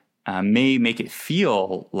neighborhood may make it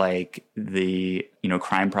feel like the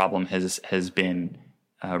crime problem has been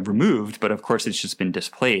removed, but of course it's just been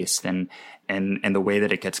displaced, and the way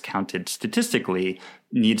that it gets counted statistically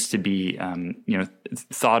needs to be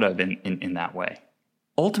thought of in that way.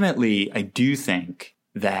 Ultimately, I do think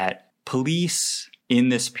that police in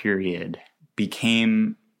this period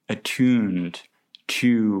became attuned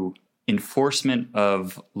to enforcement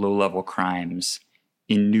of low-level crimes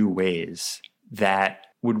in new ways that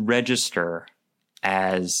would register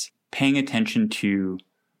as paying attention to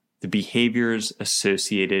the behaviors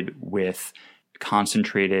associated with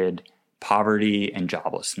concentrated poverty and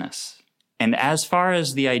joblessness. And as far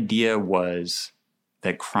as the idea was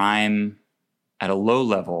that crime at a low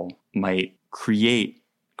level might create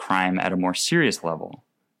crime at a more serious level,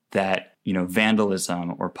 that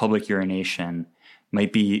vandalism or public urination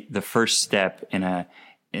might be the first step in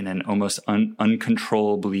an almost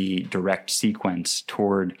uncontrollably direct sequence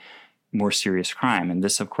toward more serious crime. And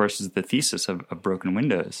this, of course, is the thesis of Broken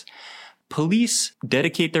Windows. Police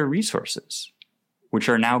dedicate their resources, which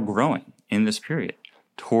are now growing in this period,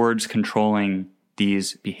 towards controlling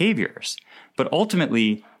these behaviors. But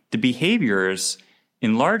ultimately, the behaviors,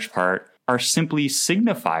 in large part, are simply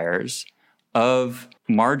signifiers of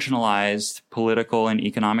marginalized political and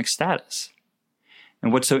economic status.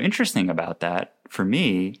 And what's so interesting about that, for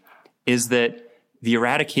me, is that the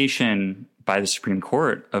eradication by the Supreme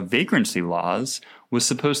Court of vagrancy laws was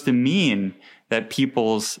supposed to mean that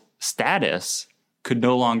people's status could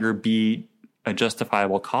no longer be a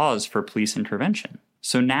justifiable cause for police intervention.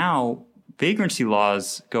 So now vagrancy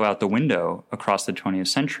laws go out the window across the 20th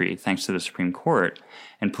century, thanks to the Supreme Court,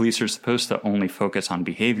 and police are supposed to only focus on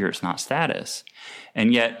behaviors, not status.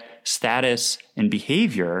 And yet status and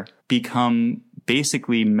behavior become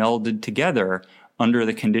basically melded together under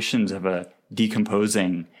the conditions of a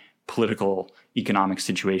decomposing political economic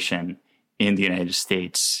situation in the United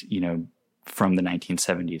States, from the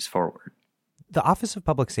 1970s forward. The Office of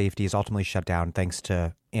Public Safety is ultimately shut down thanks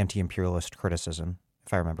to anti-imperialist criticism,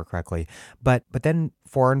 if I remember correctly. But then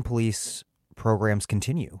foreign police programs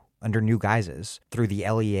continue under new guises through the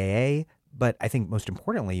LEAA, but I think most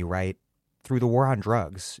importantly, you write, through the war on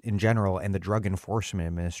drugs in general and the Drug Enforcement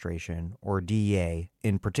Administration, or DEA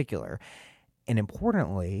in particular. And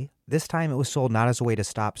importantly, this time it was sold not as a way to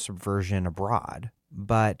stop subversion abroad,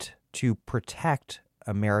 but to protect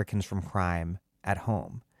Americans from crime at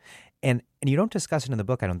home. And you don't discuss it in the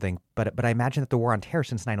book, I don't think, but I imagine that the war on terror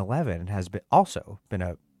since 9/11 has also been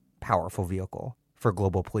a powerful vehicle for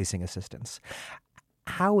global policing assistance.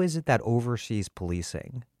 How is it that overseas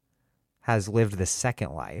policing has lived the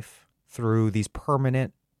second life through these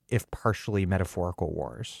permanent, if partially metaphorical,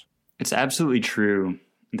 wars? It's absolutely true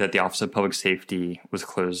that the Office of Public Safety was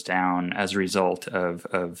closed down as a result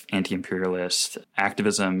of anti-imperialist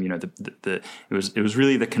activism. It was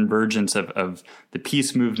really the convergence of the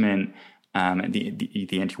peace movement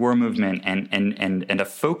the anti-war movement, and a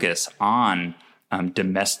focus on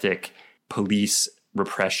domestic police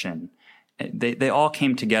repression. They all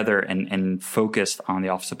came together and focused on the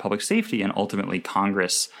Office of Public Safety, and ultimately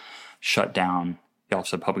Congress shut down the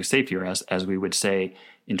Office of Public Safety, or as we would say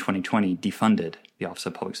in 2020, defunded the Office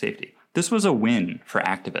of Public Safety. This was a win for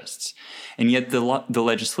activists. And yet the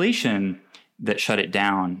legislation that shut it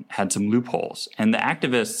down had some loopholes. And the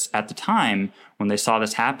activists at the time, when they saw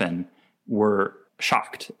this happen, were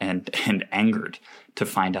shocked and angered to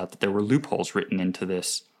find out that there were loopholes written into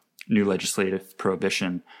this new legislative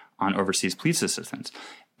prohibition on overseas police assistance.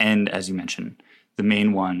 And as you mentioned, the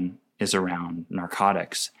main one is around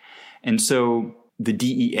narcotics. And so the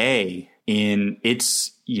DEA, in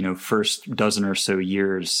its first dozen or so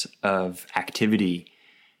years of activity,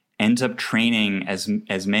 ends up training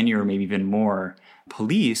as many or maybe even more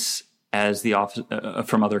police as the office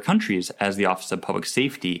from other countries as the Office of Public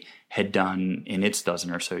Safety had done in its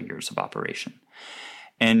dozen or so years of operation.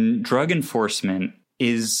 And drug enforcement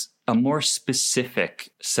is a more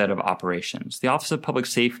specific set of operations. The Office of Public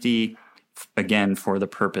Safety, again, for the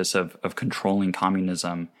purpose of controlling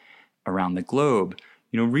communism around the globe,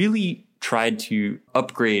 really tried to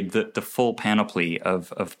upgrade the full panoply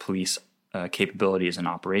of police capabilities and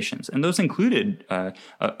operations. And those included a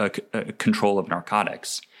control of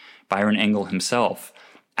narcotics. Byron Engel himself,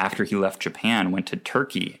 after he left Japan, went to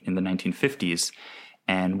Turkey in the 1950s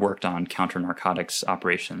and worked on counter-narcotics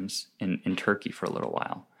operations in Turkey for a little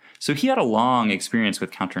while. So he had a long experience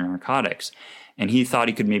with counter-narcotics, and he thought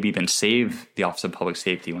he could maybe even save the Office of Public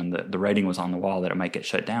Safety when the writing was on the wall that it might get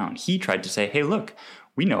shut down. He tried to say, hey, look,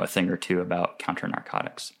 we know a thing or two about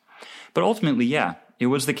counter-narcotics. But ultimately, yeah, it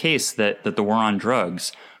was the case that the war on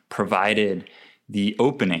drugs provided the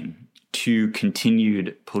opening to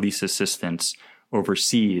continued police assistance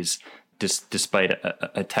overseas, despite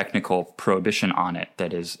a technical prohibition on it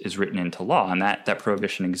that is written into law. And that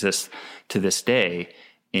prohibition exists to this day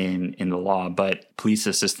in the law. But police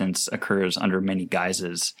assistance occurs under many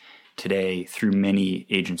guises today through many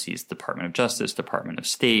agencies: Department of Justice, Department of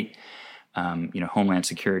State, Homeland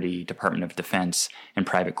Security, Department of Defense, and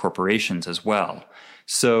private corporations as well.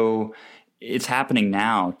 So it's happening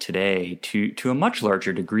now today to a much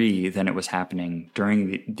larger degree than it was happening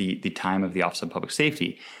during the time of the Office of Public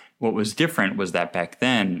Safety. What was different was that back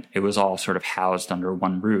then it was all sort of housed under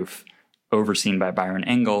one roof, overseen by Byron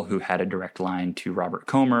Engel, who had a direct line to Robert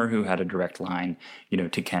Comer, who had a direct line,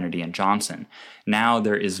 to Kennedy and Johnson. Now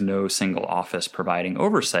there is no single office providing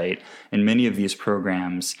oversight, and many of these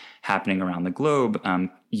programs happening around the globe,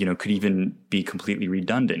 could even be completely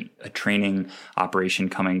redundant. A training operation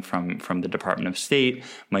coming from the Department of State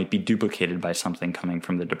might be duplicated by something coming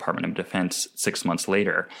from the Department of Defense 6 months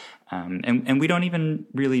later. And we don't even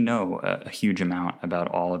really know a huge amount about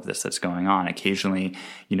all of this that's going on. Occasionally,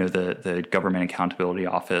 the Government Accountability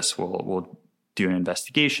Office will do an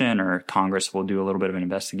investigation, or Congress will do a little bit of an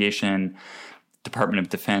investigation. Department of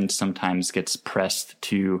Defense sometimes gets pressed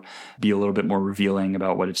to be a little bit more revealing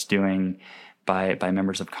about what it's doing by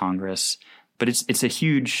members of Congress. But it's a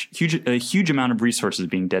huge amount of resources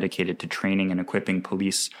being dedicated to training and equipping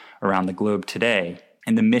police around the globe today.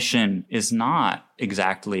 And the mission is not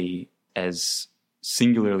exactly as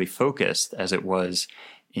singularly focused as it was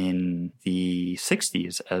in the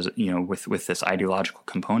 60s, as with this ideological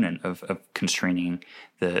component of constraining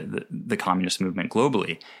the communist movement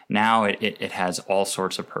globally. Now it has all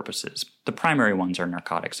sorts of purposes. The primary ones are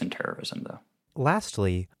narcotics and terrorism, though.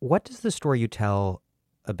 Lastly, what does the story you tell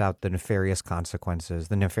about the nefarious consequences,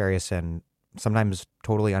 the nefarious and sometimes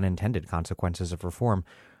totally unintended consequences of reform,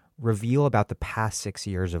 reveal about the past 6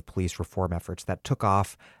 years of police reform efforts that took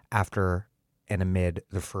off after and amid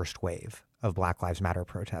the first wave of Black Lives Matter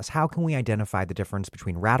protests? How can we identify the difference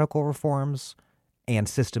between radical reforms and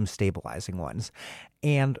system stabilizing ones?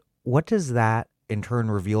 And what does that in turn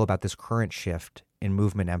reveal about this current shift in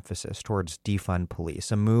movement emphasis towards defund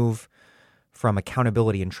police, a move from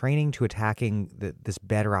accountability and training to attacking these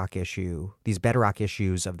bedrock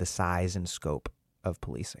issues of the size and scope of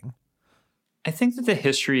policing? I think that the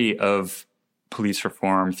history of police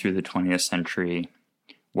reform through the 20th century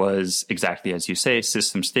was exactly as you say,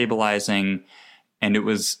 system stabilizing, and it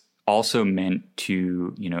was also meant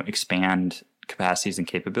to, expand capacities and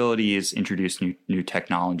capabilities, introduce new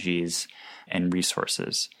technologies and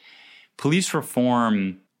resources. Police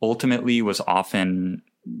reform ultimately was often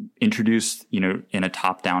introduced, in a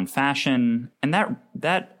top-down fashion, and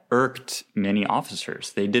that irked many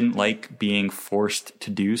officers. They didn't like being forced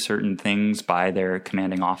to do certain things by their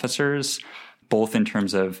commanding officers, both in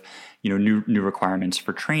terms of, new requirements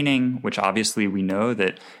for training, which obviously we know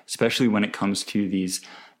that, especially when it comes to these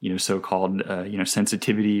so-called,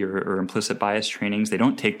 sensitivity or implicit bias trainings. They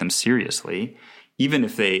don't take them seriously, even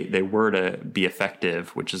if they were to be effective,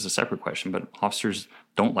 which is a separate question. But officers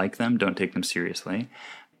don't like them, don't take them seriously.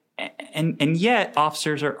 And yet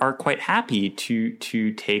officers are quite happy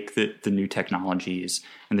to take the new technologies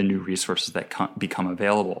and the new resources that become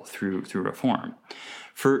available through reform.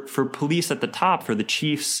 For police at the top, for the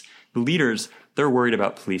chiefs, the leaders, they're worried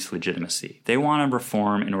about police legitimacy. They want to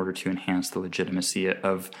reform in order to enhance the legitimacy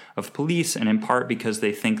of police, and in part because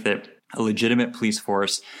they think that a legitimate police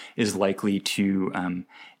force is likely to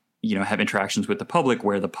have interactions with the public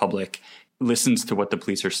where the public listens to what the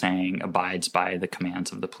police are saying, abides by the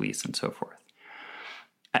commands of the police, and so forth.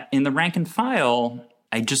 In the rank and file,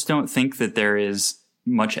 I just don't think that there is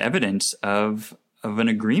much evidence of an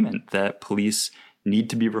agreement that police need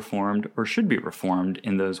to be reformed or should be reformed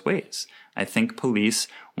in those ways. I think police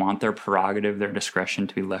want their prerogative, their discretion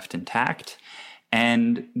to be left intact,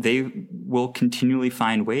 and they will continually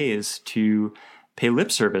find ways to pay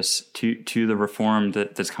lip service to the reform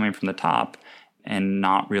that's coming from the top and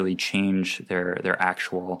not really change their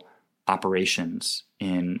actual operations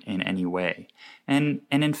in any way. And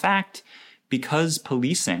in fact, because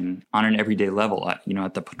policing on an everyday level, at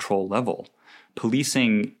the patrol level,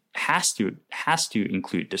 policing has to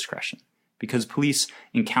include discretion, because police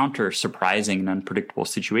encounter surprising and unpredictable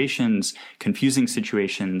situations, confusing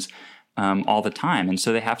situations all the time. And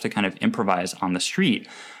so they have to kind of improvise on the street.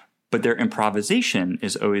 But their improvisation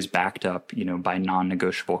is always backed up, by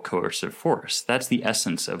non-negotiable coercive force. That's the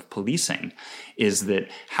essence of policing, is that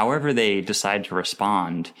however they decide to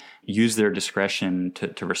respond, use their discretion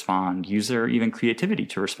to respond, use their even creativity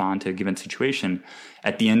to respond to a given situation,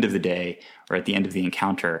 at the end of the day or at the end of the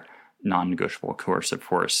encounter, non-negotiable coercive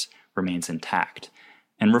force remains intact.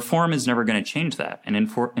 And reform is never going to change that. And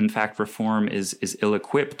in fact, reform is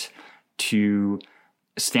ill-equipped to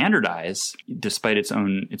standardize, despite its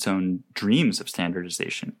own dreams of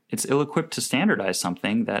standardization. It's ill-equipped to standardize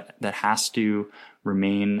something that has to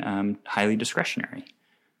remain highly discretionary.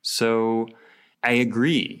 So I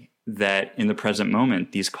agree that in the present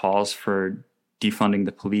moment, these calls for defunding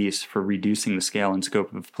the police, for reducing the scale and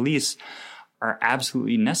scope of police, are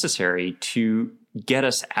absolutely necessary to get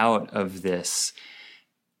us out of this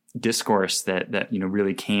discourse that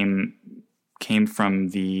really came from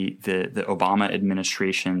the Obama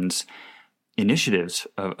administration's initiatives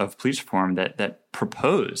of police reform that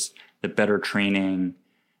proposed that better training,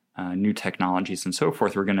 new technologies, and so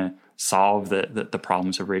forth were going to solve the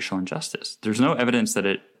problems of racial injustice. There's no evidence that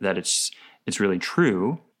it's really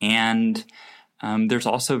true, and there's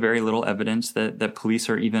also very little evidence that police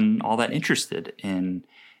are even all that interested in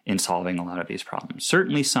solving a lot of these problems.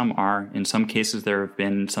 Certainly some are. In some cases, there have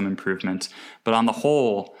been some improvements, but on the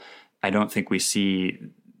whole, I don't think we see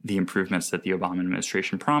the improvements that the Obama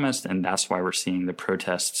administration promised, and that's why we're seeing the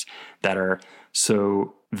protests that are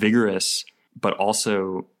so vigorous, but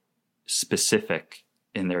also specific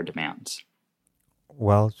in their demands.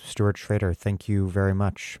 Well, Stuart Schrader, thank you very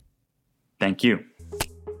much. Thank you.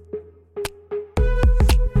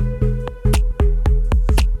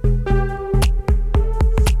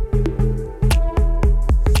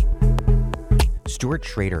 Stuart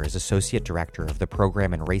Schrader is Associate Director of the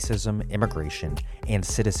Program in Racism, Immigration, and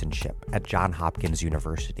Citizenship at Johns Hopkins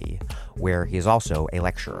University, where he is also a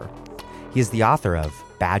lecturer. He is the author of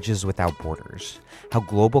Badges Without Borders: How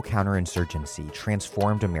Global Counterinsurgency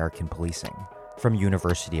Transformed American Policing, from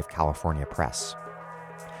University of California Press.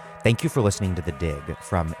 Thank you for listening to The Dig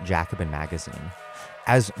from Jacobin Magazine.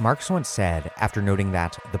 As Marx once said, after noting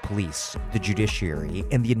that the police, the judiciary,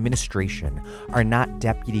 and the administration are not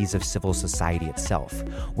deputies of civil society itself,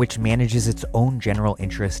 which manages its own general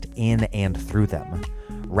interest in and through them.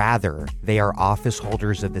 Rather, they are office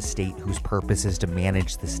holders of the state whose purpose is to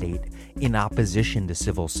manage the state in opposition to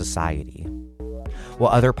civil society.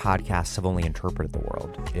 While other podcasts have only interpreted the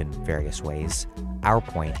world in various ways, our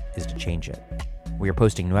point is to change it. We are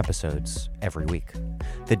posting new episodes every week.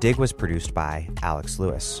 The Dig was produced by Alex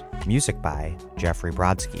Lewis. Music by Jeffrey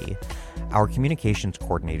Brodsky. Our communications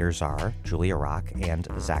coordinators are Julia Rock and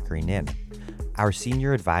Zachary Nin. Our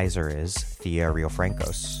senior advisor is Thea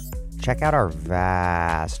Riofrancos. Check out our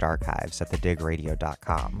vast archives at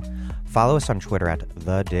thedigradio.com. Follow us on Twitter at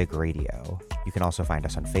thedigradio. You can also find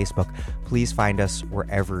us on Facebook. Please find us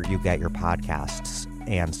wherever you get your podcasts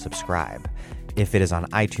and subscribe. If it is on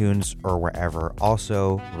iTunes or wherever,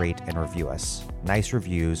 also rate and review us. Nice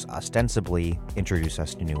reviews ostensibly introduce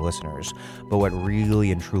us to new listeners, but what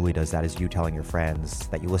really and truly does that is you telling your friends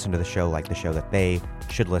that you listen to the show, like the show, that they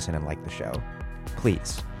should listen and like the show.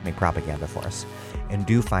 please make propaganda for us. And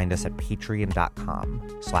do find us at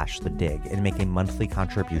patreon.com/thedig and make a monthly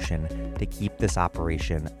contribution to keep this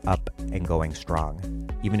operation up and going strong.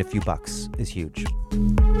 Even a few bucks is huge.